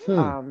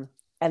 And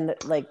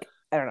like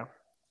I don't know.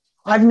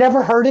 I've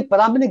never heard it, but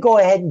I'm going to go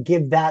ahead and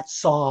give that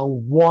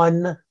song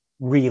one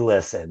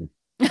re-listen.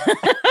 Yeah,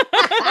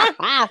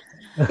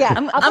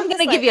 I'm I'll put going it to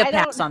this give way, you a I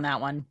pass don't- on that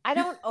one. I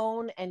don't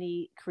own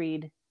any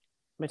Creed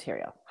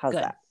material. How's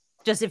Good. that?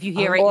 Just if you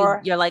hear Or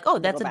it, you're like, oh,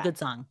 that's a Nickelback. good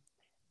song.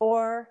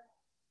 Or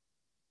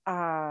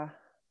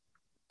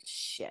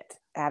shit,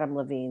 Adam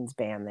Levine's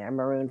band there,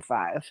 Maroon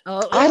 5.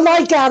 Oh, I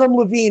like Adam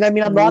Levine. I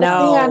mean, I'm not a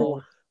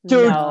fan.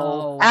 Dude,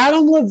 no.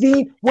 Adam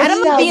Levine. What's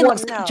Adam that Levine one?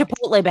 looks like a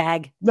Chipotle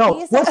bag. No,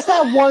 He's what's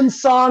that one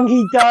song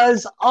he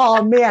does?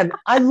 Oh man,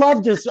 I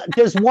love this.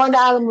 There's one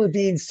Adam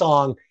Levine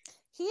song.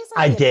 He's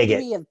I like dig the it.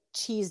 epitome of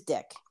cheese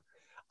dick.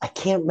 I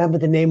can't remember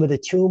the name of the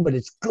tune, but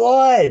it's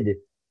good.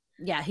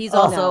 Yeah, he's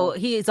Oh.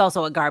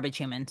 also a garbage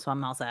human. So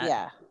I'm all set.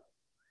 Yeah,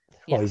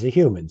 Yeah. Oh, he's a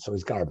human, so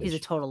he's garbage. He's a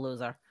total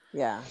loser.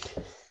 yeah.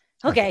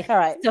 Okay, All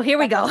right. so here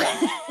we go.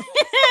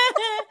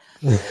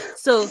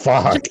 So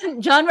Fuck.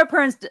 John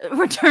returns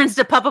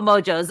to Papa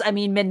Mojo's. I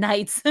mean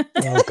Midnight's.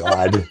 Oh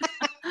God.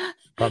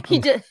 he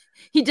For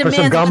demands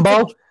some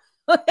gumbo?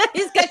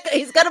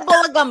 he's got a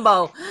bowl of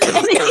gumbo.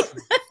 And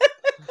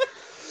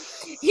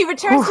he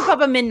returns to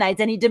Papa Midnight's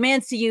and he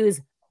demands to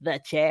use the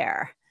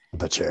chair.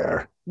 The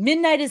chair.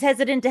 Midnight is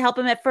hesitant to help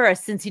him at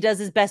first since he does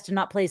his best to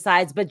not play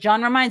sides, but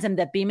John reminds him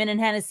that Beeman and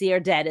Hennessy are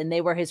dead and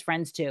they were his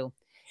friends too.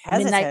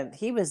 Hesitant. Midnight-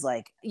 He was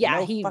like, Yeah,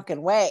 no he-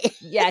 fucking way.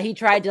 Yeah, he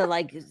tried to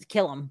like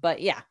kill him,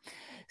 but yeah.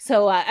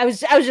 So I was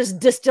just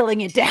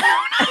distilling it down.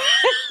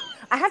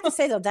 I have to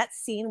say though, that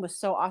scene was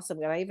so awesome.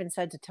 And I even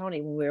said to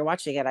Tony when we were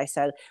watching it, I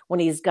said when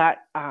he's got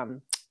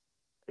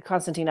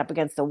Constantine up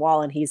against the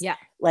wall and he's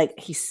like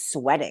he's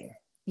sweating.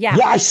 Yeah.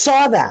 Yeah, I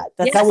saw that.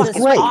 Yes, That was it's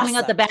great. Coming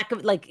out the back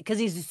of like because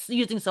he's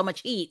using so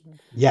much heat.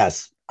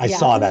 Yes, I Yeah.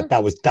 saw that.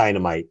 That was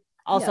dynamite.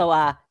 Also,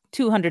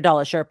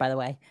 $200 shirt, by the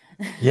way.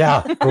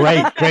 Yeah,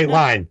 great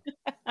line.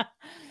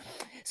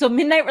 So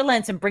Midnight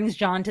relents and brings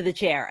John to the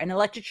chair, an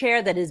electric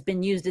chair that has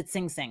been used at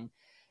Sing Sing.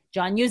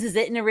 John uses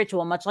it in a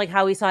ritual, much like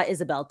how he saw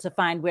Isabel, to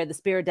find where the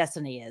spirit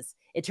destiny is.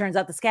 It turns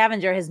out the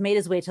scavenger has made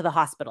his way to the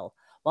hospital.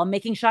 While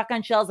making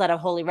shotgun shells out of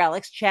holy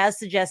relics, Chaz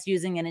suggests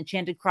using an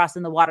enchanted cross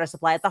in the water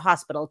supply at the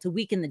hospital to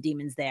weaken the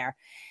demons there.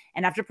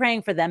 And after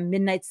praying for them,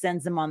 Midnight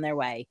sends them on their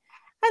way.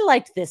 I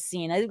liked this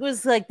scene. It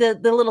was like the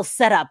little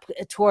setup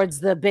towards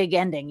the big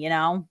ending, you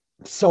know?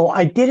 So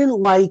I didn't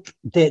like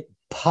that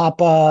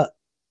Papa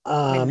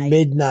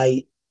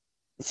Midnight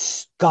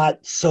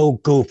got so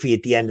goofy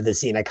at the end of the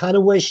scene. I kind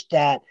of wish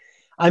that,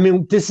 I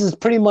mean, this is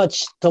pretty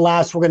much the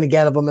last we're going to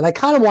get of him, and I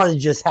kind of wanted to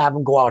just have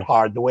him go out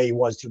hard the way he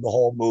was through the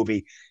whole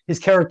movie. His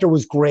character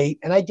was great,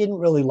 and I didn't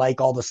really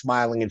like all the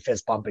smiling and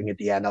fist bumping at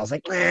the end. I was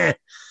like, eh.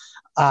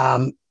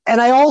 And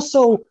I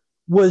also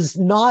was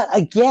not,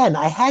 again,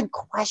 I had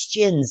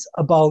questions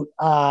about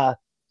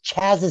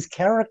Chaz's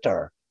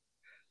character.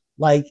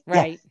 Like,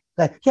 Right.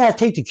 yeah,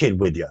 take the kid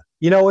with you.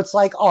 You know, it's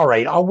like, all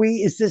right,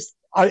 is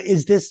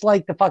this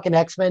like the fucking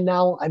X-Men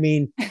now? I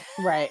mean,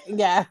 Right.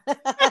 Yeah.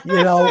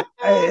 you know,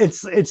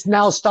 it's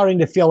now starting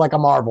to feel like a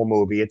Marvel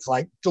movie. It's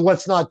like,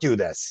 let's not do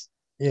this,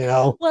 you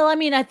know? Well, I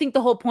mean, I think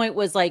the whole point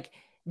was like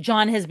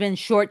John has been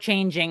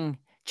shortchanging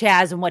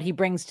Chaz and what he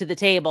brings to the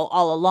table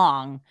all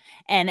along.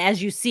 And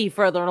as you see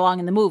further along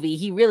in the movie,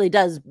 he really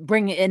does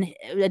bring in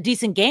a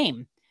decent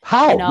game.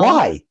 How? You know?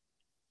 Why?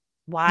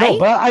 Why? No,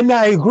 but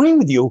I agree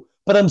with you,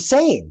 but I'm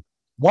saying,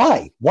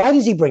 why? Why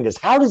does he bring this?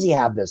 How does he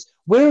have this?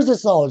 Where is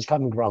this knowledge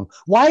coming from?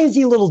 Why is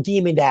he a little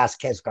demon ass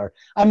kisker?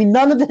 I mean,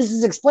 none of this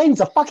is explained.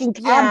 He's a fucking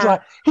cab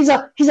driver. He's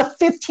a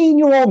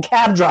 15-year-old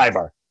cab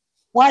driver.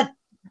 What?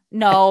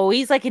 No,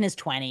 he's like in his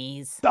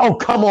 20s. Oh,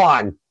 come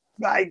on.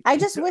 I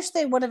just wish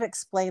they would have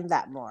explained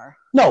that more.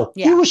 No,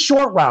 Yeah. he was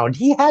short round.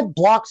 He had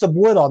blocks of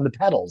wood on the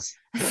pedals.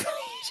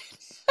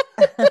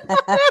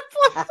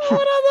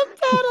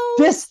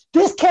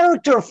 This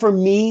character, for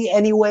me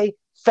anyway,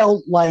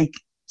 felt like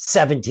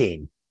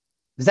 17.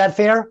 Is that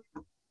fair?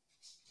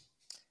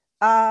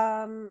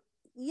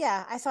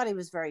 Yeah, I thought he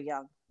was very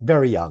young.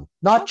 Very young.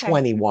 Not Okay.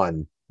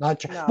 21. No,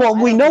 well,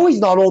 I we don't know think he's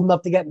not old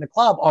enough to get in the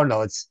club. Oh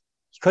no,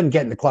 he couldn't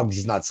get in the club because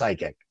he's not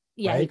psychic.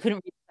 Yeah, he Right?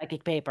 couldn't read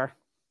psychic paper.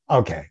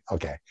 Okay.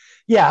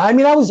 Yeah, I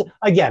mean, I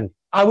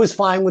was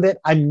fine with it.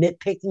 I'm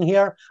nitpicking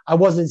here. I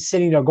wasn't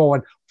sitting there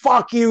going,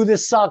 fuck you,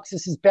 this sucks,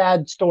 this is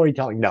bad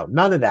storytelling. No,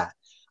 none of that.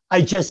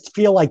 I just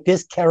feel like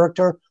this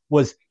character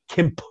was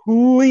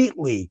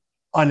completely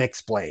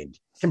unexplained.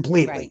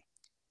 Completely. Right.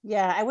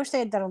 Yeah, I wish they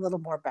had done a little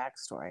more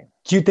backstory.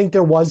 Do you think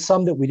there was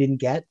some that we didn't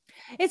get?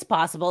 It's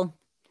possible.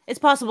 It's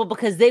possible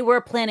because they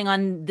were planning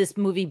on this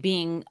movie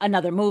being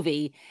another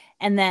movie.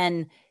 And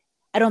then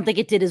I don't think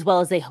it did as well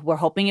as they were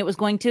hoping it was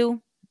going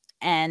to.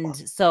 And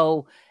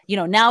so,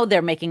 now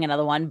they're making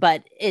another one,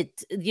 but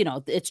it's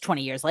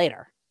 20 years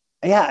later.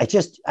 Yeah,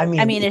 I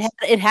mean,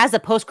 it has a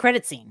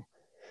post-credit scene.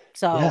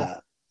 So yeah,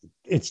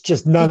 it's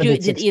just none of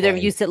it. Did either of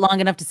you sit long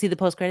enough to see the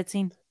post-credit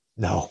scene?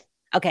 No.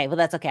 Okay, well,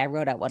 that's okay. I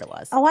wrote out what it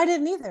was. Oh, I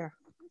didn't either.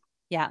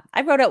 Yeah,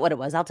 I wrote out what it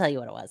was. I'll tell you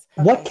what it was.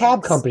 What Okay, cab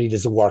thanks. company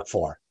does it work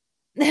for?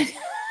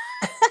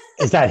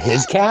 Is that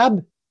his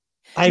cab?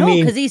 I No,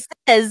 mean, because he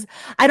says,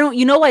 I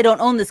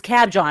don't own this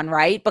cab, John,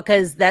 right?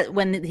 Because that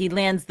when he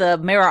lands the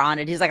mirror on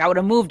it, he's like, I would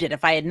have moved it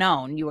if I had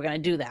known you were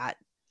going to do that.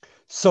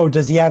 so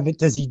does he have it?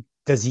 Does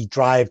he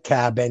drive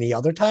cab any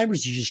other time, or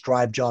does he just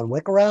drive John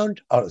Wick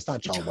around? Oh, it's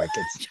not John Wick.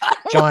 It's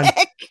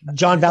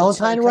John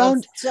Valentine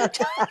around.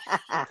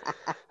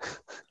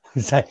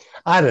 It's like,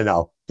 I don't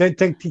know.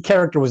 The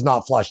character was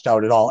not flushed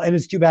out at all, and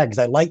it's too bad because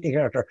I like the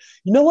character.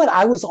 You know what?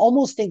 I was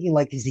almost thinking,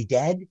 like, is he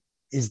dead?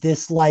 Is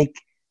this like,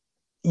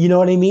 you know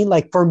what I mean?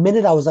 Like for a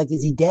minute, I was like,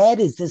 is he dead?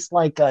 Is this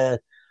like a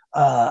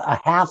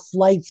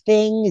half-life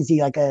thing? Is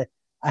he like a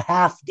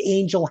half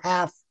angel,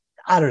 half?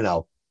 I don't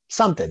know.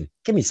 Something.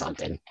 Give me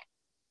something.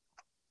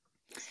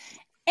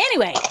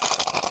 Anyway,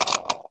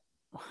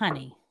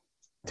 honey.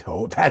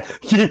 Oh,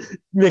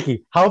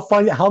 Mickey,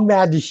 how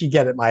mad did she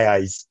get at my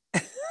eyes?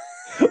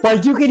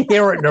 Like you can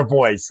hear it in her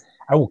voice.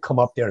 I will come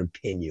up there and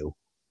pin you.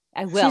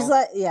 I will. She's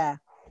like, yeah,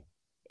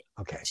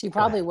 Okay. she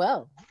probably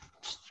will.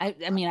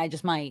 I mean, I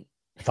just might.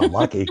 If I'm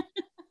lucky.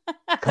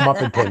 Come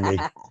up and pin me.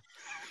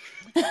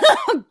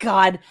 Oh,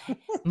 God.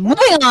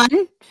 Moving on.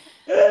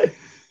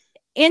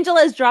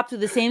 Angela is dropped through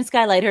the same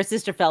skylight her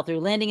sister fell through,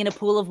 landing in a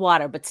pool of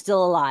water, but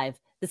still alive.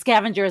 The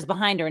scavenger is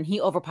behind her, and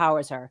he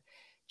overpowers her.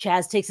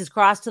 Chaz takes his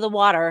cross to the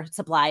water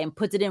supply and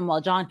puts it in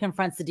while John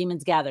confronts the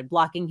demons gathered,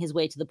 blocking his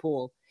way to the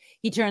pool.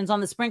 He turns on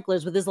the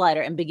sprinklers with his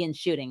lighter and begins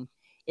shooting.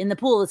 In the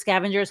pool, the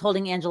scavenger is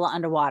holding Angela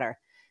underwater.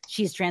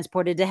 She's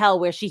transported to hell,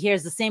 where she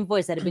hears the same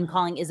voice that had been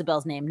calling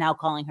Isabel's name, now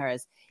calling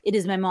hers. It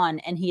is Maimon,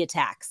 and he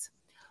attacks.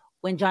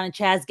 When John and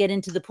Chaz get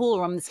into the pool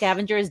room, the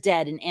scavenger is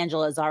dead, and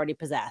Angela is already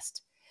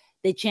possessed.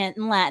 They chant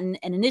in Latin,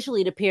 and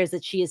initially it appears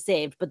that she is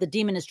saved, but the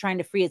demon is trying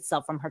to free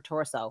itself from her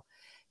torso.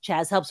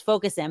 Chaz helps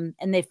focus him,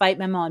 and they fight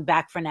Maimon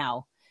back for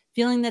now.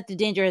 Feeling that the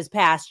danger has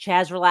passed,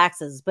 Chaz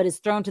relaxes, but is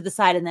thrown to the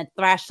side and then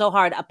thrashed so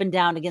hard up and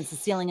down against the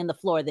ceiling and the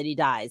floor that he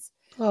dies.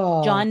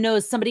 Oh. John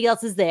knows somebody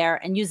else is there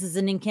and uses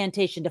an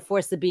incantation to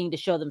force the being to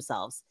show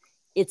themselves.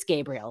 It's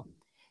Gabriel.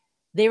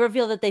 They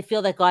reveal that they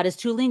feel that God is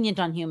too lenient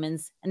on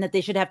humans and that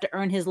they should have to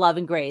earn his love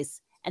and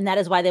grace, and that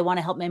is why they want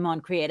to help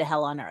Maimon create a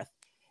hell on earth.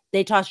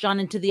 they toss John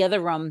into the other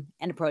room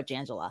and approach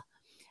Angela.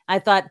 I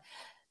thought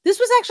this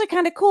was actually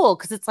kind of cool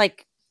because it's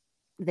like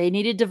they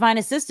needed divine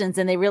assistance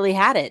and they really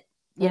had it,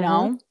 you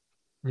know?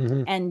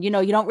 Mhm. And, you know,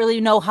 you don't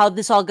really know how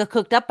this all got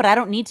cooked up, but I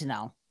don't need to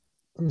know.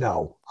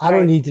 No, I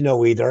don't need to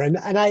know either. And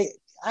I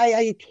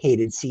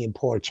hated seeing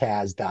poor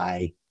Chaz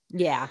die.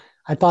 Yeah.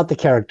 I thought the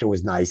character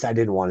was nice. I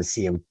didn't want to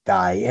see him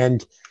die.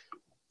 And,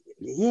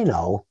 you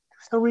know,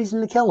 there's no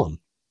reason to kill him.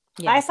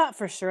 Yeah. I thought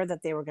for sure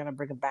that they were going to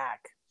bring him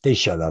back. They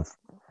should have.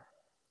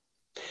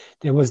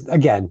 There was,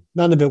 again,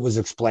 none of it was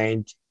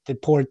explained. The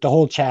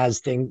whole Chaz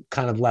thing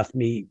kind of left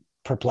me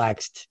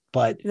perplexed.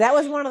 But That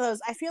was one of those,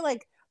 I feel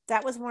like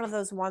that was one of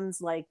those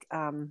ones like,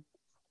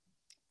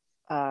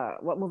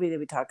 what movie did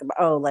we talk about?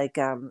 Oh, like,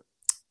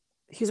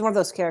 he's one of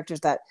those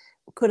characters that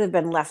could have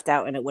been left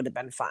out and it would have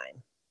been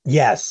fine.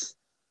 yes.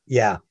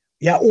 Yeah.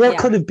 Yeah. Or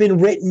could have been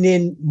written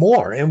in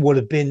more and would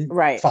have been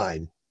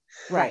fine.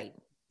 Right.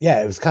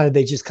 Yeah. It was kind of,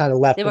 they just kind of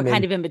left They were him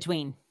kind of in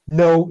between.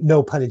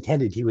 No pun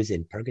intended. He was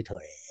in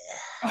purgatory.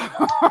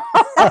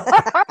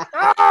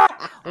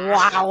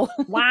 Wow.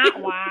 Wah,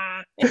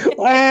 wah.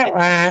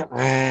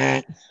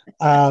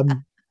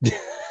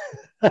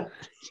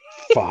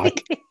 Fuck.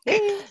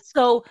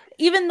 So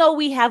even though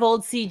we have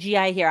old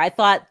CGI here, I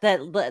thought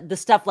that the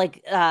stuff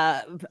like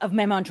of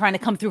Memon trying to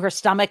come through her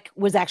stomach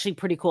was actually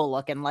pretty cool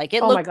looking. Like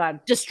it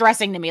looked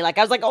distressing to me. Like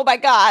I was like, oh my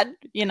God,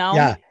 you know?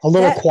 Yeah, a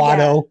little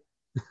Quado.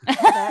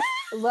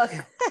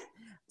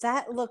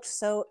 That looked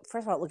so,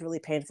 first of all, it looked really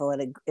painful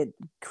and it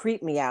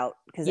creeped me out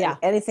because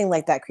anything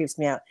like that creeps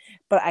me out.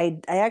 But I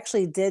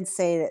actually did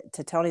say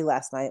to Tony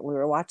last night when we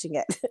were watching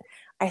it,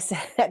 I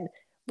said,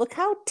 look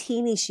how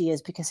teeny she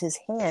is because his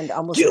hand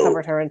almost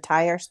covered her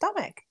entire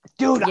stomach.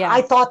 Dude,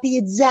 I thought the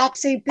exact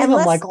same thing.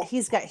 Unless I'm like,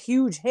 he's got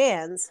huge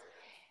hands.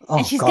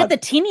 And she's got the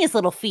teeniest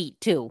little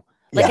feet too.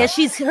 Like as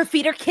her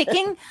feet are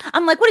kicking,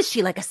 I'm like, what is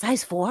she, like a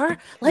size 4?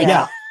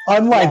 Like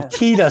unlike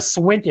Tita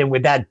Swinton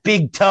with that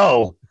big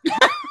toe.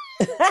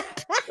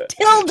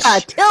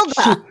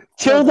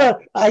 Tilda,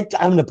 I'm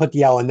going to put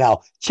the L in now.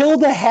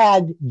 Tilda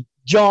had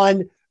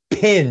John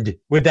pinned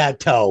with that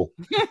toe.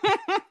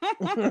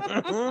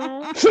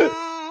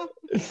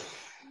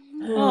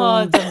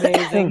 Oh, it's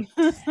amazing.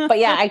 But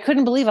yeah, I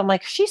couldn't believe. I'm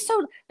like,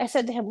 I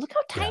said to him, look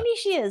how tiny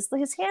she is.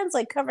 Like his hand's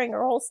like covering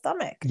her whole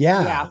stomach.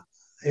 Yeah.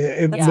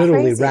 It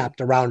literally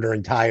wrapped around her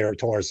entire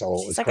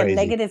torso. It was like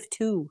crazy. a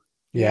 -2.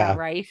 Yeah.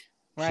 Right.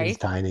 She's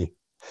tiny.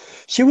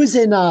 She was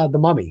in The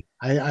Mummy.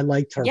 I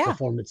liked her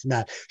performance in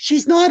that.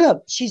 She's not a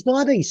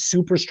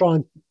super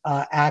strong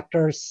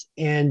actress,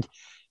 and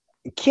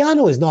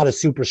Keanu is not a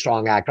super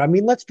strong actor. I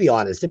mean, let's be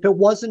honest. If it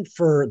wasn't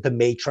for The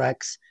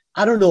Matrix,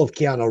 I don't know if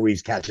Keanu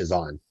Reeves catches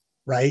on,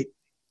 right?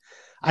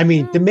 I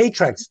mean, The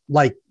Matrix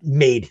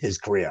made his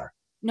career.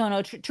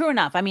 No, true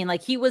enough. I mean,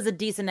 like he was a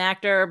decent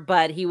actor,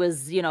 but he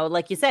was, you know,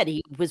 like you said,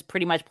 he was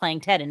pretty much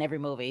playing Ted in every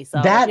movie.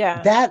 So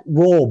that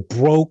role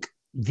broke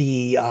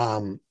the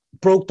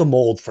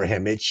mold for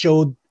him. It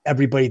showed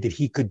everybody that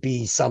he could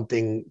be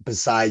something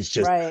besides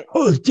just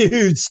oh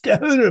dude,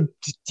 stoner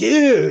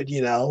dude,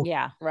 you know.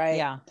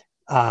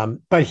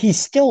 But he's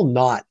still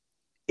not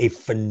a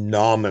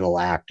phenomenal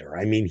actor.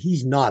 I mean,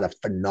 he's not a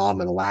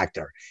phenomenal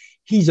actor.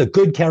 He's a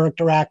good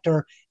character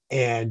actor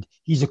and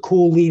he's a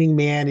cool leading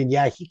man, and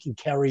he can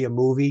carry a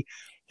movie,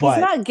 but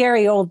he's not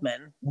Gary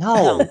Oldman.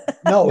 No,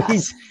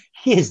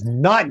 he is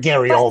not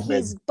Gary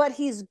Oldman. But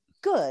he's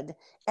good.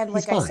 And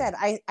like I said,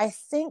 I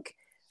think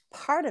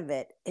part of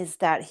it is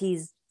that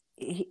he's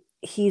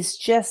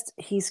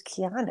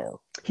Keanu.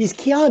 He's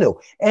Keanu.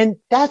 And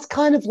that's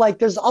kind of like,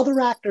 there's other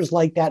actors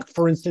like that.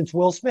 For instance,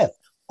 Will Smith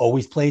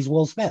always plays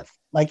Will Smith.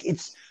 Like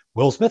it's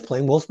Will Smith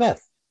playing Will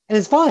Smith. And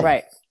it's fine.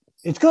 Right.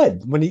 It's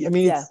good.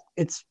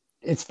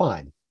 It's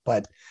fine.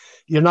 But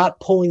you're not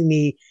pulling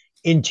me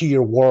into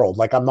your world.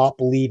 Like I'm not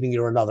believing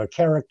you're another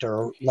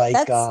character.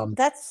 Like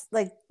that's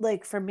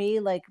like for me,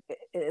 like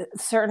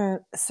certain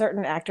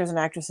actors and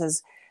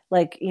actresses,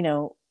 like, you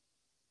know,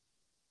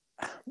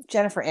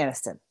 Jennifer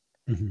Aniston.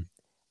 Mm-hmm.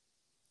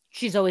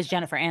 She's always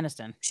Jennifer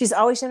Aniston. She's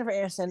always Jennifer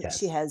Aniston. Yes.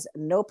 She has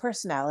no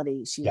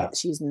personality.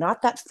 She's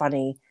not that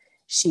funny.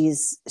 She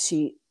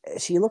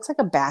looks like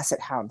a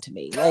basset hound to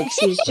me. Like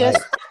she's just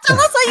that's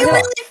how you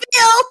really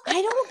feel.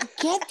 I don't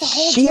get the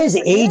whole. She is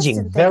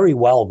aging very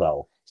well,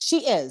 though.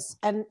 She is,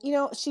 and you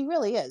know, she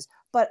really is.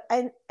 But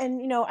and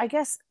you know, I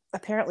guess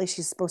apparently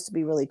she's supposed to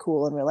be really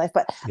cool in real life,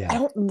 but I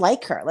don't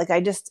like her. Like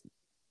I just,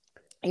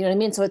 you know what I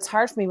mean? So it's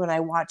hard for me when I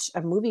watch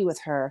a movie with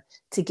her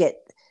to get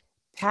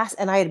past,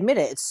 and I admit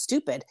it, it's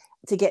stupid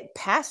to get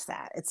past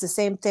that. It's the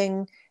same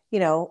thing, you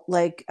know,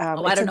 like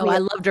I don't know. I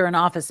loved her in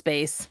Office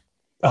Space.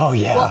 Oh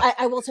yeah. Well,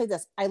 I will say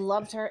this. I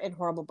loved her in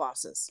Horrible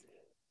Bosses.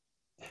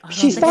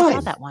 She's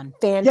fine. That one.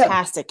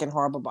 Fantastic in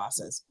Horrible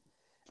Bosses.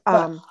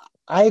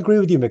 I agree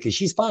with you, Mickey.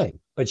 She's fine,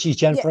 but she's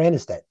Jennifer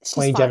Aniston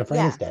playing Jennifer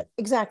Aniston.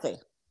 Exactly.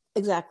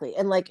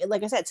 And like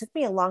I said, it took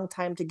me a long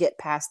time to get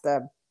past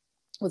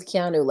with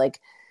Keanu. Like,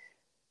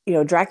 you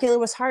know, Dracula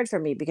was hard for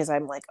me because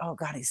I'm like, oh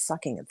God, he's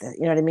sucking at this.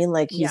 You know what I mean?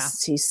 Like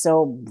he's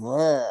so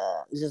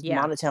just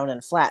monotone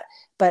and flat.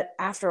 But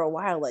after a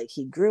while, like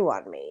he grew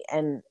on me,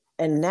 and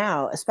and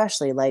now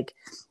especially like,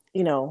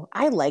 you know,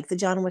 I like the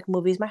John Wick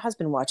movies. My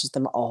husband watches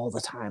them all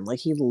the time. Like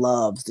he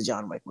loves the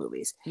John Wick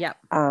movies. Yep.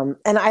 And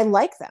I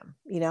like them.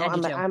 You know, I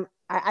do too.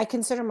 I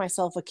consider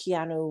myself a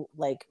Keanu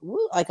like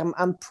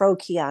I'm pro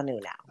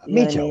Keanu now. You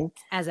Me know what too. I mean?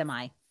 As am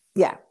I.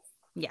 Yeah.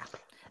 Yeah.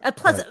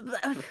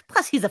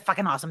 Plus, he's a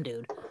fucking awesome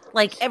dude.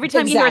 Like every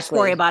time you hear a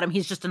story Exactly. about him,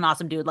 he's just an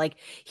awesome dude. Like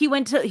he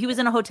was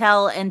in a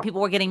hotel and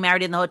people were getting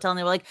married in the hotel, and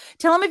they were like,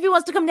 "Tell him if he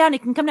wants to come down, he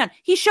can come down."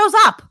 He shows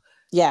up.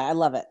 Yeah, I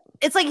love it.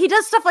 It's like he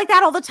does stuff like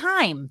that all the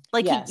time.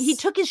 Like Yes. he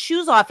took his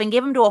shoes off and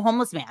gave them to a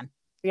homeless man.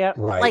 Yep.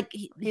 Right. Like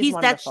He's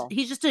wonderful.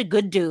 he's just a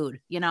good dude,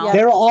 you know. Yeah.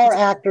 There are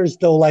actors,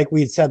 though, like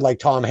we had said, like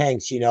Tom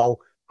Hanks, you know,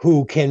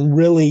 who can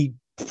really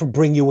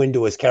bring you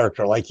into his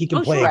character. Like he can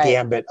Oh, play sure.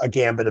 a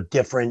gambit of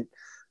different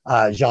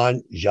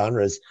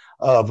genres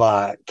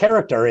of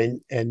character,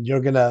 and you're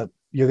gonna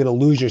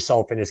lose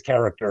yourself in his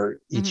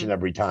character each and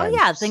every Oh time.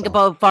 yeah, think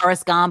about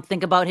Forrest Gump.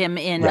 Think about him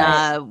in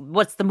Right.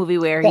 what's the movie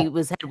where he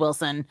was Ed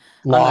Wilson?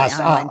 Lost.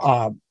 on the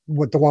island?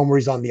 With the one where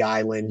he's on the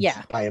island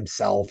Yeah. by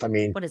himself. I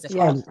mean, What is it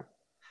Yeah. called?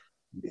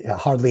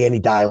 hardly any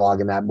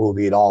dialogue in that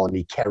movie at all, and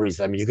he carries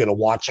them. You're gonna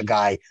watch a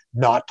guy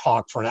not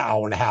talk for an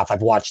hour and a half.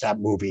 I've watched that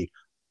movie,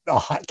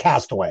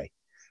 Castaway.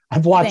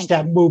 I've watched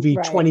that movie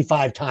Right.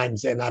 25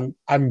 times, and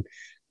I'm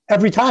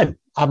every time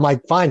I'm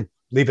like, fine,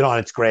 leave it on.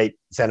 It's great.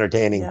 It's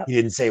entertaining. Yep. He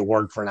didn't say a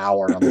word for an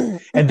hour.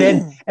 And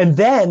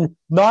then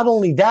not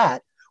only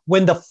that,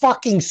 when the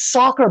fucking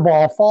soccer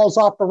ball falls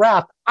off the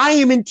raft, I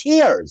am in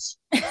tears.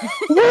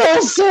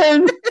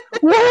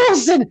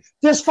 Wilson,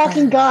 this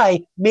fucking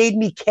guy made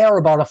me care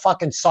about a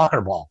fucking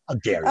soccer ball. How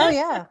dare you? Oh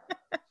yeah.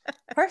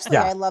 Personally,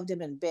 Yeah. I loved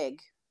him in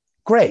Big.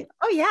 Great.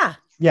 Oh yeah,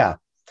 Yeah.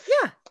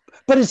 yeah.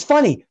 But it's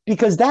funny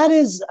because that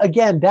is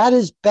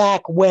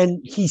back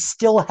when he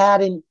still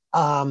hadn't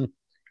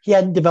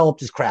developed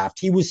his craft.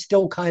 He was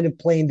still kind of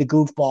playing the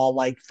goofball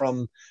like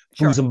from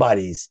Sure. Booze and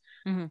Buddies.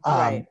 Mhm.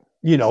 Right.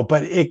 You know,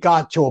 but it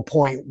got to a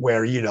point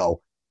where, you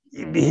know,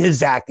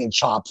 his acting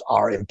chops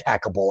are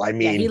impeccable. I Yeah,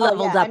 mean, he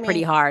leveled I up pretty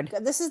mean, hard.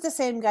 This is the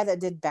same guy that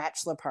did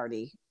Bachelor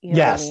Party. You know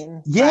yes, what I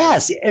mean?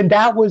 yes, and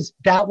that was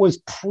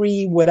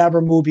pre whatever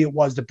movie it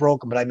was that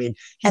broke him. But I mean,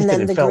 he's And been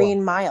then in the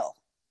Green Mile.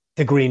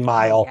 The Green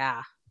Mile,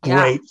 Yeah.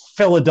 great,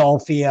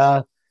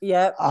 Philadelphia.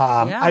 Yep.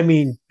 Yeah. I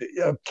mean,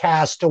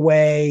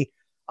 Castaway,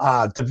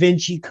 Da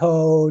Vinci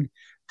Code.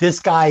 This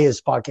guy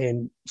is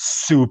fucking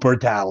super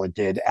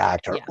talented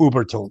actor, Yeah.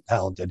 uber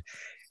talented.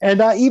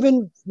 And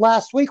even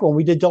last week when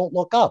we did Don't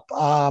Look Up,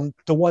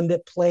 the one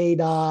that played,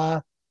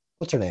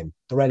 what's her name?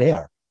 The red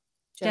hair.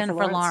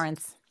 Jennifer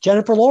Lawrence.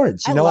 Jennifer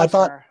Lawrence. You know, I love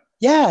thought, her.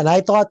 yeah, and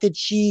I thought that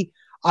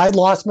I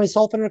lost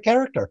myself in her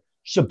character.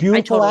 She's a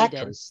beautiful totally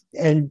actress.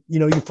 And, you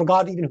know, you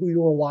forgot even who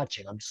you were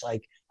watching. I'm just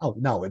like, oh,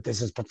 no,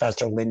 this is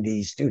Professor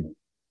Lindy's student.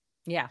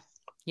 Yeah.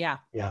 Yeah.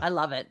 Yeah. I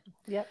love it.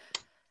 Yep.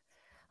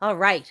 All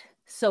right.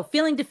 So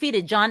feeling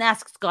defeated, John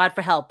asks God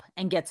for help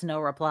and gets no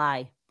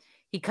reply.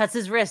 He cuts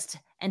his wrist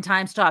and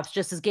time stops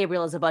just as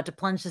Gabriel is about to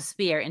plunge the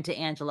spear into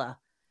Angela.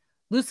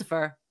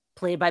 Lucifer,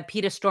 played by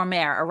Peter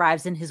Stormare,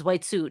 arrives in his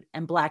white suit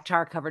and black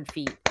tar-covered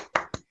feet.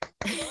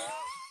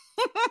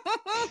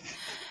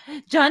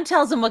 John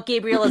tells him what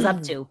Gabriel is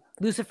up to.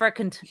 Lucifer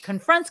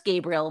confronts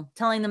Gabriel,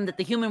 telling them that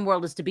the human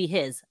world is to be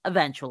his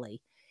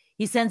eventually.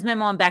 He sends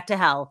Memon back to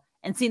hell,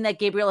 and seeing that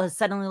Gabriel has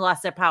suddenly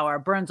lost their power,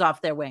 burns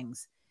off their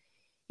wings.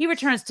 He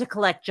returns to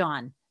collect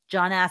John.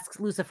 John asks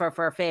Lucifer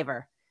for a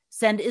favor.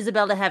 Send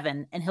Isabel to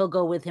heaven, and he'll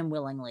go with him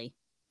willingly.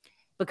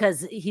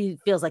 Because he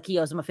feels like he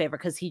owes him a favor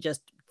because he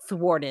just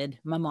thwarted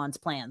Mamon's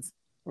plans.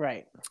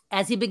 Right.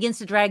 As he begins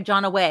to drag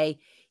John away,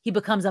 he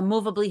becomes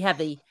immovably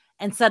heavy,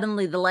 and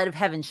suddenly the light of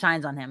heaven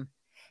shines on him.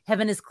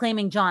 Heaven is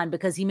claiming John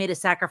because he made a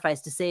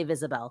sacrifice to save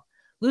Isabel.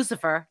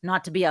 Lucifer,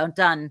 not to be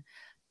outdone,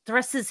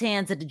 thrusts his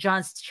hands into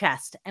John's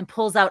chest and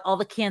pulls out all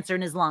the cancer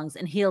in his lungs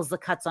and heals the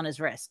cuts on his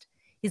wrist.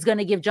 He's going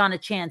to give John a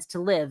chance to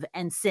live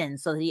and sin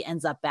so that he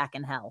ends up back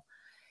in hell.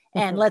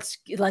 And let's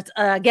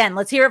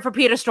hear it for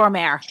Peter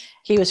Stormare.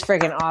 He was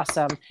friggin'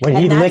 awesome. When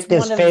And he that's licked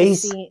his one of the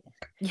face.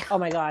 Oh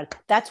my God.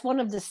 That's one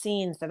of the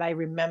scenes that I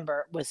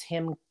remember was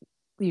him.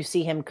 You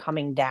see him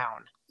coming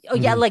down. Oh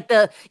yeah, like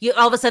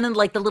all of a sudden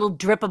like the little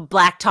drip of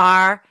black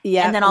tar,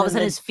 Yeah, and then all of a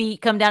sudden his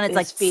feet come down. It's His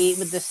like feet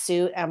with the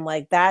suit. I'm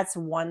like, that's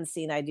one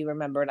scene I do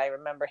remember, and I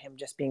remember him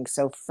just being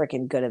so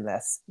freaking good in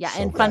this. yeah.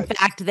 So And fun good.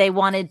 fact, they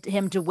wanted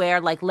him to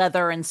wear like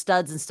leather and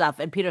studs and stuff,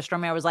 and Peter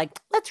Stormare was like,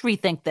 "Let's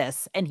rethink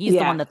this," and he's the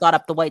Yeah. one that thought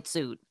up the white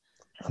suit.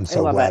 I'm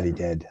so love glad it. he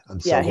did. I'm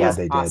so Yeah, glad he's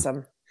they did.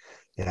 awesome.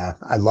 Yeah,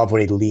 I love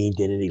when he leaned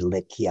in and he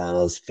licked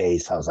Keanu's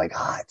face. I was like,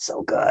 it's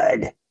so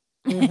good.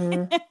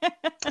 Mhm.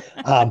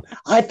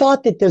 I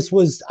thought that this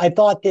was.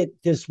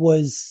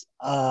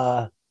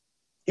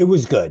 It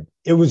was good.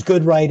 It was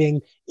good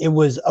writing. It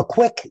was a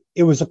quick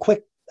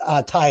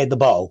tie at the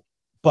bow,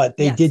 but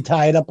they Yes. did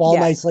tie it up all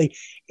Yeah. nicely.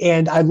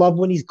 And I love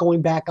when he's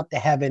going back up to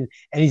heaven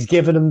and he's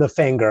giving him the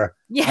finger.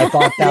 Yeah, I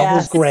thought that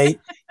was Yes. great.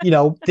 You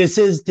know, this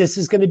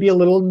is going to be a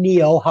little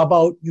Neo. How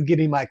about you give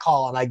me my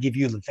call and I give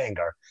you the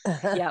finger?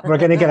 yeah. We're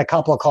going to get a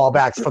couple of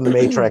callbacks from the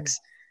Matrix.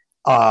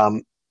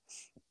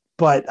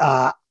 But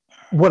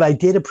what I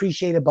did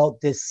appreciate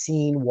about this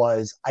scene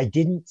was I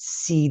didn't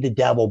see the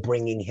devil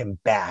bringing him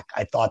back.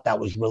 I thought that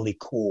was really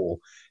cool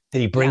that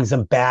he brings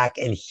him back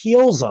and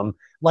heals him.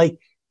 Like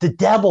the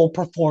devil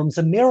performs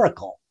a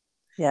miracle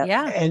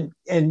Yeah.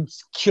 and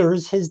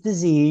cures his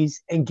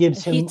disease and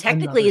gives him He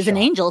technically another is an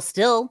shot. angel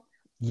still.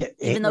 Yeah,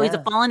 Even though he's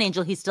a fallen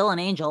angel, he's still an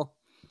angel.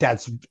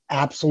 That's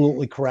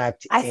absolutely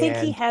correct. I think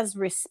he has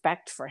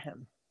respect for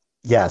him.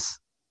 Yes.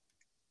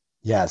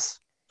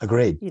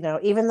 Agreed. You know,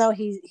 even though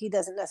he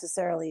doesn't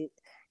necessarily,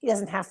 he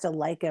doesn't have to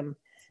like him.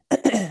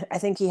 I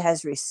think he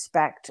has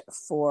respect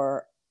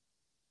for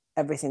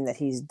everything that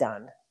he's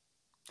done.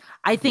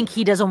 I think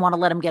he doesn't want to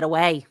let him get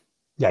away.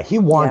 Yeah, he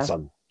wants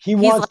him. He's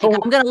like,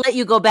 I'm going to let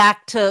you go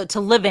back to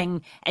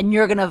living, and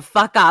you're going to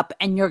fuck up,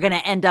 and you're going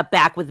to end up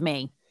back with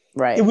me.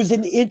 Right. It was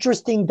an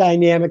interesting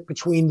dynamic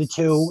between the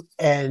two,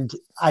 and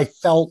I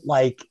felt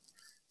like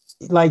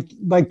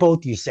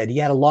both you said, he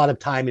had a lot of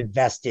time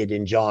invested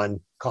in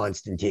John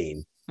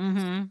Constantine.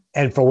 Mm-hmm.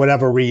 And for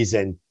whatever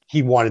reason,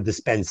 he wanted to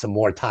spend some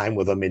more time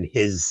with him in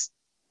his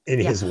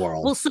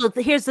world. Well, so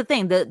here's the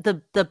thing: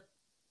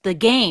 the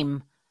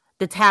game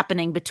that's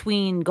happening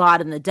between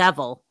God and the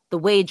devil, the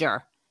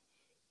wager.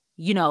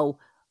 You know,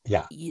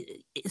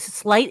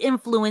 slight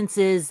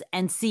influences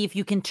and see if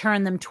you can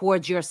turn them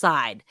towards your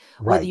side.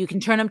 Right. Whether you can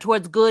turn them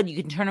towards good, you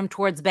can turn them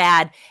towards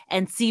bad,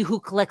 and see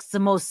who collects the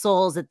most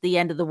souls at the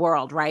end of the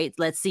world, right?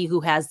 Let's see who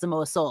has the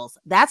most souls.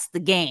 That's the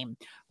game,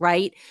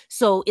 right?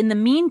 So in the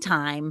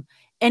meantime,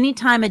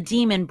 anytime a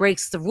demon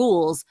breaks the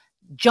rules,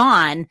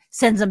 John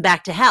sends him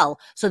back to hell.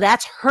 So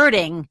that's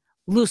hurting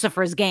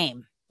Lucifer's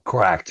game.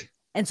 Correct.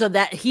 And so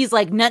that he's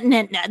like,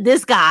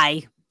 this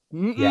guy...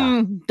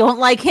 don't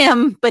like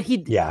him, but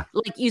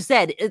like you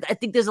said, I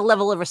think there's a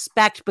level of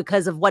respect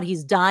because of what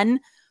he's done,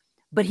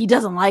 but he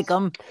doesn't like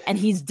him, and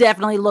he's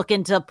definitely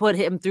looking to put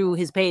him through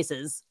his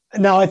paces.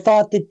 Now, I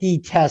thought that the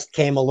test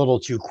came a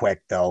little too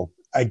quick, though,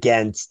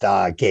 against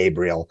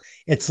Gabriel.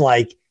 It's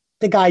like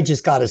the guy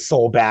just got his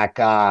soul back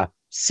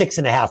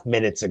 6.5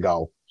 minutes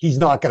ago. He's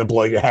not going to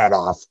blow your head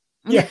off.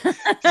 Yeah,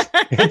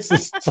 it's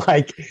just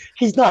like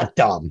he's not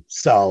dumb.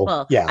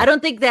 So I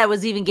don't think that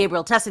was even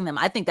Gabriel testing them.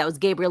 I think that was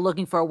Gabriel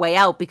looking for a way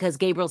out because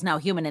Gabriel's now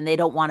human and they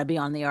don't want to be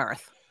on the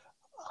earth.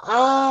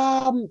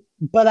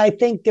 But I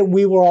think that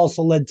we were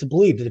also led to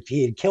believe that if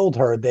he had killed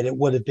her, that it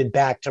would have been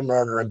back to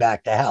murder and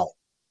back to hell.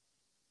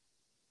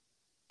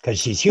 Because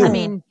she's human. I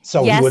mean,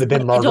 so he would have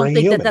been murdering. I don't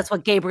think human. that's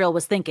what Gabriel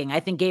was thinking. I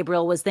think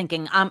Gabriel was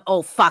thinking, I'm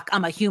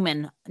a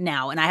human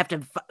now, and I have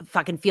to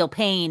fucking feel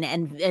pain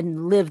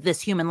and live this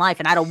human life,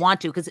 and I don't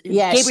want to because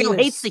Gabriel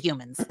hates the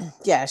humans.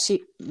 Yeah,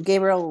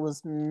 Gabriel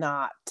was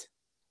not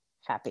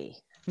happy.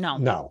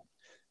 No.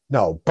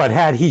 But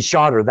had he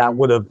shot her, that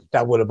would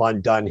have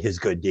undone his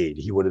good deed.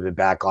 He would have been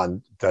back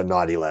on the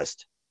naughty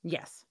list.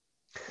 Yes.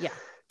 Yeah.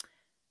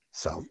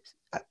 So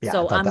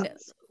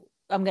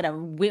I'm going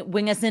to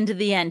wing us into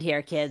the end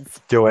here,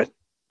 kids. Do it.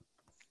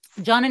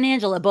 John and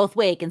Angela both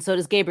wake, and so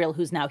does Gabriel,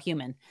 who's now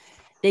human.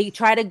 They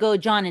try to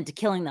goad John into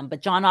killing them,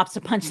 but John opts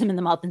to punch them in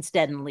the mouth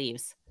instead and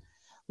leaves.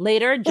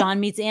 Later, John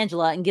meets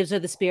Angela and gives her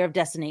the Spear of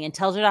Destiny and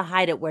tells her to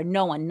hide it where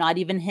no one, not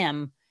even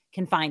him,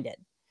 can find it.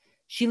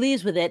 She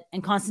leaves with it,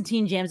 and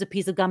Constantine jams a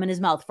piece of gum in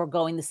his mouth,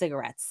 foregoing the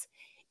cigarettes.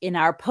 In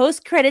our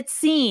post-credits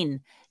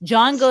scene,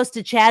 John goes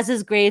to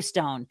Chaz's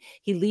gravestone.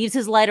 He leaves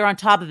his lighter on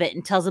top of it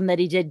and tells him that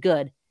he did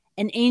good.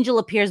 An angel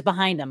appears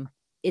behind him.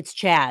 It's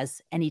Chaz,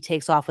 and he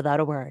takes off without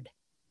a word.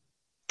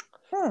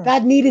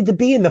 That needed to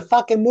be in the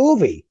fucking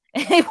movie.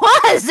 It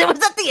was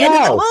at the end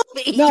of the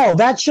movie. No,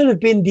 that should have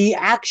been the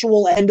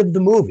actual end of the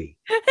movie.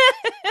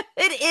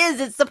 It is.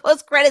 It's the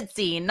post-credit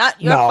scene,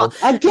 not your fault.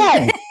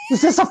 Again,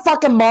 is this a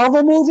fucking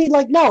Marvel movie?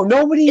 Like, no,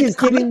 nobody is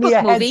giving me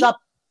a heads up.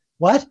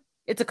 What?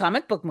 It's a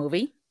comic book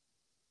movie.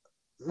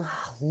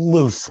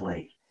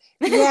 Loosely.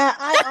 Yeah,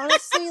 I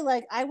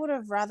honestly, I would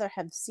have rather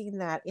have seen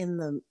that in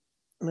the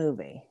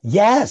movie.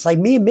 Yes, like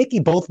me and Mickey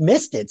both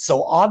missed it,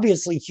 so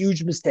obviously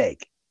huge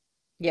mistake.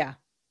 Yeah.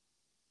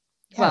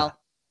 Well,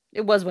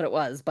 it was what it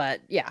was,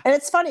 but yeah. And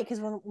it's funny because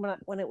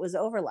when it was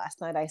over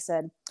last night, I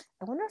said,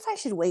 I wonder if I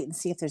should wait and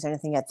see if there's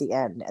anything at the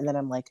end. And then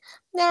I'm like,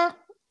 nah.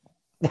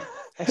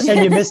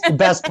 And you missed the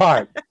best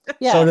part.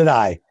 Yeah. So did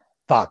I.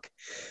 Fuck.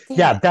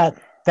 Yeah,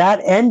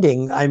 that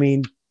ending, I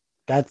mean,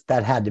 that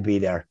had to be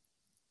there.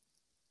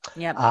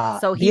 Yeah.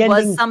 So he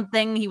was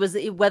something. He was,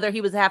 whether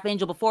he was half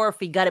angel before, if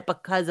he got it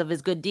because of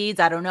his good deeds,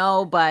 I don't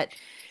know. But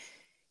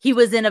he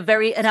was in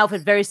an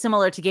outfit very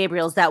similar to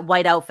Gabriel's, that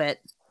white outfit,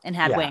 and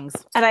had wings.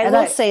 And I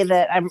will say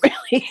that I'm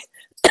really,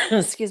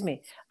 excuse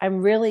me,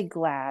 I'm really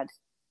glad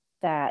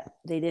that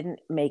they didn't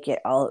make it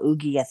all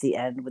oogie at the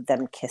end with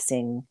them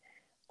kissing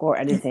or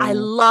anything. I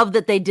love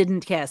that they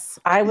didn't kiss.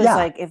 I was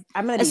like, if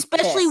I'm going to,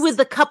 especially with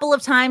the couple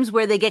of times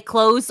where they get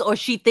close or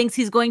she thinks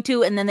he's going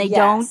to, and then they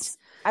don't.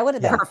 I would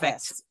have been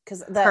perfect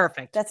because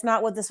perfect. That's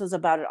not what this was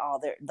about at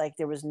all.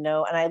 There was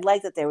no, and I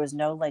like that there was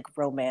no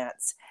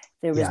romance.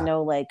 There was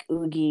no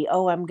oogie.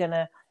 Oh, I'm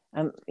gonna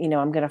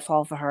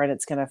fall for her and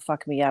it's gonna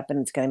fuck me up and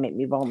it's gonna make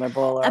me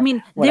vulnerable. Or I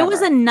mean, whatever. There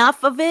was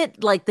enough of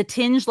it, like the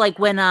tinge, like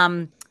when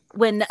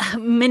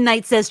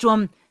Midnight says to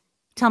him,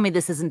 tell me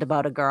this isn't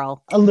about a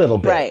girl. A little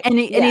bit. Right. And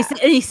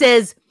he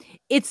says,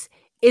 it's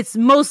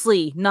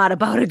mostly not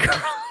about a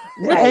girl.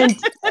 Right.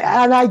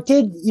 And I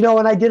did,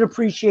 and I did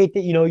appreciate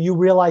that, you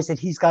realize that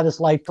he's got his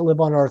life to live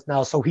on Earth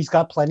now, so he's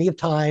got plenty of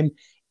time,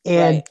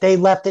 and Right. they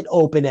left it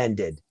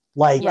open-ended.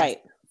 Like, Right.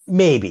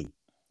 maybe.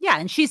 Yeah,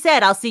 and she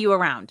said, "I'll see you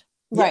around."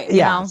 Right.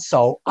 Yeah. know?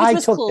 So Which I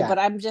was took cool, that. but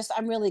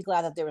I'm really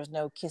glad that there was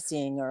no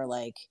kissing or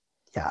like,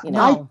 Yeah. you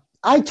know.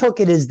 I took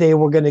it as they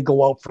were going to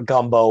go out for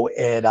gumbo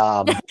at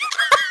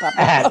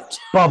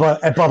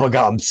Bubba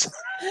Gumps.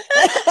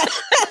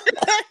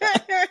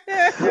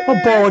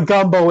 A bowl of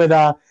gumbo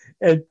at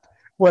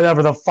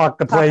whatever the fuck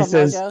the Papa place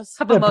is. Mojo's.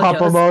 Papa At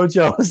Papa Mojo's.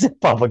 Mojo's.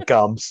 Bubba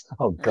Gumps.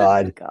 Oh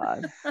God.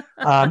 God.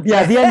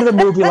 Yeah, the end of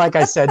the movie, like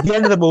I said, the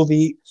end of the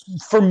movie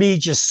for me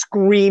just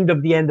screamed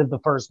of the end of the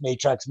first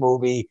Matrix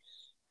movie.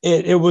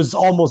 It was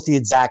almost the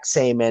exact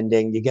same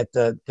ending. You get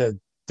the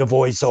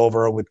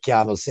voiceover with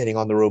Keanu sitting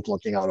on the roof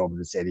looking out over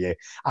the city.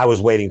 I was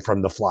waiting for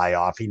him to fly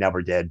off. He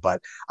never did, but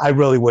I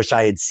really wish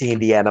I had seen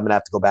the end. I'm gonna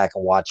have to go back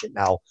and watch it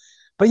now.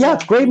 But yeah,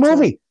 Yeah, great me too.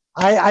 movie.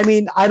 I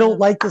mean, I don't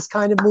like this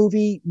kind of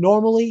movie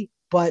normally,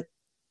 but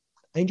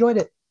I enjoyed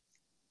it.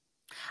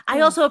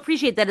 I also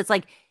appreciate that it's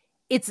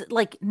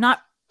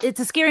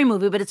a scary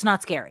movie, but it's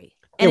not scary.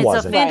 It And it's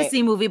wasn't. a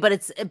fantasy movie, but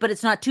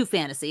it's not too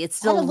fantasy.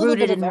 It's Had a still little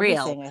rooted bit of in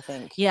real. everything, I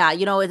think. Yeah,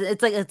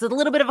 it's a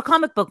little bit of a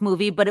comic book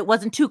movie, but it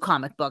wasn't too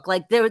comic book.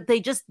 Like they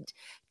just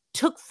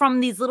took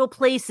from these little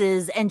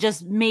places and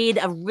just made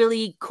a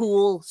really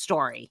cool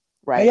story.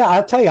 Right. Yeah,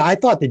 I'll tell you, I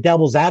thought The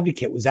Devil's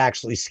Advocate was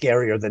actually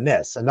scarier than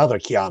this. Another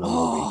Keanu movie.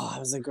 Oh, that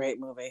was a great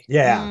movie.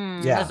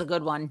 Yeah, yeah, That's a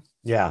good one.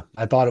 yeah.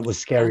 I thought it was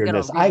I'm scarier than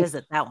gonna this.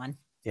 revisit that one.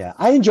 Yeah,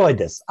 I enjoyed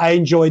this. I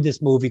enjoyed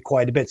this movie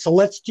quite a bit. So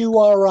let's do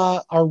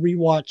our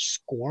rewatch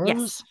scores.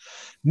 Yes.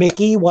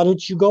 Mickey, why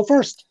don't you go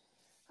first?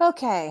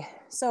 Okay.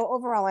 So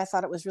overall, I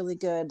thought it was really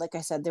good. Like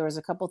I said, there was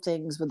a couple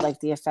things with like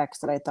the effects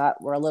that I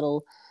thought were a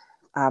little,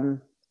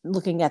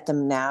 looking at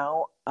them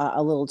now,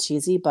 a little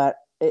cheesy, but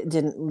it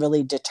didn't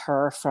really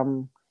deter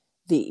from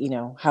the,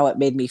 how it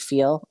made me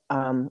feel.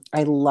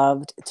 I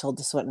loved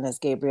Tilda Swinton as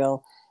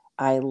Gabriel.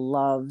 I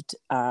loved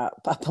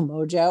Papa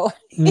Mojo.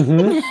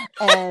 Mm-hmm.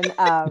 And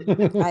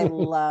I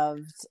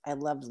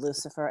loved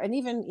Lucifer, and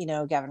even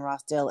Gavin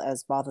Rossdale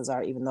as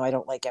Balthazar. Even though I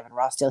don't like Gavin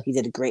Rossdale, he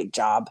did a great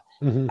job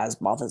Mm-hmm. as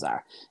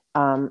Balthazar.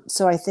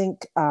 So I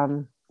think,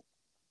 and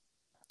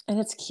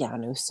it's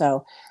Keanu.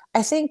 So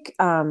I think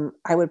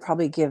I would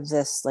probably give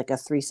this like a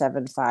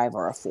 3.75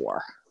 or a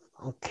 4.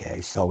 Okay,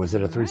 so is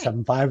it a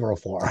 3.75 or a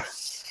 4?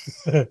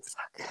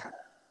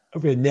 I'm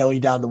gonna nail you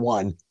down to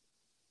 1.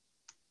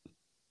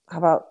 How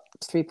about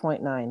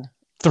 3.9?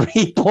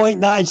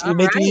 3.9. So you All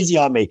make it right. easy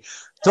on me.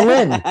 To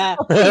Lynn. It's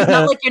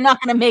not like you're not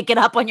going to make it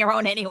up on your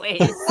own,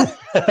 anyways.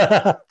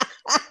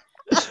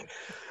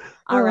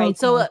 All right.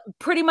 So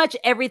pretty much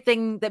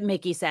everything that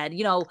Mickey said,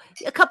 a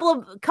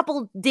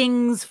couple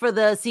dings for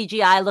the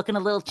CGI looking a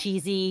little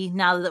cheesy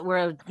now that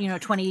we're,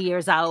 20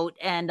 years out.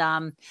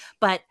 And,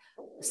 but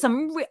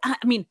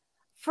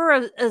for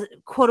a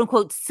quote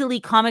unquote silly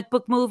comic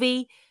book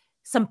movie,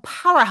 some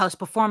powerhouse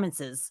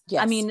performances.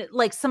 Yes. I mean,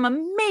 like some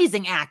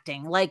amazing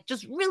acting, like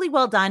just really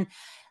well done.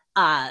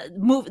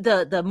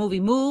 The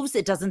movie moves,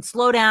 it doesn't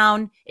slow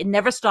down, it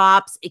never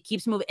stops, it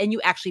keeps moving, and you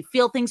actually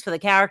feel things for the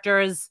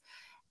characters.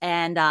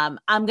 And I'm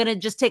gonna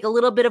just take a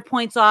little bit of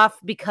points off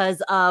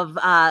because of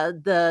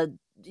the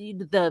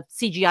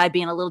CGI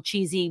being a little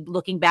cheesy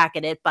looking back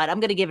at it, but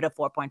I'm gonna give it a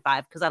 4.5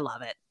 because I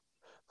love it.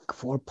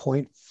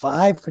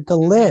 4.5 for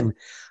Delin.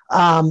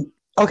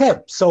 Okay,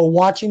 so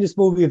watching this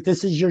movie, if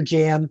this is your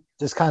jam,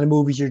 this kind of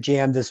movie's your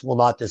jam, this will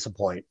not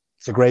disappoint.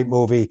 It's a great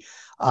movie.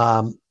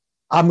 I'm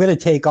going to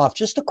take off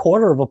just a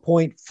quarter of a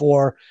point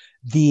for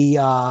the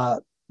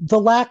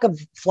lack of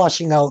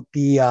flushing out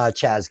the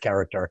Chaz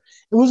character.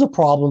 It was a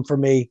problem for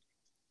me.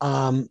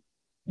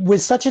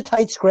 With such a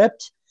tight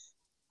script,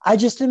 I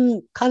just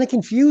am kind of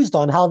confused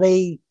on how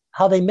they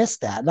missed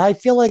that. And I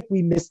feel like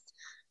we missed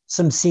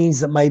some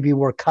scenes that maybe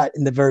were cut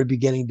in the very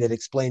beginning that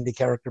explained the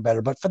character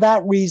better. But for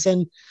that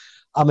reason,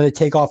 I'm going to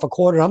take off a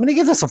quarter. I'm going to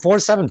give this a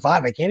 4.75.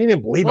 I can't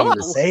even believe I'm going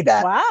to say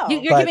that. Wow.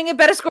 You're giving a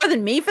better score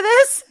than me for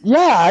this?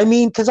 Yeah, I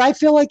mean, because I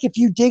feel like if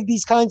you dig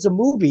these kinds of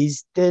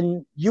movies,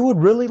 then you would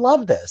really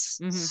love this.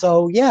 Mhm.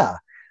 So, yeah.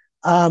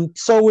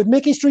 So with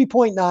Mickey's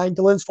 3.9,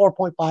 Dylan's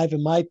 4.5,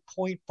 and my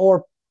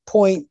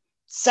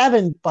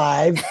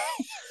 4.75,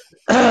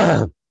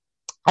 I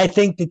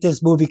think that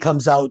this movie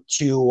comes out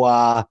to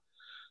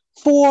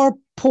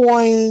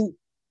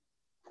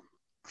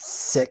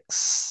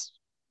 4.63.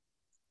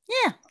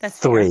 Yeah, that's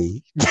fair.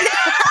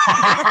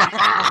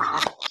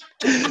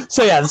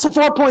 So yeah, it's a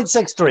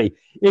 4.63.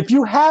 If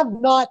you have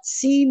not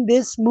seen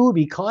this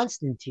movie,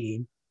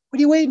 Constantine, what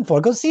are you waiting for?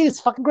 Go see it. It's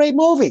a fucking great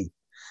movie.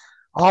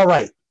 All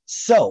right.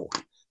 So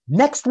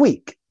next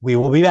week, we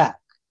will be back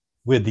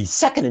with the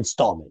second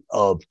installment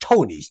of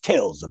Tony's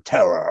Tales of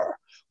Terror,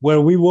 where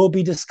we will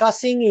be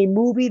discussing a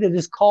movie that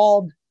is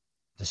called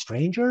The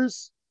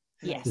Strangers.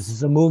 Yes. This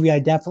is a movie I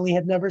definitely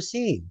have never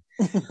seen.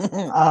 You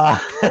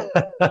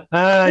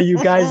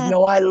guys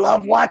know I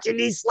love watching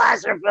these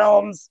slasher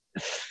films.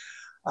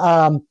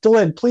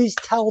 Dylan, please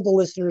tell the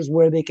listeners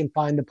where they can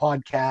find the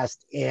podcast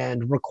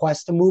and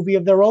request a movie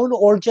of their own,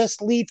 or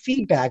just leave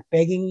feedback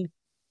begging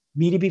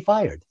me to be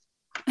fired.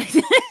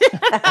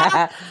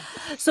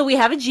 So we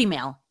have a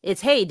Gmail.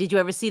 It's, hey, did you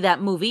ever see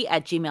that movie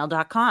at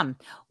gmail.com.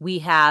 We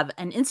have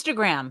an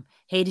Instagram.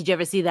 Hey, did you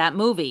ever see that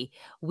movie?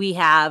 We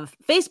have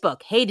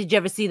Facebook. Hey, did you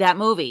ever see that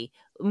movie?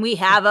 We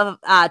have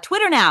a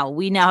Twitter now.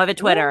 We now have a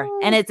Twitter. Ooh.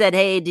 And it said,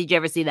 hey, did you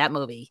ever see that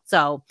movie?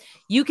 So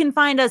you can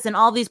find us in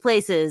all these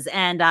places.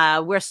 And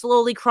we're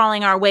slowly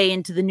crawling our way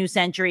into the new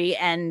century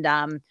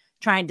and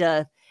trying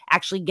to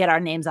actually get our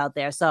names out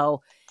there.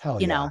 So,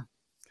 Hell you yeah. know,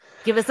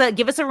 give us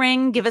a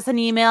ring, give us an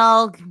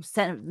email,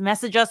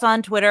 message us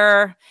on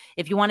Twitter.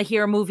 If you want to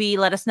hear a movie,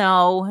 let us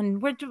know,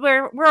 and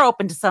we're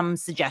open to some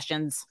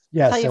suggestions.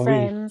 Yes, Tell your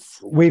and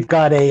friends. we've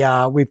got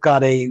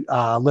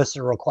a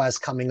listener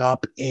request coming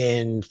up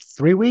in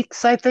 3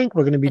 weeks. I think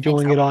we're going to be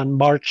doing it on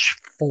March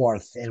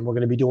 4th, and we're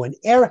going to be doing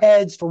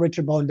Airheads for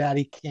Richard Bone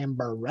Daddy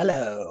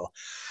Cambarello.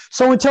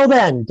 So until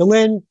then,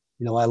 Dylan,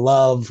 I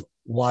love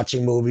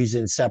watching movies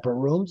in separate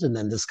rooms and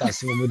then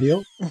discussing them with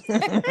you.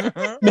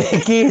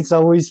 Mickey, it's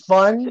always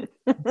fun.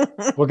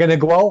 We're going to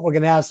go out. We're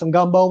going to have some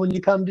gumbo when you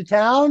come to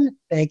town.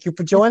 Thank you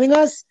for joining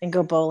us. And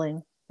go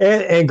bowling.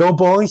 And go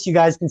bowling so you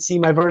guys can see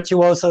my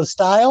virtuoso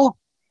style.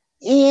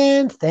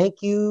 And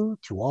thank you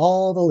to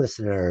all the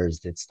listeners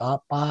that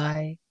stopped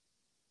by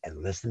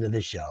and listened to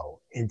the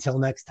show. Until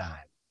next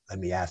time, let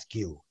me ask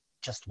you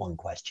just one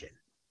question.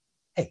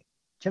 Hey,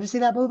 did you ever see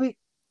that movie?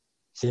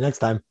 See you next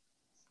time.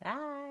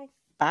 Bye.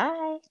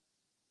 Bye.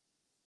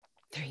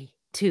 3,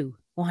 2,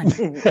 1.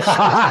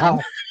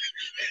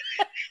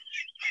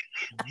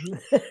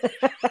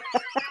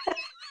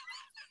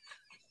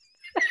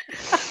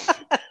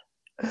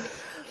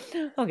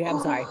 Okay, I'm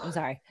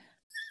sorry.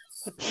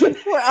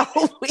 We're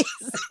always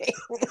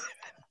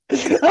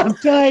I'm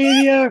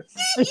dying here.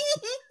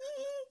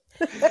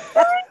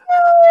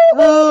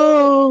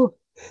 Oh.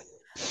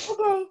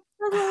 Okay.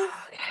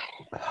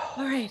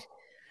 All right.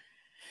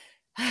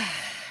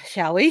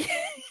 Shall we?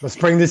 Let's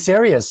bring this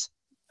serious.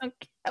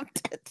 Okay, I'm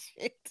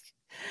touching.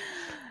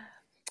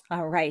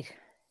 All right.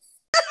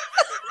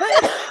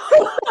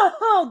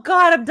 Oh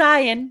God, I'm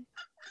dying.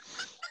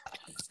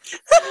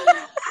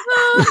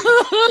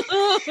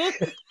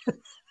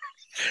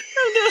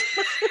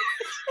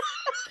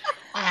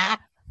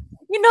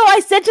 I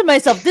said to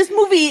myself, this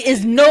movie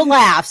is no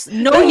laughs,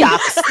 no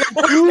yucks.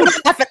 I'm gonna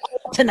laugh at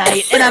all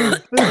tonight, and I'm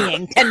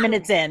being 10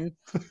 minutes in.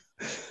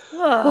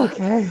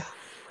 Okay.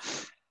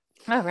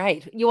 All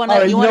right. You want All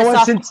right, to you know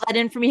what, soft that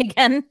in for me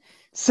again?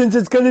 Since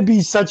it's going to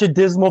be such a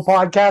dismal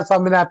podcast, I'm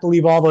going to have to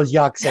leave all those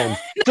yucks in.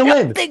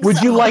 Dylan,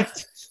 would you like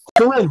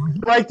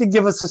to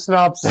give us a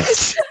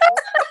synopsis?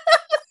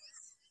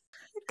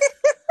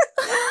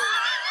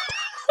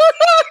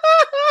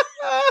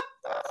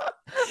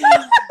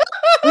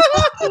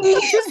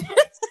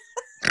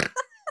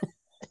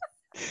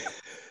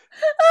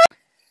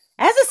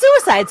 As a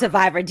suicide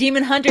survivor,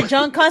 demon hunter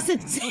John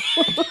Constantine.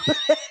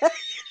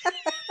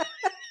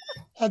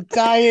 I'm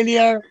dying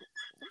here.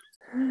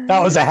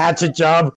 That was a hatchet job.